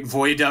and create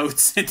void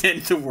outs and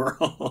end the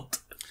world.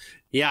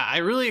 Yeah, I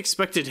really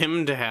expected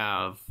him to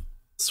have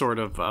sort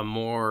of a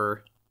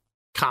more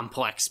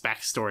complex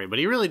backstory, but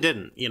he really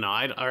didn't, you know.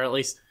 Or at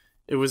least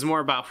it was more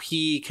about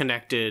he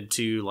connected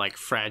to like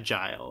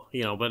Fragile,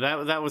 you know. But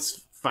that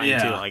was fine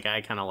too. Like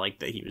I kind of liked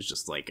that he was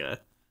just like a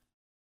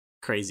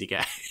crazy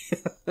guy.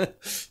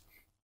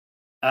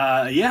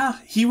 Yeah,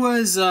 he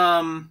was.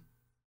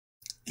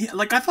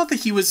 Like I thought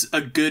that he was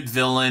a good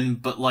villain,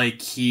 but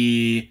like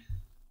he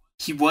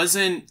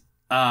wasn't.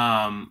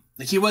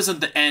 He wasn't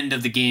the end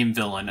of the game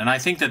villain, and I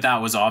think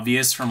that was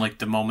obvious from like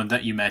the moment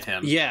that you met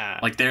him. Yeah,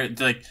 like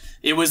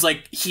it was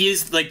like he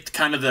is like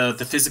kind of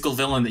the physical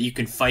villain that you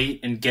can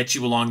fight and get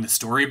you along the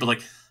story, but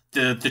like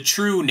the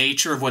true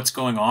nature of what's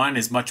going on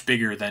is much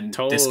bigger than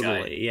this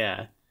guy.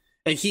 Yeah,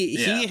 and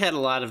he had a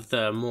lot of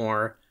the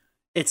more.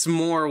 It's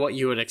more what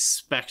you would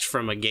expect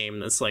from a game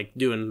that's like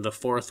doing the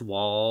fourth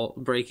wall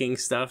breaking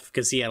stuff,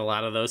 because he had a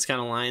lot of those kind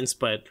of lines,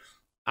 but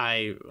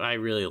I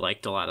really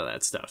liked a lot of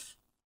that stuff.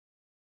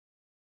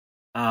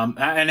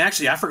 And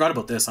actually, I forgot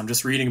about this. I'm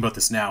just reading about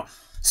this now.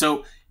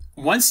 So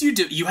once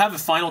you have a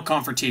final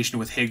confrontation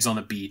with Higgs on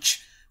the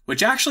beach,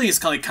 which actually is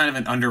kind of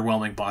an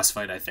underwhelming boss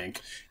fight, I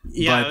think.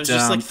 Yeah, but, it was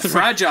just like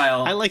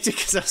Fragile. I liked it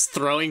because I was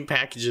throwing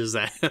packages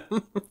at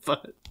him,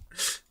 but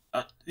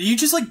you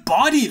just like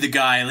body the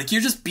guy, like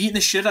you're just beating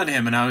the shit out of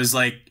him, and I was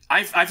like,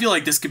 I feel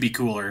like this could be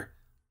cooler.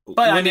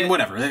 But I mean,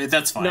 whatever,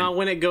 that's fine. No,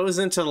 when it goes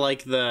into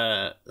like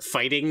the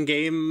fighting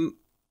game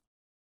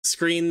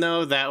screen,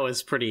 though, that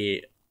was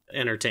pretty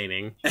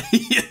entertaining.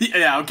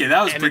 Yeah, okay,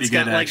 that was pretty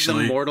good. Like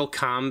actually, the Mortal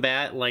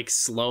Kombat like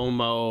slow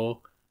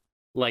mo,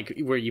 like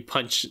where you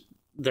punch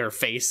their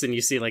face and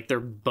you see like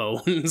their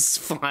bones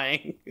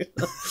flying.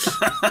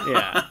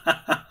 Yeah,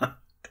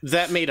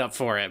 that made up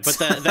for it. But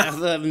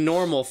the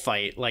normal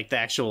fight, like the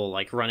actual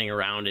like running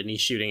around and he's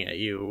shooting at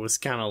you, was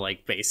kind of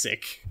like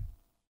basic.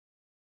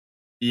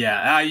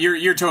 Yeah,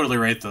 you're totally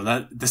right though.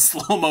 That the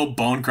slow mo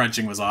bone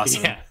crunching was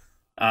awesome. Yeah,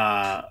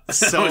 that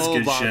was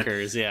good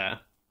bonkers. Shit. Yeah.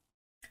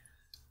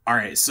 All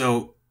right,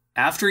 so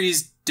after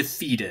he's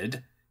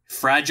defeated,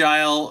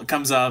 Fragile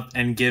comes up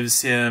and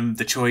gives him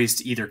the choice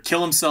to either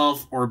kill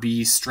himself or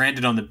be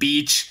stranded on the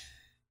beach.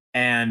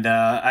 And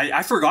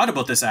I forgot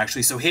about this,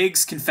 actually. So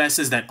Higgs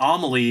confesses that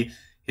Amelie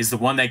is the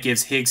one that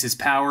gives Higgs his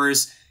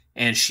powers,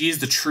 and she's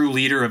the true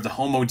leader of the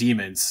Homo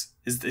Demons.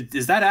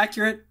 Is that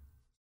accurate?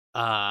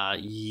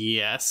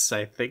 Yes,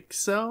 I think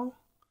so.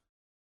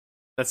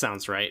 That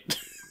sounds right.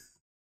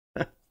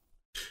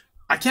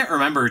 I can't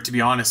remember, to be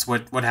honest,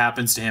 what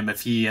happens to him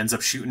if he ends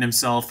up shooting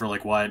himself or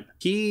like what.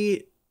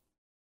 He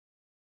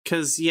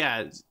does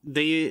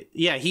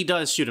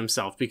shoot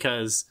himself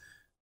because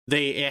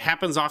it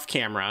happens off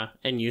camera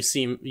and you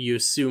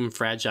assume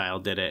Fragile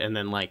did it, and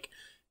then like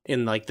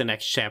in like the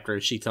next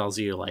chapter she tells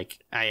you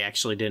like, I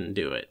actually didn't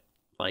do it.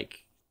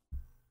 Like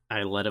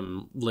I let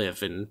him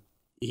live and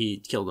he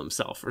killed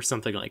himself or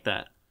something like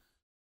that.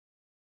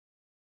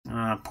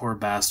 Poor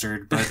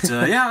bastard. But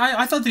yeah,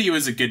 I thought that he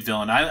was a good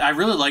villain. I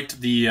really liked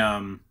the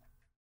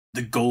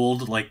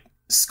gold like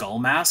skull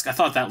mask. I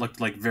thought that looked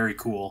like very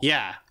cool.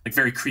 Yeah, like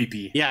very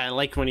creepy. Yeah, I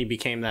liked when he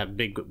became that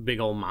big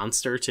old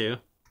monster too.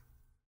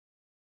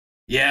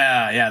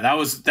 Yeah, that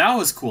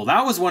was cool.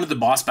 That was one of the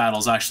boss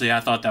battles. Actually,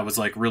 I thought that was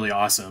like really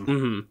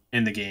awesome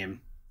in the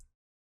game.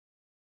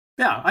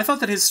 Yeah, I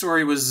thought that his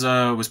story was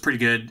pretty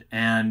good,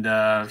 and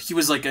he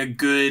was like a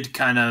good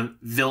kind of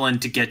villain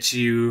to get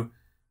you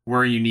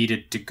where you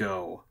needed to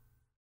go.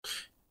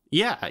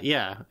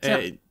 Yeah.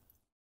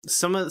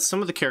 Some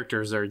of the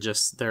characters are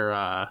just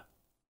they're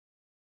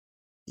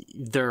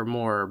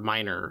more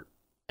minor,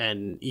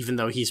 and even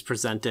though he's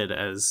presented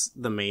as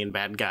the main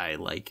bad guy,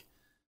 like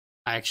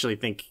I actually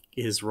think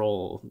his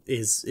role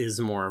is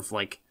more of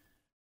like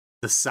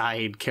the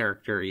side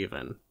character.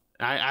 Even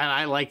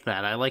I like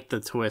that. I like the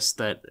twist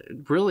that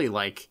really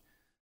like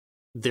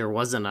there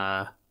wasn't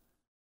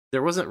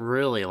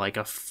really like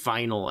a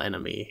final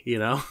enemy, you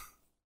know?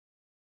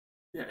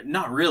 Yeah,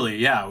 not really.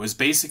 Yeah, it was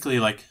basically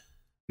like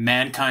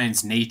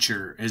mankind's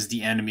nature is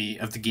the enemy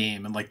of the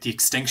game, and like the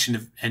extinction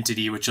of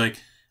entity, which like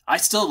I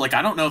still like.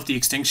 I don't know if the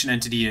extinction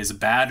entity is a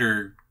bad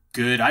or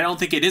good. I don't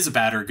think it is a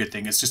bad or a good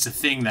thing. It's just a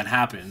thing that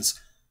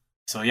happens.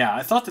 So yeah,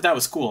 I thought that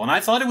was cool, and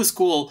I thought it was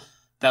cool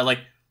that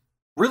like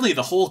really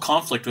the whole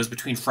conflict was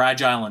between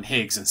Fragile and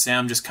Higgs, and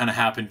Sam just kind of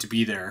happened to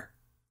be there.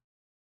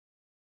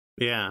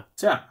 Yeah.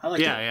 So yeah, I like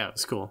it. Yeah,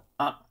 it's cool.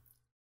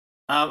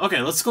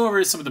 Okay, let's go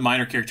over some of the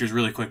minor characters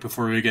really quick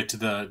before we get to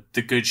the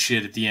good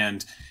shit at the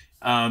end.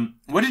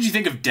 What did you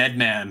think of Dead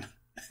Man?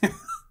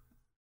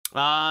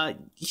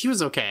 He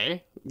was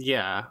okay.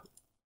 Yeah.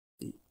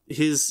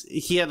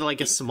 He had like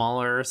a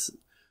smaller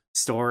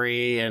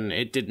story, and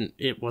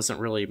it wasn't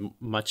really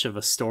much of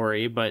a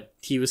story, but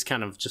he was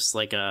kind of just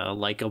like a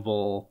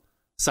likable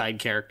side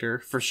character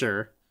for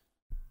sure.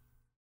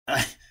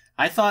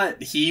 I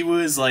thought he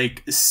was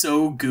like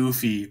so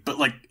goofy, but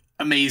like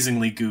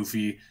amazingly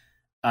goofy.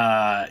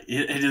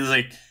 It is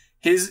like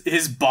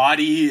his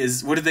body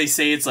is, what did they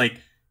say? It's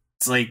like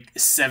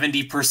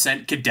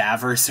 70%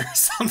 cadavers or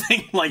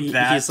something like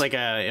that. He's like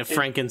a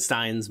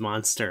Frankenstein's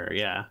monster.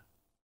 Yeah.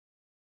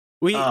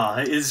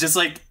 It's just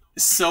like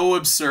so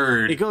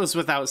absurd. It goes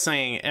without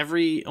saying,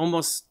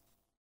 almost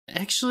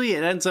Actually,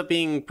 it ends up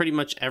being pretty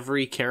much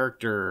every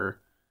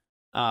character.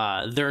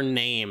 Their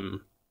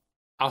name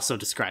also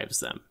describes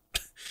them.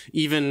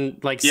 Even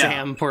like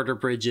Sam Porter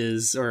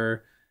Bridges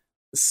or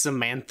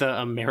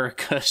Samantha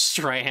America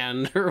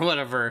Strand or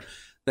whatever.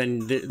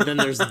 Then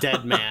there's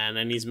Dead Man,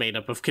 and he's made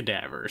up of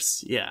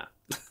cadavers. Yeah.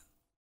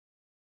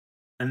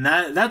 And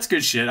that's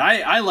good shit.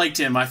 I liked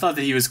him. I thought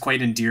that he was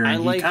quite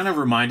endearing. He kind of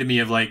reminded me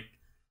of like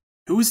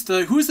who's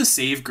the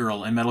save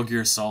girl in Metal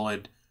Gear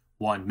Solid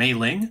 1? Mei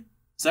Ling?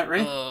 Is that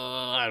right?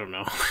 I don't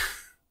know.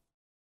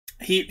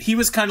 He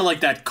was kind of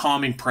like that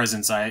calming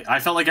presence. I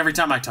felt like every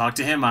time I talked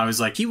to him, I was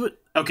like,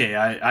 okay,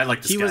 I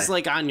like this guy. He was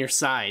like on your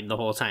side the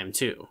whole time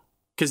too,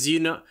 because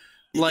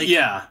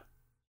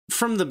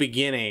from the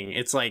beginning,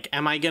 it's like,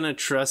 am I gonna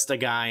trust a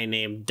guy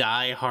named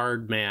Die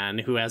Hard Man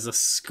who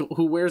has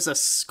who wears a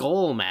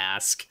skull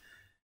mask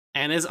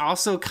and is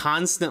also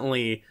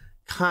constantly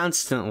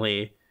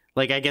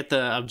like, I get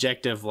the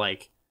objective,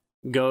 like,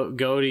 go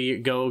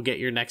get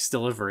your next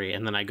delivery,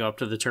 and then I go up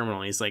to the terminal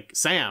and he's like,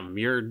 Sam,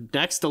 your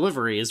next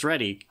delivery is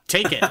ready,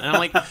 take it. And I'm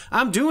like,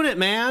 I'm doing it,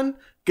 man.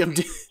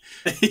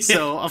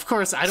 So of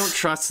course I don't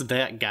trust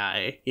that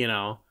guy, you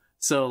know.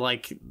 So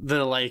like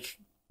the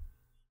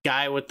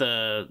guy with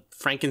the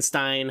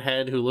Frankenstein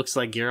head who looks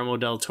like Guillermo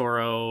del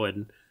Toro,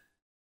 and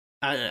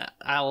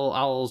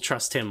I'll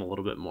trust him a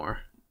little bit more.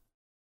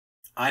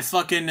 I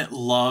fucking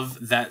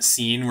love that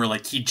scene where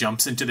like he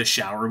jumps into the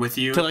shower with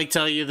you to like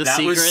tell you the secrets.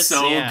 That was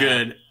so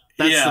good.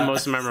 That's the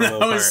most memorable part.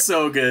 That was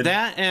so good.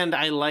 That, and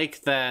I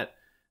like that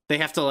they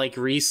have to like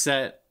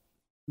reset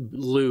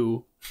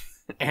Lou,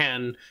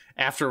 and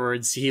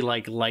afterwards he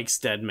like likes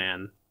Dead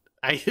Man.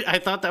 I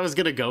thought that was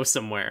gonna go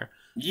somewhere.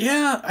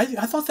 Yeah, I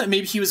thought that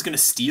maybe he was gonna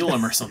steal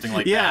him or something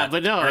like that. Yeah,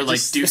 but no, or like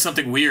do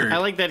something weird. I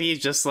like that he's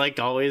just like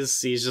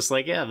always. He's just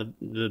like, yeah,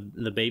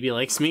 the baby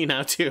likes me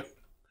now too.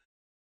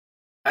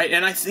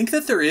 I think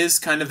that there is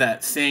kind of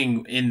that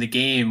thing in the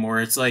game where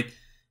it's like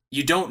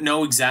you don't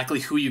know exactly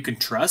who you can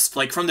trust.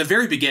 Like from the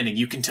very beginning,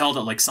 you can tell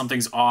that like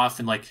something's off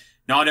and like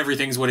not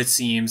everything's what it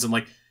seems. And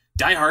like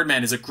Die Hard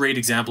Man is a great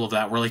example of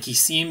that, where like he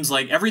seems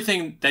like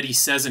everything that he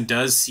says and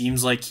does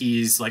seems like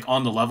he's like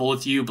on the level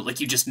with you, but like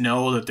you just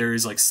know that there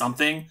is like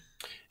something.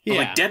 Yeah. But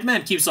like Dead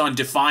Man keeps on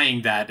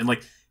defying that, and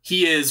like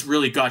he is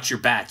really got your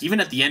back,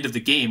 even at the end of the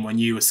game when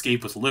you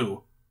escape with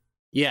Lou.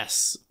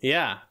 Yes.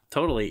 Yeah.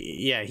 Totally.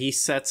 Yeah, he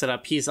sets it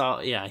up. He's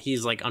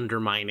like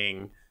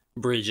undermining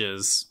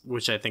Bridges,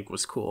 which I think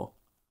was cool.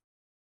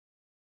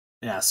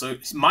 Yeah, so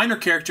minor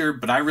character,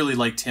 but I really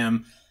liked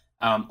him.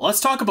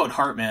 Let's talk about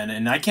Heartman,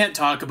 and I can't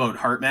talk about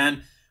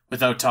Heartman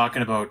without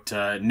talking about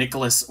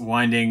Nicholas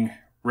Winding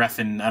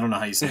Refn. I don't know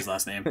how you say his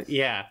last name.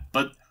 Yeah.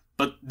 But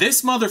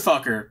this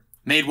motherfucker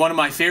made one of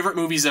my favorite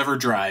movies ever,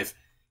 Drive,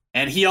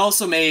 and he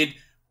also made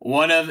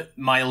one of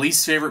my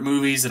least favorite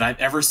movies that I've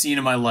ever seen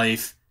in my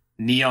life,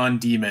 Neon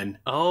Demon.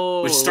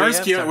 Oh, which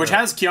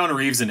has Keanu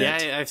Reeves in it.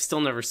 Yeah, I've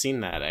still never seen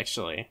that,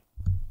 actually.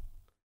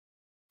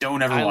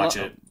 Don't ever watch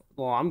it.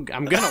 Well, I'm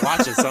gonna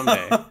watch it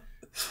someday.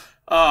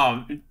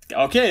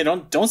 Okay,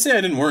 don't say I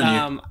didn't warn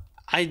you.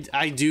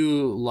 I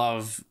do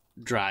love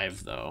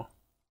Drive though.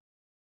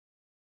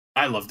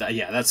 I love that.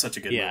 Yeah, that's such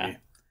a good movie.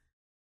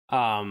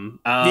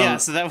 Yeah,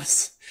 so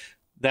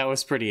that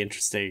was pretty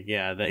interesting.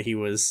 Yeah, that he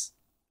was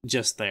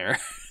just there.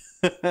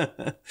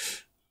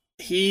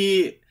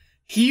 He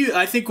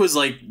I think was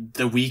like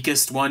the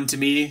weakest one to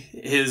me.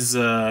 His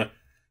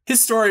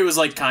story was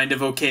like kind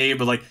of okay,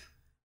 but like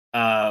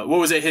what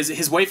was it?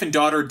 His wife and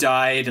daughter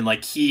died, and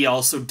like he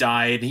also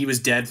died, and he was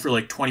dead for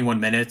like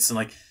 21 minutes, and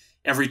like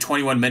every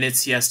 21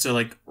 minutes he has to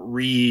like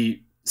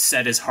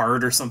reset his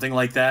heart or something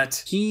like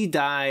that. He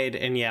died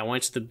and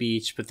went to the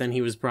beach, but then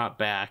he was brought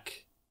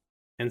back.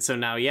 And so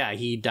now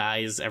he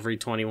dies every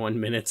 21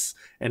 minutes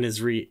and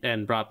is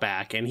brought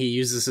back, and he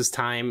uses his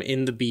time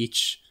in the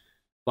beach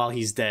while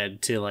he's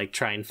dead to like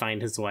try and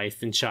find his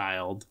wife and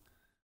child.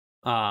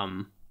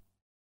 I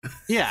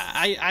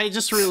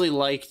just really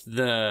liked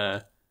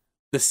the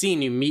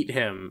scene you meet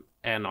him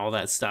and all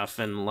that stuff,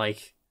 and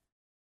like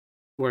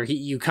where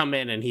you come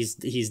in and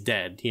he's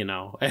dead, you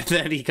know, and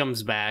then he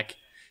comes back.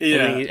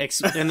 Yeah.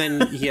 And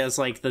then he has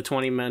like the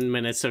 20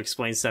 minutes to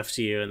explain stuff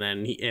to you, and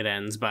then it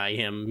ends by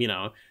him, you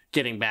know,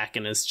 getting back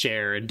in his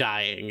chair and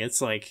dying.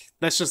 It's like,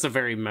 that's just a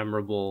very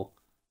memorable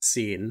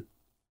scene.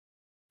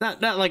 Not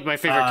like my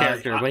favorite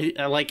character,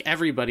 but like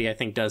everybody I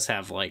think does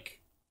have like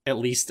at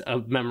least a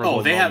memorable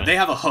moment. They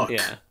have a hook.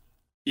 Yeah.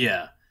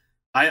 Yeah.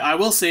 I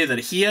will say that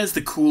he has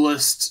the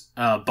coolest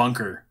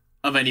bunker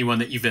of anyone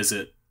that you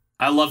visit.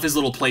 I love his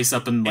little place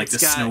up in like the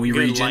snowy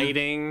region. Good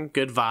lighting,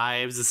 good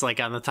vibes. It's like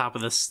on the top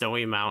of the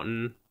snowy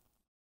mountain.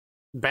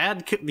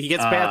 He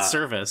gets bad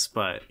service,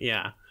 but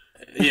yeah.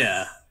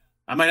 Yeah.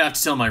 I might have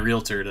to tell my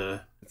realtor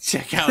to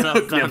check out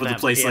hook me up with a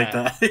place like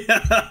that.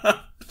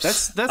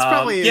 That's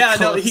probably the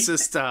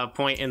closest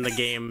point in the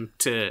game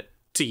to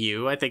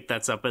you. I think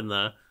that's up in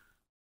the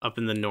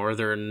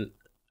northern,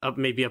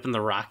 maybe up in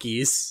the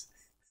Rockies.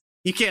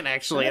 You can't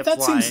actually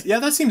apply.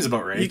 That seems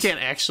about right. You can't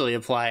actually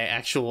apply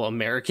actual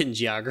American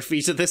geography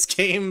to this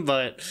game,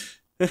 but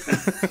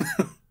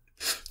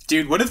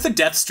Dude, what if the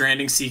Death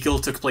Stranding sequel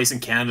took place in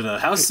Canada?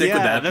 How sick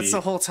would that be? That's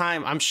the whole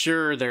time. I'm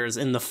sure there's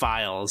in the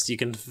files, you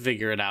can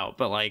figure it out,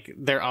 but like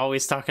they're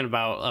always talking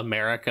about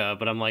America,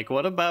 but I'm like,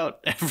 what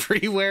about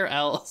everywhere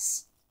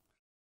else?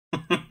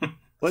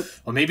 What?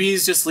 Well, maybe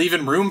he's just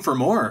leaving room for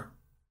more.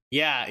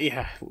 Yeah,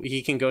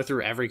 he can go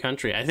through every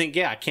country. I think,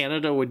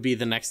 Canada would be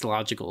the next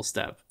logical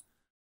step.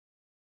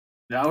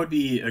 That would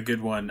be a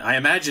good one. I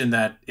imagine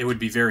that it would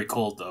be very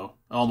cold, though.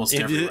 Almost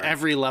everywhere.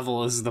 Every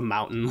level is the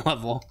mountain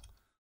level.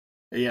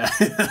 Yeah.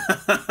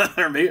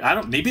 Or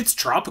maybe it's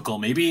tropical.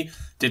 Maybe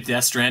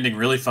Death Stranding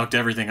really fucked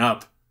everything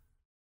up.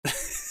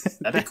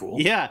 That'd be cool.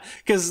 Yeah,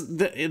 because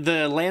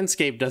the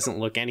landscape doesn't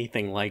look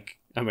anything like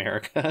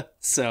America,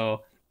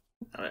 so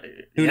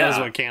who knows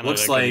what Canada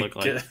looks could look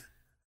like.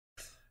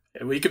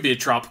 We could be a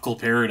tropical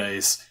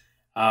paradise.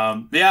 I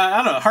don't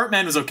know.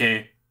 Heartman was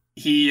okay.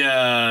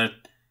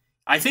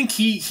 I think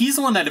he's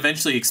the one that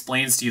eventually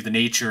explains to you the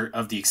nature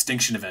of the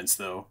extinction events,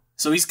 though.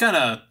 So he's kind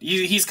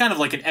of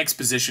like an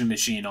exposition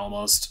machine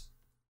almost.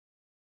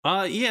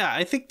 Yeah,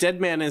 I think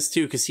Deadman is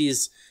too, because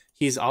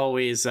he's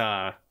always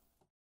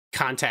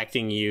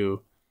contacting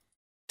you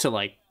to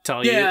like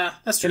tell you. Yeah,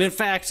 that's true. And in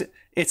fact,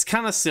 it's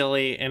kind of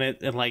silly,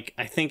 and like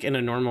I think in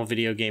a normal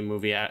video game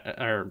movie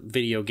or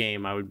video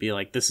game, I would be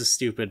like, this is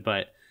stupid.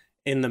 But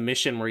in the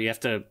mission where you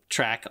have to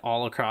track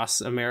all across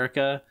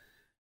America,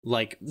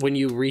 like when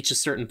you reach a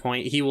certain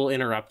point, he will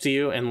interrupt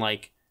you and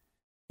like,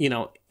 you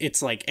know,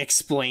 it's like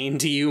explain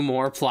to you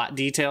more plot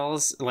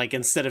details. Like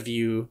instead of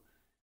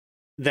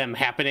them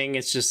happening,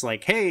 it's just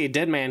like, hey,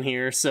 Deadman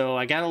here, so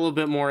I got a little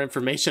bit more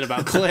information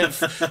about Cliff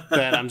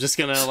that I'm just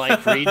gonna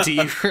like read to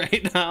you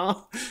right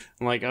now.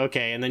 I'm like,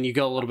 okay, and then you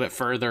go a little bit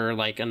further,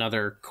 like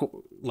another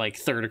like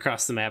third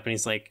across the map, and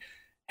he's like,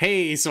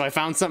 hey, so I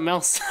found something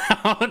else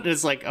out.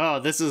 It's like, oh,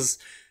 this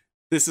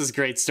is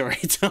great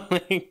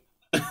storytelling.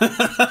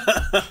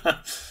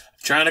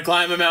 Trying to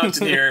climb a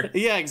mountain here.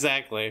 Yeah,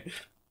 exactly.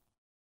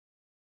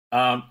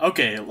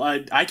 Okay,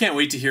 I can't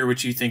wait to hear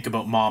what you think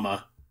about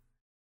Mama.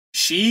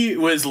 She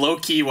was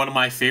low-key one of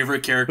my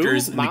favorite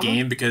characters in the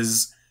game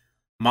because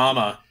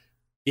Mama.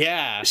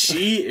 Yeah.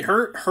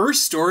 Her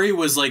story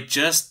was like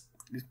just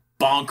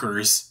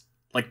bonkers.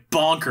 Like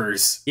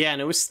bonkers. Yeah,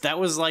 and that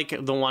was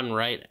like the one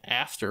right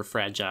after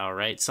Fragile,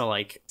 right? So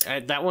like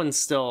that one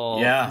still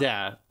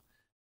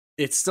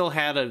it still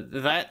had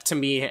that to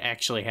me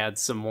actually had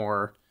some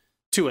more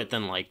to it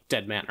than like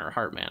Deadman or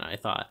Heartman, I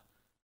thought.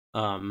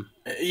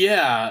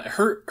 Yeah,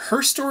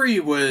 her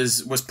story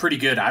was pretty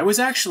good. I was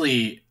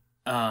actually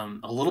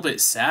a little bit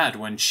sad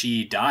when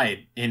she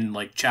died in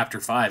like chapter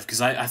 5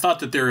 because I thought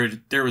that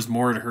there was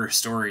more to her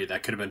story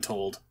that could have been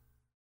told.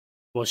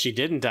 Well, she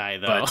didn't die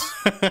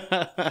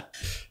though.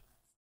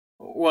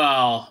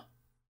 Well,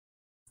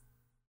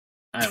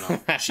 I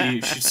don't know. She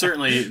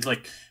certainly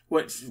like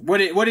what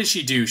did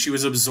she do? She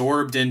was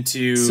absorbed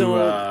into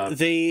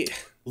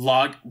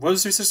what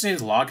was her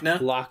sister's name?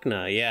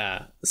 Lochna,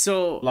 yeah.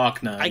 So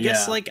Lochna, I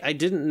guess like I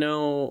didn't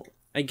know.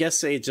 I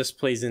guess it just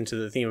plays into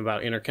the theme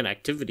about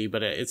interconnectivity,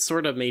 but it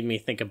sort of made me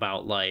think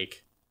about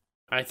like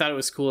I thought it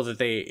was cool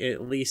that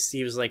at least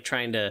he was like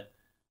trying to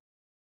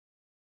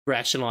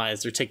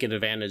rationalize or take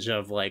advantage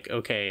of like,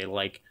 okay,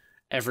 like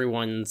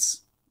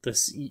everyone's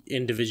this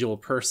individual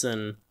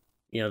person,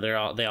 you know,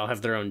 they all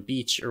have their own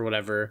beach or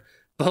whatever,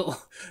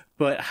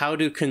 but how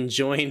do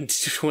conjoined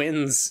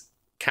twins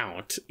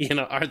count? You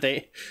know,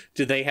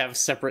 do they have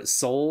separate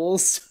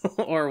souls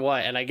or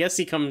what? And I guess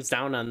he comes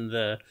down on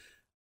the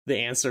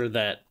answer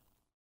that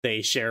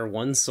they share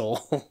one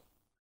soul.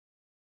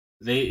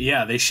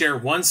 They share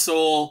one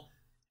soul,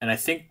 and I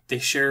think they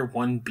share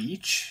one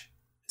beach.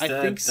 I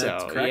think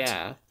so. Correct?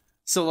 Yeah.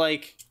 So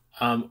like,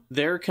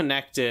 they're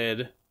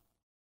connected.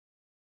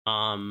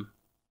 And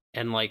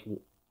like,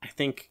 I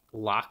think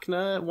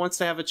Lochna wants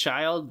to have a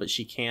child, but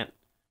she can't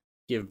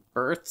give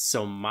birth.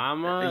 So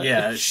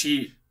Mama.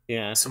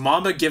 So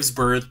Mama gives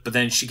birth, but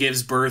then she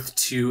gives birth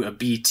to a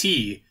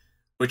BT,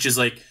 which is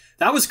like.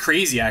 That was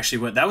crazy,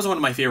 actually. That was one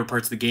of my favorite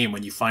parts of the game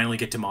when you finally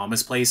get to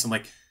Mama's place and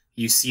like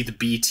you see the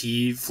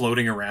BT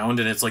floating around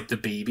and it's like the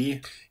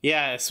baby.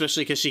 Yeah,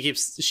 especially because she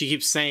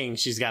keeps saying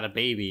she's got a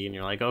baby and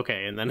you're like,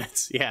 okay, and then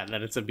it's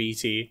a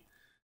BT.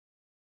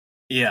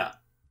 Yeah,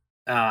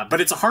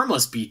 but it's a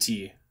harmless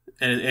BT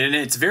and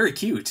it's very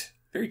cute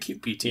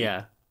BT.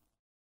 Yeah.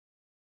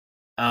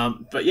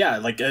 But yeah,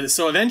 like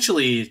so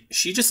eventually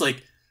she just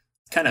like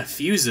kind of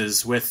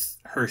fuses with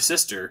her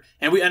sister,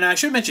 and I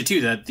should mention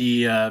too that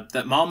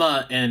that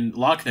Mama and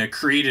Lochna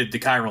created the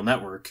chiral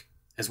network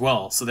as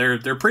well, so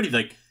they're pretty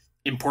like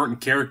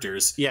important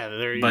characters. Yeah,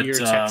 they're your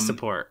tech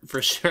support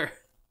for sure.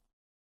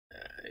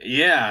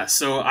 Yeah,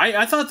 so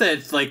I thought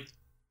that like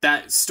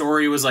that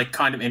story was like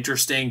kind of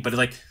interesting, but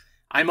like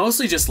I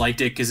mostly just liked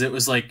it because it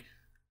was like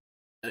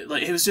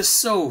it was just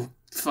so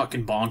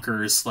fucking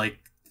bonkers, like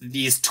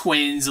these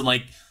twins and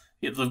like.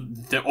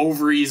 The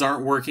ovaries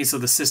aren't working, so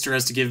the sister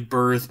has to give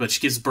birth, but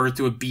she gives birth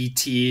to a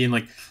BT, and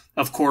like,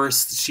 of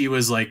course, she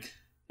was like,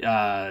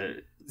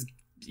 supposed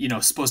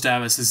to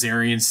have a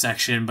cesarean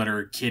section, but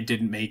her kid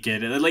didn't make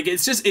it. And, like,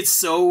 it's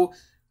so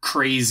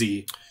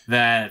crazy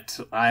that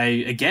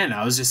I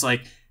was just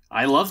like,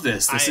 I love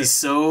this. This is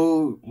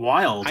so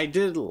wild. I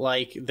did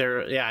like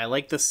I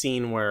like the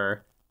scene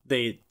where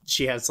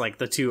she has like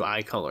the two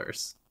eye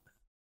colors.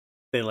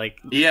 They like,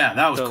 yeah,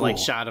 that was the cool. like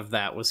shot of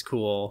that was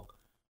cool.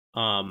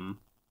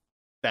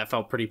 That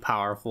felt pretty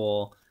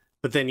powerful.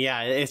 But then,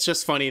 yeah, it's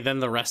just funny. Then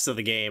the rest of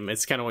the game,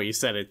 it's kind of what you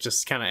said. It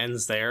just kind of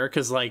ends there.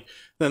 Because, like,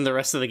 then the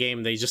rest of the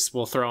game, they just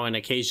will throw in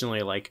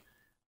occasionally, like,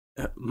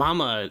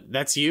 Mama,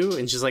 that's you?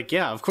 And she's like,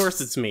 yeah, of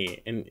course it's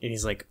me. And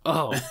he's like,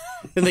 oh.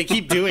 And they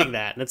keep doing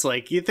that. And it's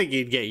like, you'd think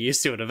you'd get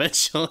used to it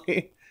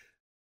eventually.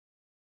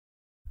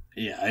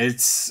 Yeah,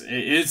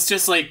 it's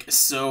just, like,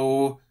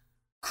 so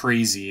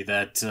crazy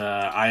that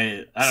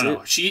I don't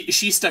know.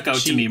 She stuck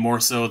out to me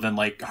more so than,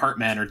 like,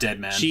 Heartman or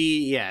Deadman.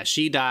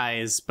 She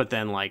dies, but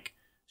then, like,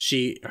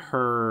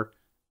 her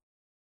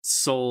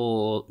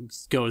soul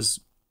goes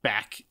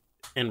back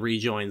and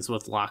rejoins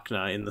with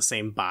Lochna in the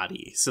same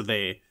body, so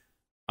they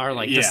are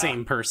like the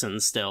same person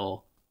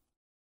still.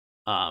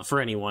 For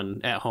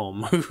anyone at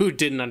home who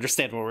didn't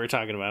understand what we were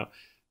talking about,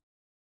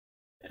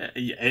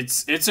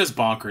 it's just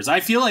bonkers. I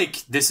feel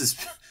like this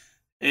is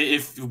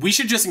if we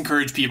should just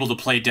encourage people to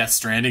play Death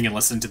Stranding and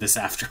listen to this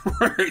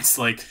afterwards,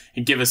 like,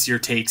 and give us your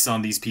takes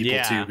on these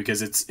people too,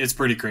 because it's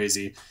pretty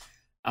crazy.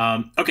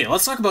 Okay,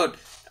 let's talk about.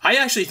 I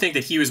actually think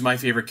that he was my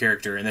favorite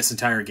character in this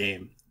entire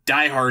game,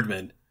 Die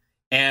Hardman.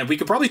 And we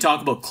could probably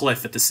talk about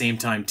Cliff at the same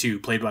time,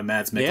 too, played by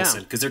Mads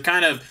Mikkelsen, because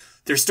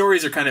their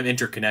stories are kind of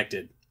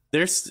interconnected.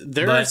 Their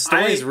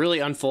stories really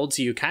unfold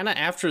to you kind of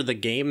after the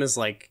game is,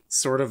 like,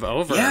 sort of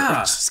over,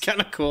 which is kind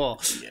of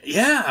cool.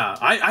 Yeah,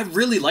 I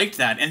really liked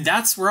that. And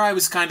that's where I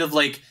was kind of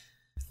like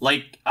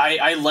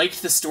I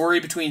liked the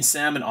story between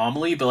Sam and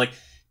Amelie, but, like,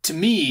 to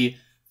me,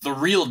 the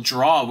real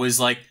draw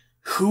was, like,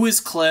 who is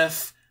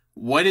Cliff?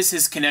 What is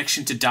his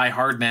connection to Die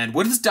Hardman?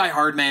 What does Die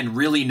Hardman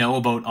really know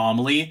about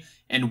Amelie?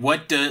 And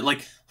what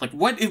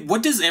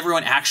does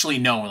everyone actually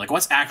know? Like,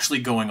 what's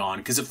actually going on?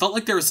 Because it felt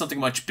like there was something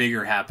much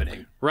bigger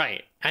happening.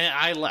 Right.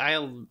 I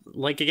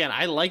like, again,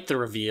 I like the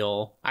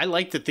reveal. I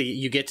like that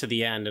you get to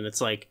the end and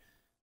it's like,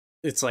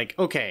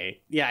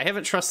 okay, yeah, I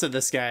haven't trusted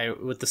this guy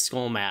with the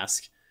skull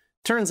mask.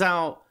 Turns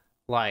out,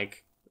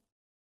 like,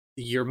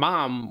 your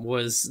mom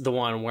was the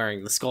one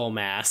wearing the skull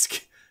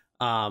mask.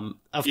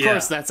 Of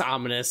course that's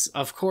ominous.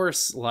 Of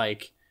course,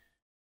 like,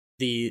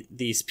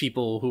 these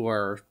people who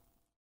are,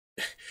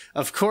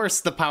 of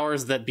course, the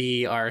powers that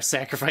be are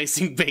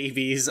sacrificing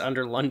babies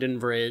under London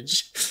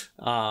Bridge.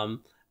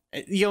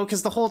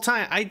 Because the whole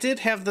time I did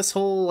have this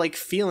whole, like,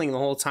 feeling the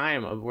whole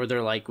time of where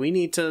they're like, we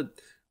need to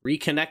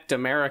reconnect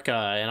America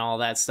and all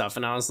that stuff.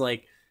 And I was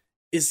like,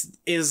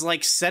 is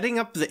like setting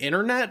up the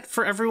internet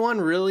for everyone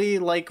really,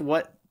 like,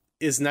 what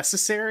is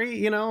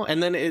necessary,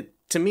 And then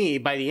to me,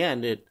 by the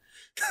end, it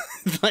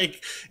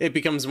like, it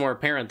becomes more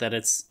apparent that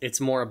it's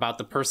more about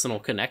the personal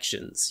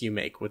connections you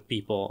make with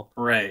people,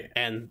 right?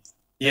 And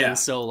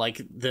so,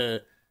 like,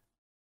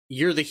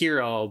 you're the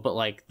hero, but,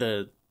 like,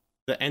 the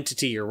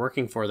entity you're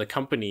working for, the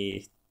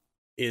company,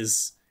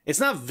 it's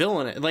not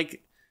villain,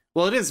 like,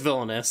 well, it is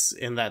villainous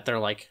in that they're,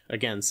 like,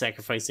 again,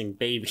 sacrificing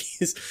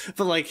babies,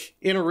 but, like,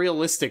 in a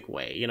realistic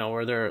way,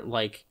 where they're,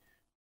 like,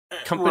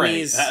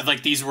 companies, right.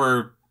 Like, these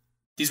were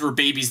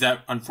babies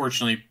that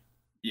unfortunately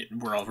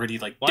we're already,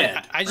 like,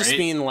 dead. I just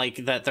mean,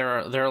 like, that there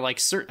are like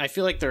certain. I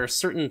feel like there are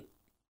certain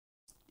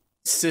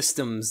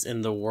systems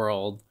in the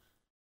world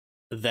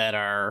that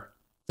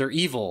they're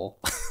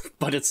evil,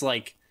 but it's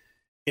like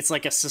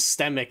a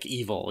systemic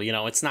evil.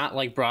 It's not,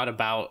 like, brought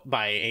about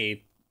by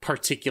a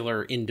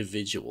particular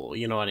individual.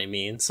 You know what I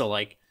mean? So,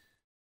 like,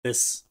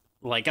 this,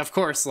 like, of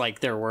course, like,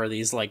 there were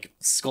these, like,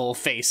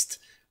 skull-faced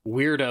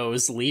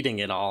weirdos leading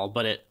it all,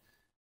 but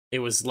it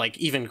was, like,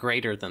 even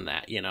greater than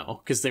that.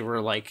 Because they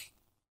were, like,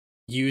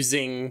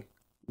 using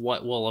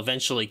what will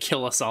eventually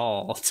kill us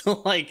all to,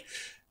 like,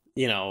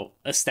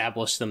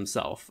 establish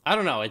themselves. I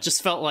don't know. It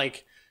just felt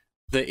like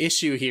the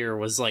issue here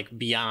was, like,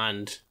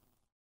 beyond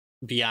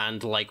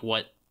like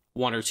what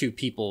one or two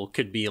people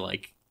could be,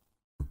 like,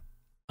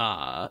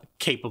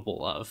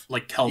 capable of,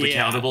 like, held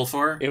accountable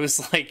for. It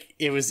was like,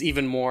 it was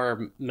even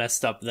more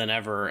messed up than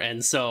ever.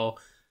 And so,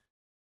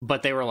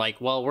 but they were like,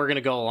 well, we're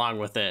gonna go along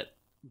with it.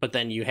 But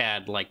then you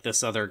had, like,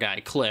 this other guy,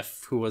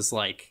 Cliff, who was,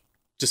 like,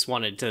 just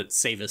wanted to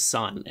save his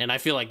son. And I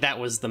feel like that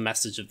was the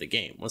message of the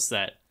game, was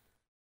that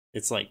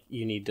it's like,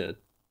 you need to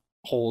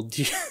hold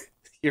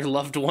your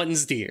loved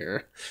ones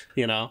dear,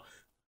 Yeah,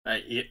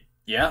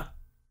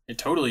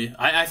 totally.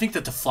 I think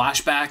that the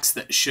flashbacks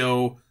that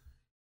show,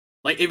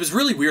 like, it was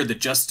really weird, the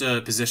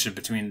juxtaposition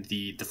between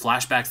the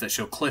flashbacks that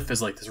show Cliff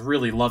as, like, this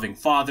really loving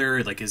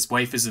father, like, his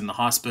wife is in the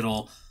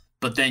hospital,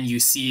 but then you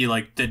see,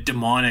 like, the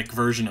demonic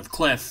version of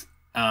Cliff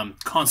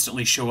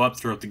constantly show up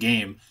throughout the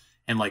game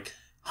and, like,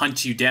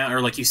 hunt you down,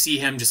 or, like, you see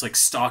him just, like,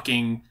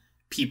 stalking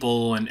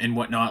people and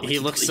whatnot. Like, he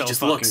looks so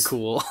fucking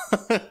cool.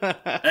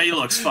 He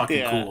looks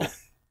fucking cool.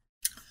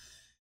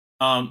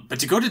 But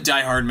to go to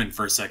Die Hardman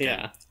for a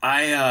second,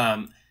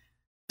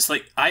 it's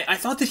like I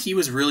thought that he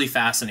was really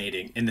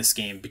fascinating in this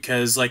game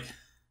because, like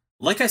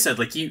like I said,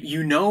 like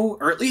you know,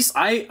 or at least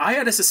I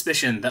had a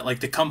suspicion that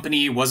like the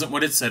company wasn't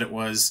what it said it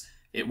was.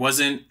 It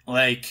wasn't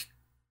like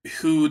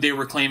who they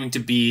were claiming to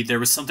be. There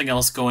was something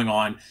else going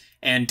on.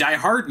 And Die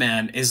Hard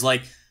Man is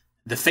like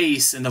the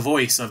face and the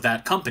voice of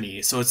that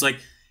company. So it's like,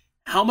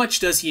 how much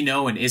does he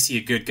know, and is he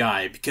a good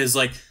guy? Because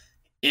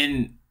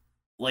in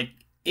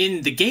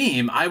in the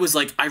game, I was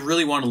like, I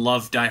really want to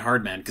love Die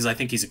Hard Man because I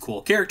think he's a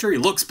cool character. He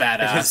looks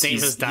badass. His name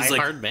is Die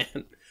Hard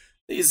Man.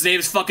 His name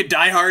is fucking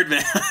Die Hard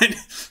Man.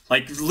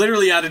 Like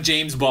literally out of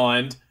James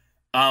Bond.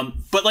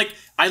 But like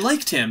I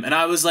liked him, and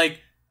I was like,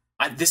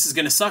 this is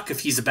gonna suck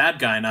if he's a bad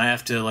guy and I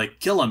have to like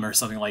kill him or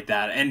something like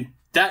that. And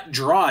that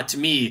draw to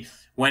me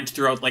went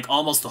throughout like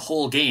almost the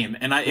whole game,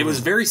 and it was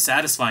very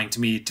satisfying to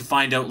me to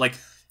find out like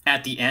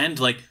at the end,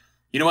 like,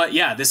 you know what?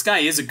 Yeah, this guy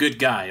is a good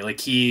guy.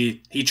 Like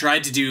he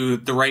tried to do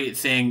the right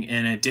thing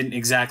and it didn't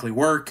exactly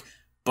work,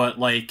 but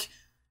like,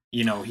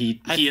 you know,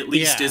 he at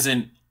least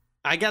isn't.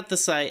 I got the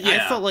side.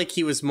 Yeah. I felt like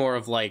he was more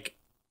of like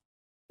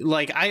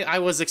I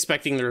was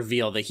expecting the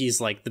reveal that he's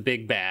like the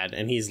big bad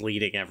and he's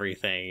leading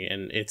everything,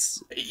 and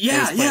it's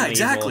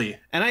exactly. Evil.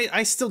 And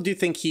I still do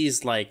think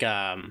he's like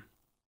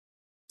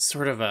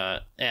sort of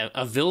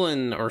a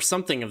villain or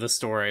something of the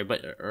story,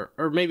 but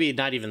or maybe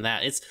not even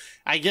that. It's,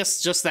 I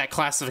guess, just that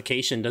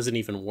classification doesn't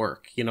even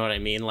work. You know what I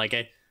mean? Like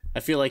I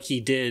feel like he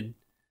did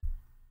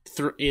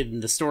in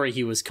the story,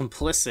 he was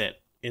complicit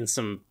in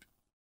some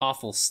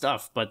awful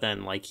stuff, but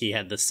then like he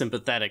had the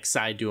sympathetic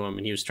side to him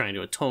and he was trying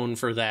to atone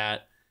for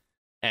that,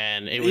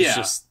 and it was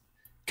just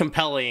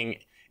compelling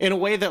in a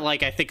way that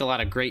like I think a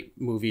lot of great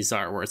movies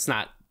are, where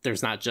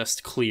there's not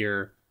just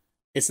clear,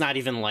 it's not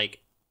even like,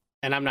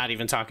 and I'm not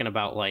even talking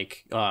about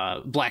like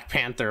Black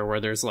Panther, where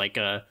there's like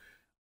a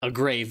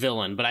gray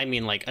villain, but I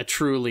mean like a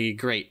truly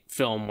great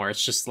film where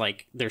it's just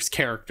like there's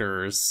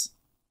characters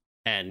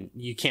and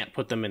you can't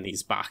put them in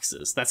these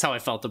boxes. That's how I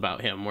felt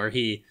about him, where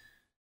he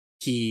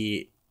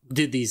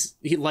did these,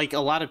 he, like a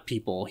lot of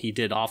people, he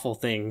did awful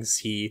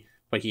things,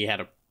 but he had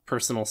a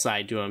personal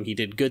side to him. He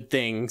did good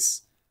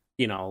things,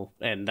 you know,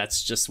 and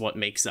that's just what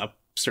makes up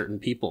certain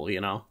people,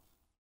 you know.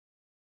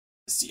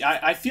 See,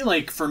 I feel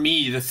like for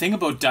me, the thing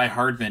about Die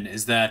Hardman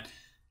is that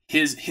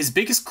his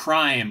biggest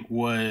crime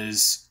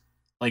was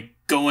like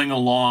going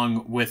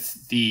along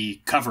with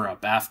the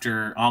cover-up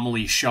after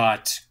Amelie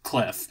shot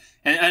Cliff.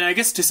 And I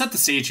guess to set the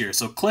stage here,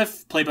 so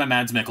Cliff, played by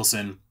Mads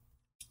Mikkelsen,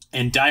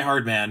 and Die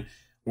Hardman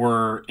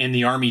were in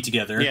the army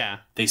together. Yeah.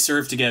 They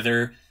served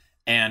together,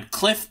 and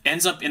Cliff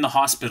ends up in the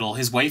hospital.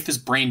 His wife is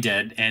brain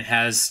dead and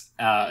has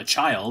a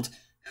child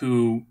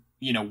who,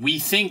 you know, we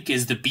think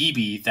is the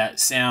BB that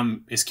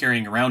Sam is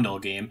carrying around all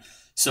game.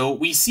 So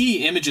we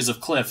see images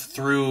of Cliff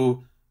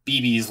through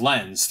BB's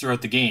lens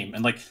throughout the game.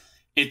 And like,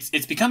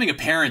 it's becoming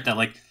apparent that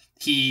like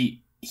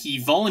he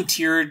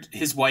volunteered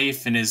his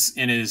wife and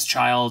his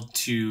child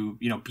to,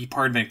 you know, be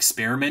part of an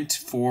experiment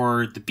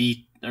for the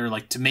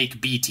to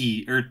make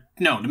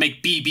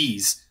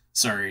BBs.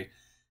 Sorry.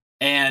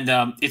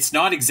 And it's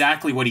not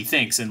exactly what he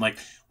thinks. And like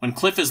when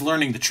Cliff is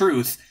learning the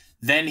truth,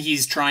 then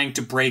he's trying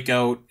to break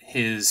out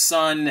his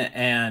son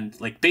and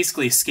like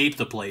basically escape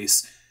the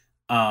place.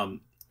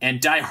 And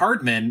Die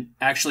Hardman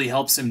actually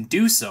helps him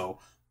do so.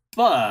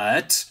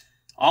 But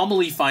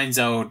Amelie finds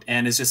out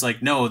and is just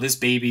like, no, this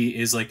baby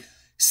is like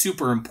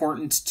super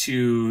important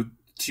to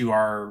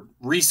our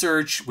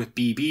research with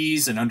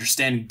BBs and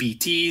understanding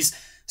BTs.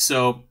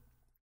 So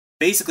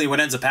basically what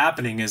ends up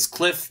happening is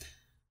Cliff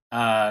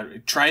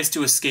tries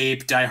to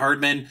escape. Die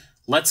Hardman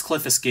lets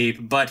Cliff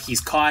escape, but he's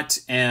caught,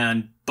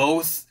 and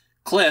both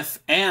Cliff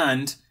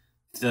and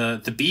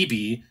the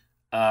BB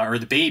or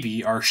the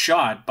baby are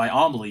shot by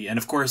Amelie. And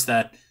of course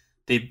that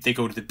they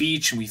go to the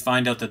beach, and we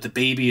find out that the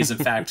baby is in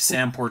fact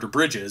Sam Porter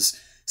Bridges.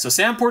 So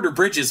Sam Porter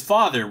Bridges'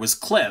 father was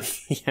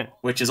Cliff, yeah.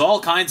 Which is all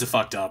kinds of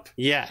fucked up.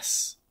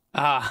 Yes.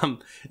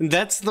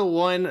 That's the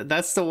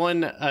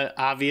one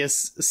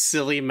obvious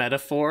silly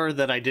metaphor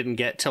that I didn't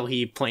get till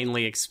he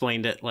plainly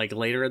explained it like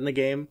later in the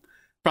game.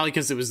 Probably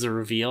because it was the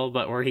reveal,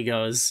 but where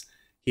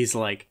he's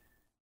like,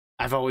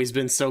 I've always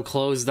been so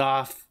closed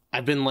off.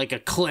 I've been like a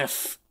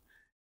cliff,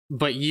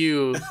 but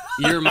you're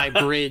my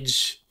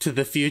bridge to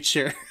the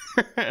future.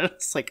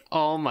 It's like,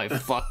 oh my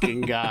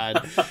fucking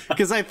God.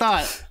 Because I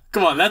thought,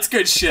 come on, that's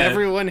good shit.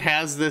 Everyone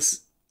has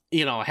this,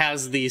 you know,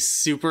 has these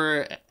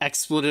super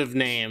expletive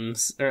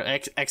names or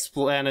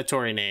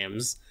explanatory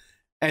names,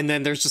 and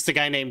then there's just a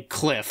guy named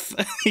Cliff,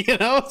 you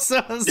know? So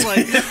I was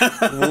like,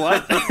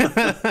 what?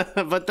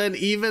 But then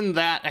even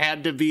that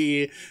had to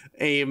be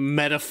a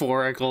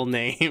metaphorical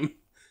name.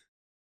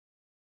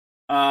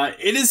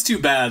 It is too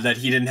bad that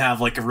he didn't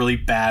have like a really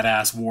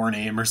badass war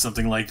name or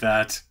something like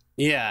that.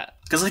 Yeah.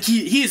 Because like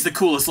he is the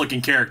coolest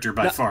looking character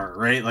by far,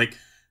 right? Like,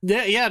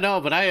 yeah,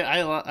 no, but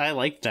I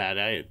like that.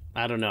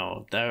 I don't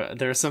know.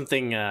 There's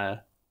something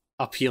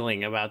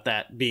appealing about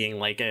that being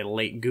like a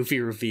late goofy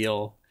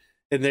reveal,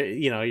 and there,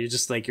 you know, you're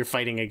just like you're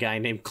fighting a guy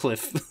named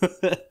Cliff.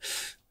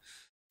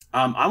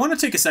 I want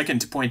to take a second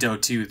to point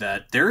out too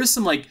that there is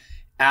some like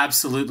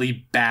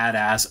absolutely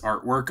badass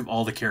artwork of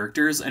all the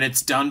characters, and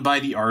it's done by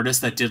the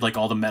artist that did like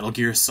all the Metal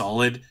Gear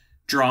Solid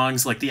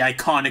drawings, like the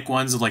iconic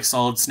ones of like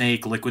Solid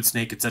Snake, Liquid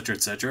Snake, etc.,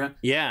 etc.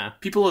 Yeah.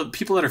 People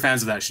that are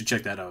fans of that should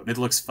check that out. It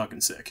looks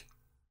fucking sick.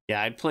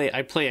 Yeah, I'd play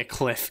a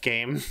Cliff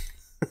game.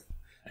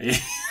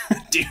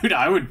 Dude,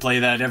 I would play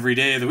that every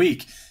day of the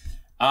week.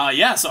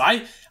 Yeah, so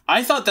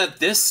I thought that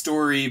this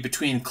story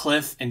between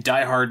Cliff and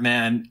Die Hard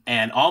Man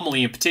and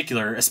Amelie in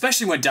particular,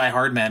 especially when Die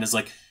Hard Man is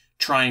like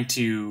trying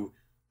to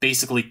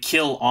basically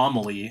kill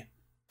Amelie,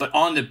 but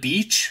on the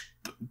beach,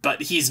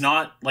 but he's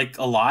not like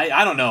alive.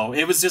 I don't know.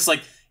 It was just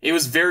like, it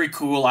was very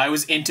cool. I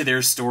was into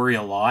their story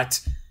a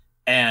lot,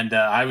 and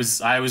I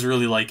was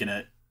really liking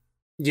it.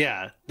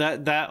 Yeah,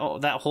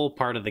 that whole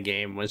part of the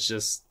game was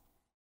just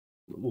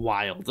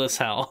wild as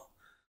hell.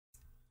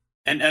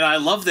 And I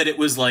love that it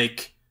was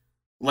like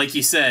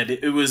you said,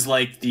 it was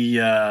like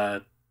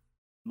the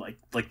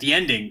like the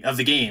ending of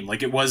the game.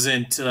 Like it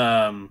wasn't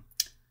the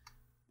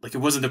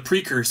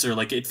precursor.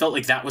 Like it felt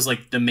like that was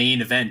like the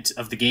main event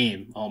of the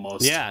game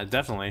almost. Yeah,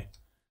 definitely.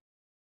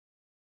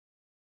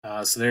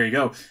 So there you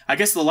go. I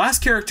guess the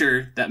last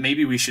character that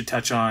maybe we should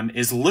touch on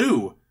is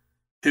Lou,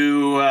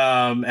 who,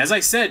 as I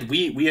said,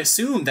 we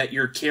assume that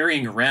you're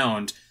carrying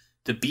around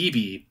the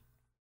BB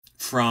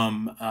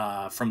from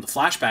the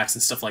flashbacks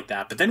and stuff like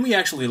that, but then we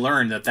actually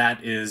learn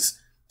that is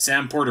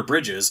Sam Porter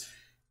Bridges.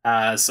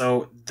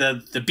 So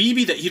the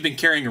BB that you've been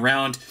carrying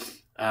around,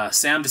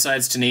 Sam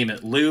decides to name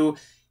it Lou,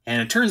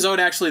 and it turns out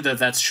actually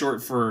that's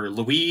short for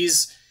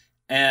Louise.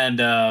 And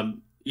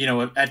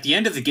at the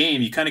end of the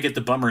game, you kind of get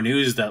the bummer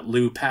news that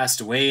Lou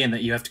passed away and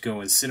that you have to go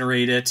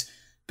incinerate it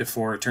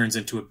before it turns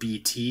into a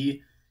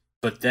BT.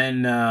 But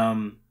then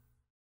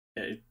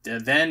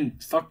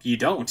fuck, you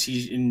don't.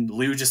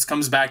 Lou just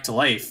comes back to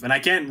life, and I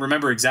can't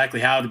remember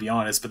exactly how, to be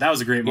honest. But that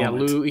was a great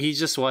moment. Yeah, Lou, he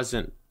just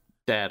wasn't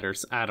dead, or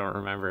I don't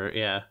remember.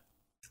 Yeah,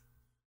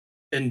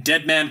 and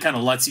Dead Man kind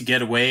of lets you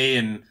get away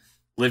and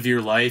live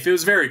your life. It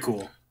was very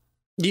cool.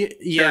 Yeah,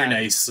 very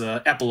nice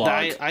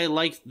epilogue. I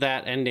liked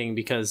that ending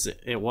because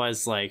it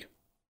was like,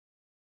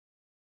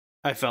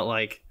 I felt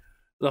like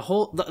the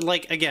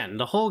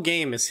whole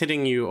game is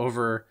hitting you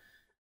over.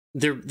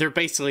 They're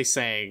basically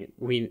saying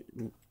we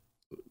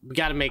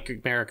got to make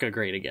America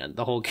great again.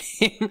 The whole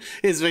game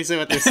is basically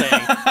what they're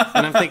saying,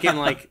 and I'm thinking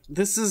like,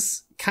 this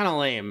is kind of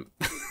lame.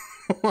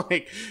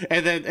 Like,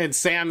 and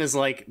Sam is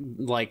like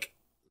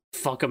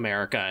fuck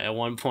America at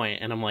one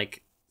point, and I'm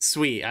like,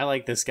 sweet, I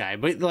like this guy.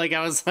 But like,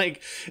 I was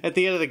like, at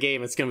the end of the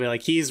game, it's gonna be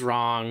like, he's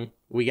wrong.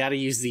 We got to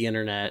use the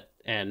internet,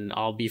 and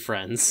I'll be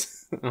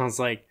friends. And I was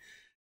like,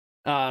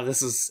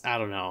 this is, I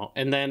don't know.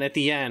 And then at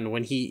the end,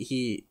 when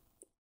he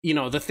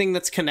the thing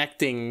that's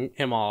connecting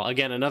him all,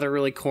 again, another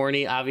really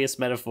corny, obvious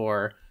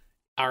metaphor,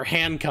 are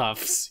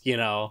handcuffs.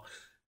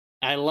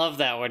 I love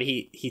that when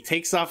he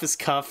takes off his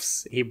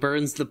cuffs, he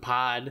burns the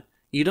pod.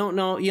 You don't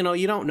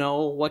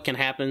know what can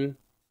happen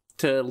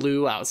to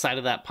Lou outside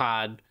of that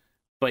pod,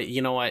 but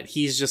you know what?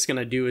 He's just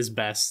gonna do his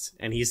best,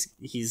 and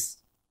he's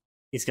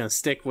gonna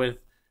stick with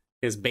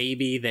his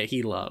baby that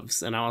he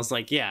loves. And I was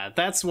like, yeah,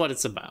 that's what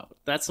it's about.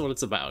 That's what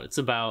it's about. It's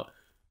about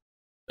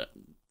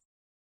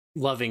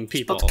loving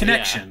people. It's about the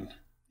connection.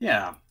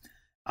 Yeah.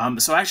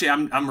 So actually,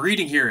 I'm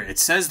reading here. It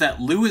says that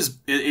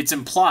it's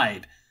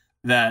implied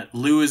that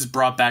Lou is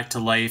brought back to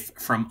life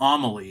from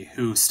Amelie,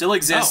 who still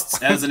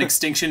exists as an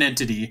extinction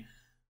entity.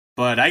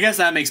 But I guess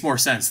that makes more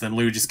sense than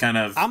Lou just kind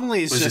of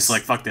was just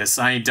like, fuck this,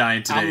 I ain't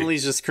dying today.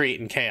 Amelie's just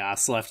creating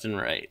chaos left and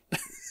right.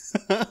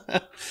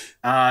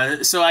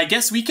 So I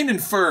guess we can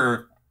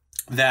infer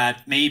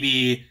that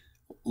maybe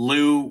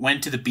Lou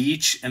went to the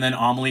beach and then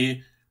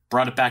Amelie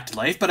brought it back to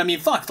life. But I mean,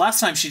 fuck, last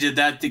time she did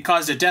that, it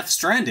caused a Death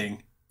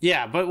Stranding.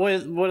 Yeah, but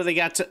what do they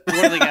got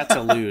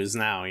to lose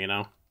now,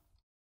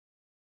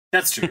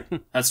 That's true.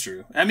 That's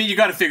true. I mean, you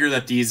got to figure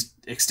that these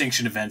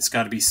extinction events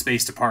got to be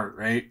spaced apart,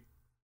 right?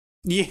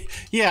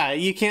 Yeah,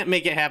 you can't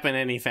make it happen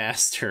any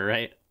faster,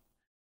 right?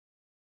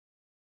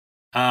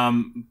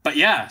 But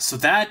yeah, so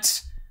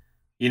that,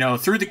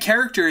 through the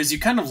characters, you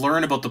kind of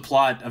learn about the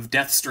plot of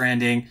Death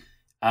Stranding.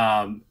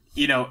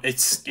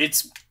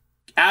 It's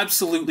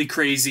absolutely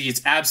crazy.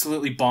 It's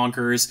absolutely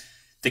bonkers.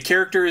 The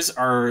characters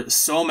are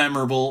so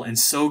memorable and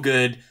so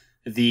good.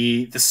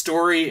 The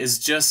story is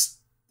just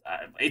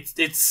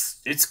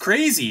it's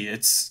crazy.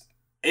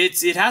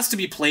 It has to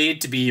be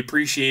played to be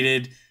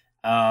appreciated.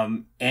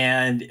 And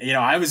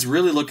I was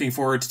really looking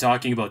forward to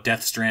talking about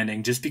Death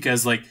Stranding just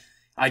because like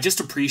I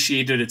just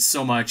appreciated it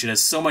so much. It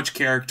has so much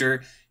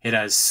character. It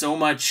has so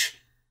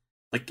much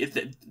like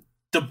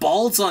the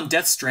balls on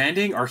Death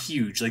Stranding are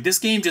huge. Like this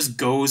game just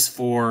goes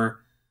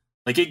for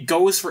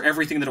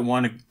everything that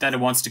it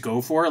wants to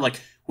go for, like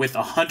with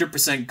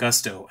 100%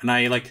 gusto, and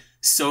I like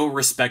so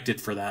respect it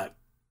for that.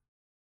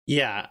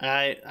 Yeah,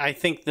 I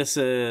think this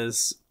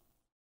is,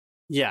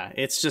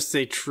 it's just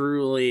a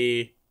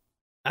truly,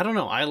 I don't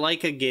know, I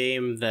like a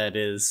game that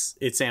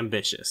it's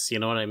ambitious, you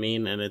know what I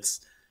mean? And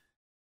it's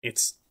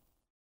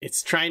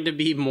trying to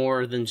be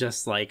more than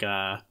just like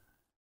your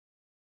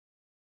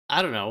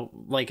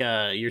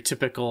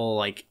typical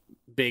like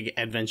big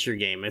adventure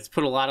game. It's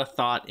put a lot of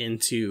thought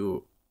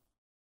into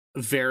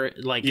very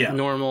like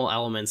normal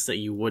elements that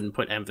you wouldn't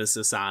put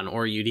emphasis on,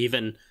 or you'd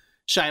even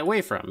shy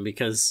away from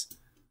because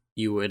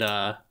you would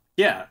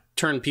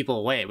turn people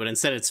away. But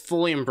instead, it's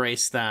fully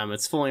embraced them.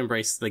 It's fully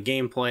embraced the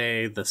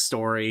gameplay, the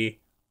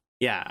story.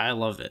 Yeah, I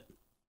love it.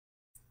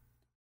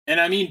 And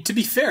I mean, to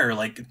be fair,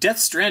 like Death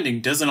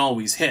Stranding doesn't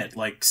always hit.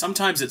 Like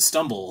sometimes it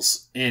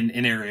stumbles in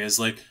areas.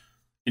 Like,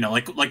 you know,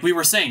 like we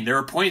were saying, there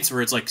are points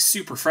where it's like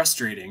super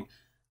frustrating.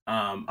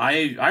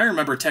 I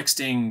remember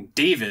texting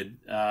David,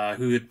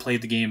 who had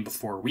played the game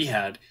before we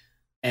had,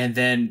 and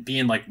then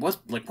being like,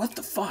 what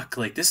the fuck?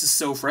 Like, this is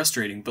so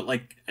frustrating. But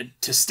like,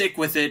 to stick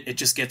with it, it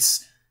just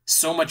gets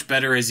so much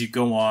better as you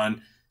go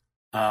on.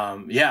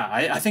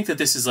 I think that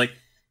this is like,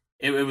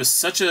 it was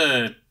such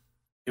an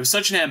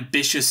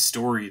ambitious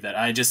story that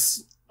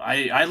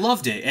I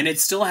loved it. And it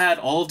still had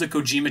all of the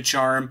Kojima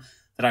charm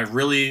that I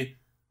really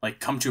like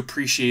come to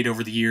appreciate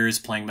over the years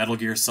playing Metal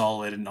Gear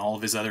Solid and all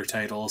of his other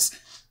titles.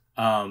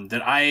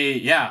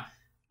 I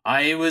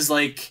was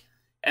like,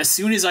 as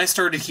soon as I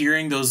started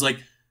hearing those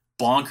like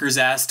bonkers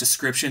ass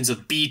descriptions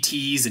of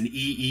BTs and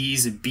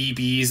EEs and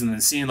BBs and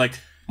then seeing like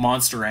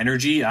Monster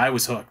Energy, I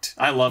was hooked.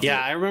 I loved it.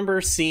 Yeah, I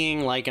remember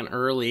seeing like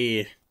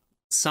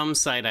some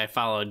site I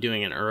followed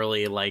doing an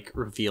early like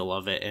reveal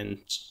of it and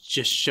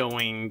just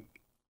showing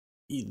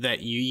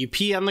that you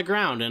pee on the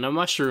ground and a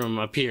mushroom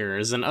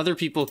appears and other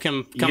people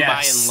come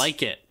by and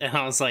like it. And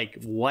I was like,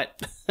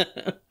 what?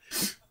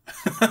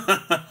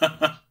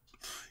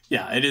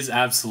 Yeah, it is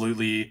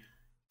absolutely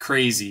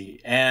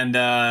crazy. And,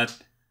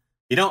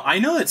 you know, I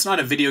know it's not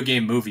a video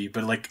game movie,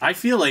 but like, I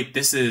feel like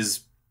this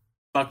is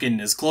fucking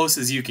as close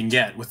as you can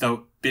get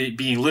without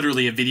being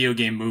literally a video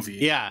game movie.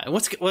 Yeah.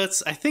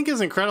 What's I think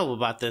is incredible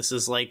about this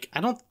is like,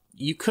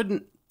 you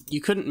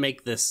couldn't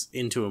make this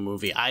into a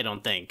movie. I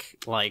don't think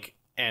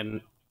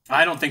and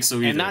I don't think so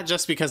either. And not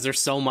just because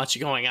there's so much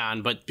going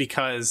on, but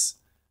because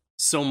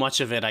so much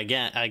of it,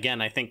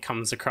 again, I think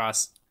comes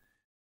across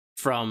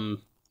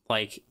from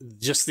like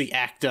just the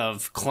act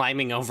of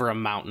climbing over a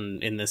mountain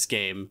in this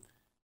game.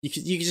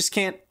 You just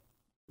can't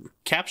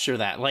capture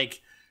that.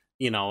 Like,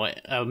 you know,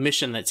 a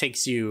mission that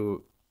takes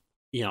you,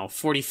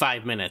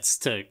 45 minutes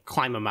to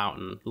climb a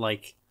mountain.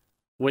 Like,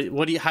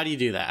 how do you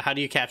do that? How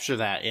do you capture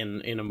that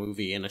in a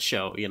movie, in a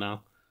show, you know?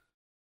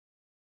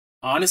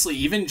 Honestly,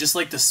 even just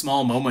like the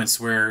small moments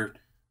where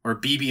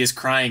BB is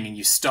crying and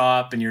you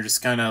stop and you're just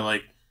kind of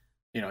like,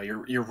 you know,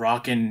 you're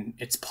rocking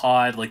its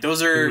pod. Like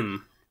those are,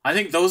 I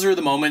think those are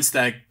the moments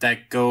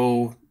that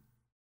go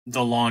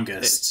the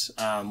longest.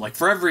 Like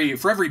for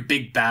every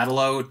big battle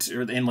out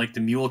or in like the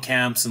mule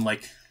camps and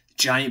like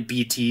giant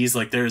BTs,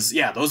 like there's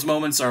those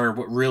moments are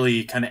what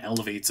really kind of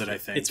elevates it. I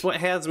think it's what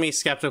has me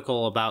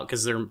skeptical about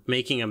because they're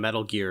making a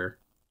Metal Gear,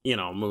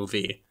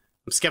 movie.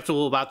 I'm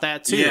skeptical about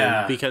that too,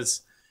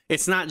 because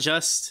it's not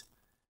just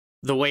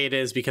the way it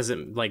is because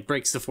it like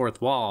breaks the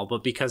fourth wall,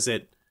 but because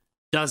it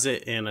does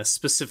it in a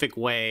specific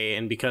way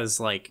and because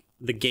like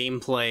the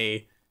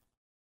gameplay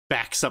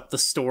backs up the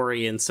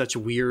story in such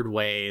weird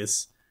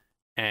ways.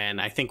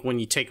 And I think when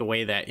you take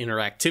away that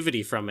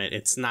interactivity from it,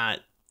 it's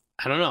not,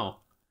 I don't know.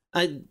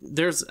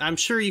 I'm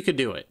sure you could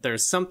do it.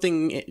 There's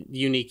something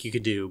unique you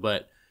could do,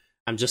 but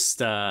I'm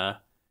just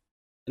not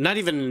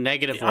even in a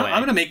negative way. I'm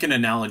going to make an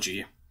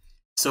analogy.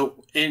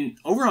 So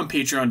over on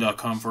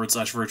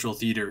patreon.com/virtual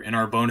theater in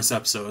our bonus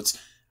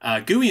episodes,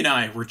 Gooey and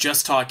I were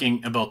just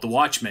talking about The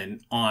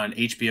Watchmen on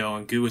HBO,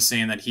 and Goo was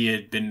saying that he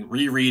had been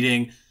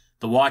rereading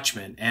The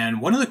Watchmen.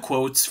 And one of the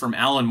quotes from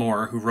Alan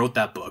Moore, who wrote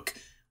that book,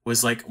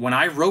 was like, when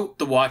I wrote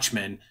The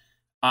Watchmen,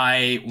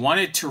 I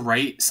wanted to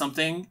write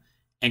something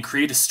and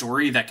create a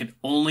story that could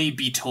only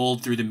be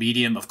told through the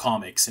medium of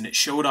comics. And it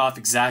showed off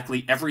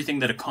exactly everything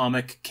that a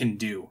comic can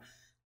do.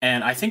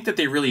 And I think that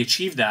they really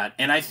achieved that.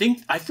 And I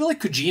feel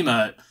like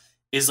Kojima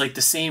is like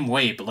the same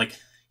way, but like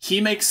he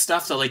makes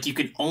stuff that like you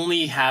can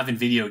only have in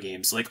video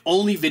games. Like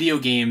only video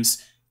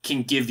games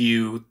can give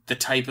you the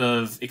type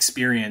of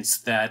experience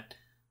that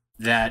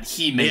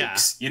he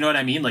makes. Yeah. You know what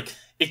I mean? Like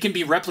it can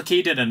be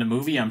replicated in a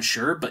movie, I'm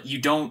sure, but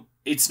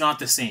it's not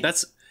the same.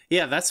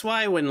 That's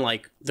why when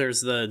like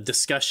there's the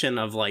discussion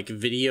of like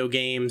video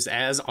games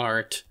as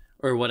art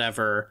or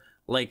whatever,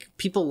 like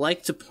people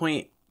like to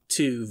point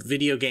to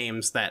video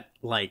games that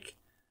like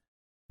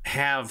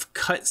have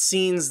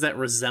cutscenes that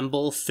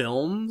resemble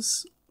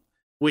films,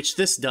 which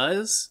this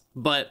does,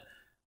 but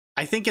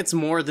I think it's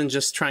more than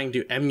just trying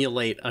to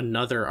emulate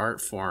another art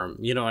form.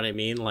 You know what I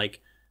mean?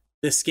 Like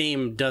this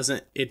game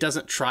doesn't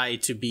try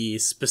to be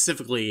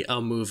specifically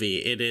a movie.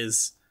 It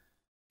is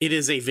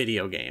a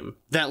video game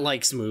that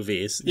likes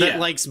movies, that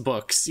likes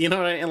books. You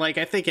know, and like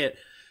I think it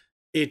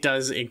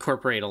does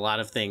incorporate a lot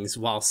of things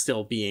while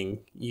still being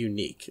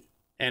unique.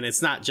 And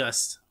it's not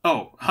just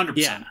 100%.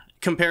 Yeah,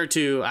 compared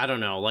to I don't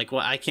know, like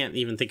I can't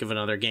even think of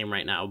another game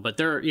right now, but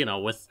they're,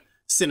 with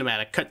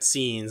cinematic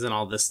cutscenes and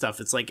all this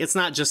stuff. It's like it's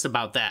not just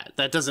about that.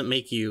 That doesn't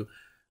make you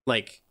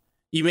like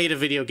you made a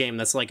video game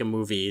that's like a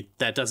movie.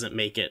 That doesn't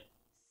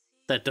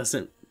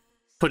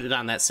put it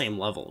on that same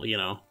level,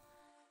 Yeah,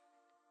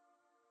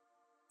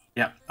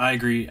 I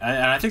agree.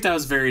 And I think that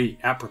was very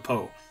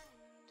apropos.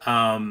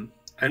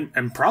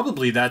 and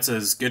probably that's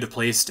as good a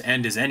place to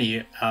end as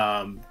any.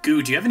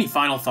 Goo, do you have any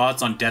final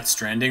thoughts on Death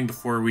Stranding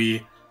before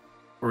we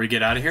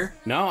get out of here?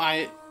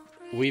 No,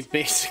 we've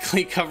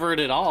basically covered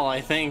it all.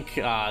 I think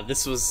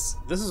this is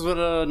what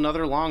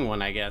another long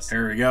one, I guess.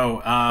 There we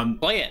go.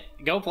 Play it.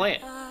 Go play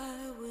it.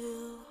 I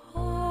will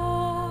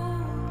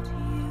hold you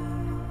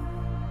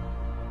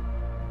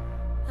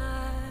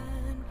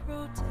and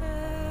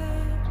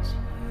protect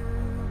you.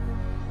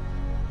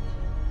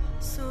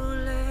 So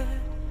let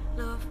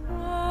love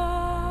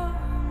warm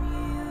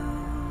you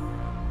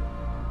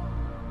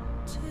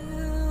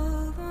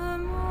till the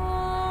morning.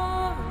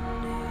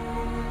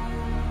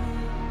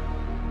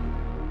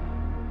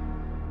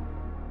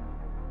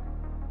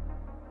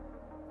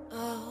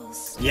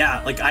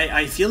 Yeah, like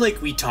I feel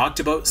like we talked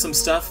about some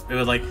stuff. It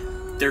was like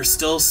there's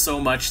still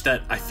so much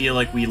that I feel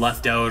like we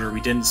left out or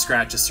we didn't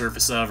scratch the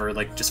surface of, or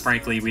like just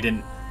frankly we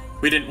didn't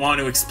want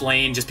to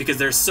explain just because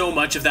there's so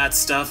much of that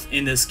stuff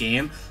in this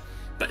game.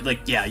 But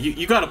like, yeah,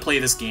 you got to play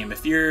this game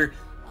if you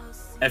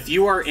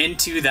are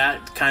into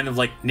that kind of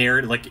like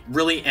narrative, like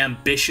really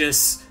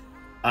ambitious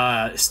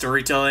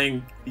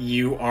storytelling.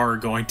 You are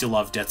going to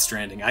love Death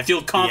Stranding. I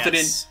feel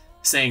confident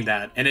saying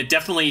that, and it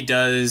definitely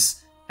does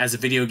as a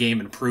video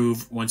game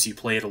improve once you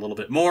play it a little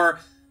bit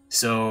more.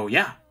 So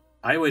yeah,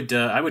 I would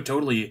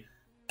totally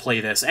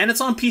play this, and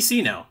it's on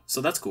PC now, so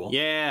that's cool.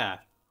 Yeah,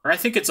 or I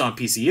think it's on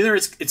PC. Either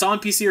it's on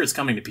PC or it's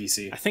coming to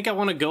PC. I think I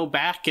want to go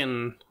back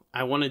and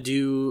I want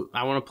to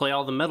play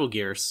all the Metal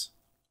Gears.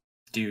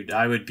 Dude,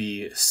 I would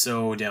be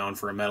so down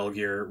for a Metal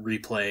Gear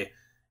replay.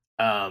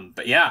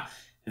 But yeah,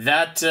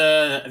 that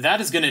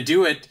is gonna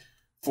do it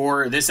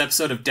for this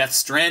episode of Death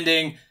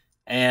Stranding.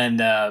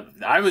 And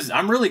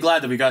I'm really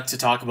glad that we got to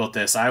talk about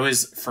this. I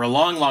was, for a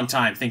long, long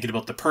time, thinking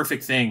about the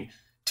perfect thing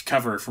to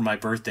cover for my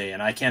birthday,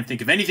 and I can't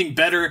think of anything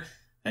better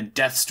than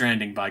Death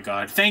Stranding, by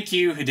God. Thank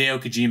you, Hideo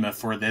Kojima,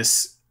 for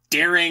this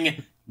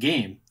daring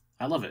game.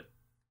 I love it.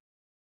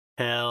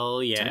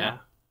 Hell yeah. So, yeah.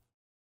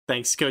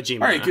 Thanks,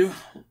 Kojima. All right, Goo.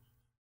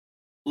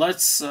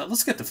 Let's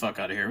get the fuck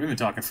out of here. We've been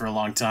talking for a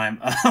long time.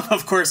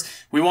 Of course,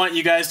 we want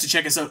you guys to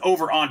check us out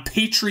over on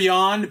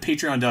Patreon.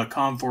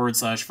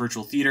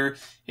 Patreon.com/virtual theater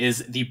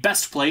is the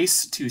best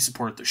place to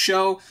support the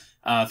show.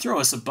 Throw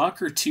us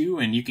 $1 or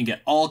 $2 and you can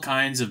get all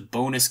kinds of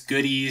bonus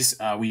goodies.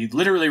 We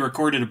literally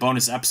recorded a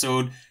bonus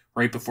episode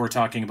right before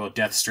talking about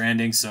Death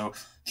Stranding. So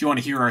if you want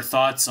to hear our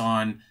thoughts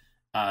on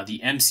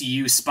the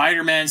MCU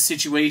Spider-Man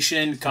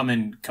situation, come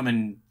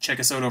and check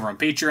us out over on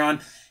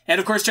Patreon. And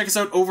of course, check us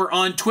out over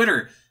on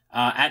Twitter.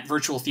 At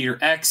Virtual Theater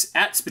X,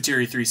 at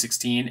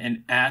Spiteri316,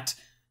 and at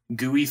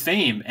Gooey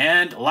Fame.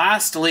 And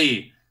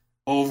lastly,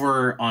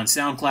 over on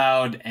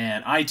SoundCloud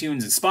and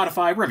iTunes and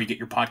Spotify, wherever you get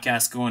your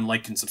podcasts, go and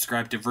like and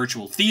subscribe to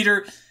Virtual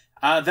Theater.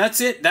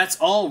 That's it. That's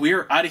all.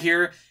 We're out of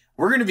here.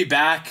 We're going to be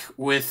back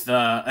with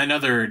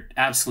another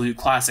absolute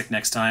classic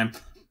next time.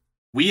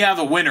 We have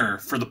a winner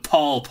for the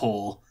Paul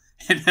poll.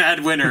 And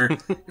that winner,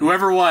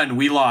 whoever won,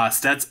 we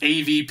lost. That's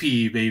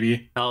AVP,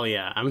 baby. Oh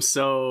yeah, I'm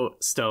so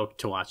stoked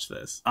to watch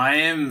this.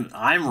 I'm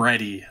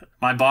ready.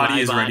 My body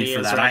is ready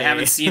for that. Ready. I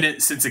haven't seen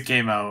it since it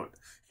came out.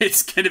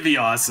 It's gonna be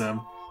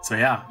awesome. So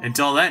yeah,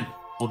 until then,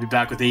 we'll be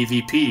back with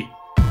AVP.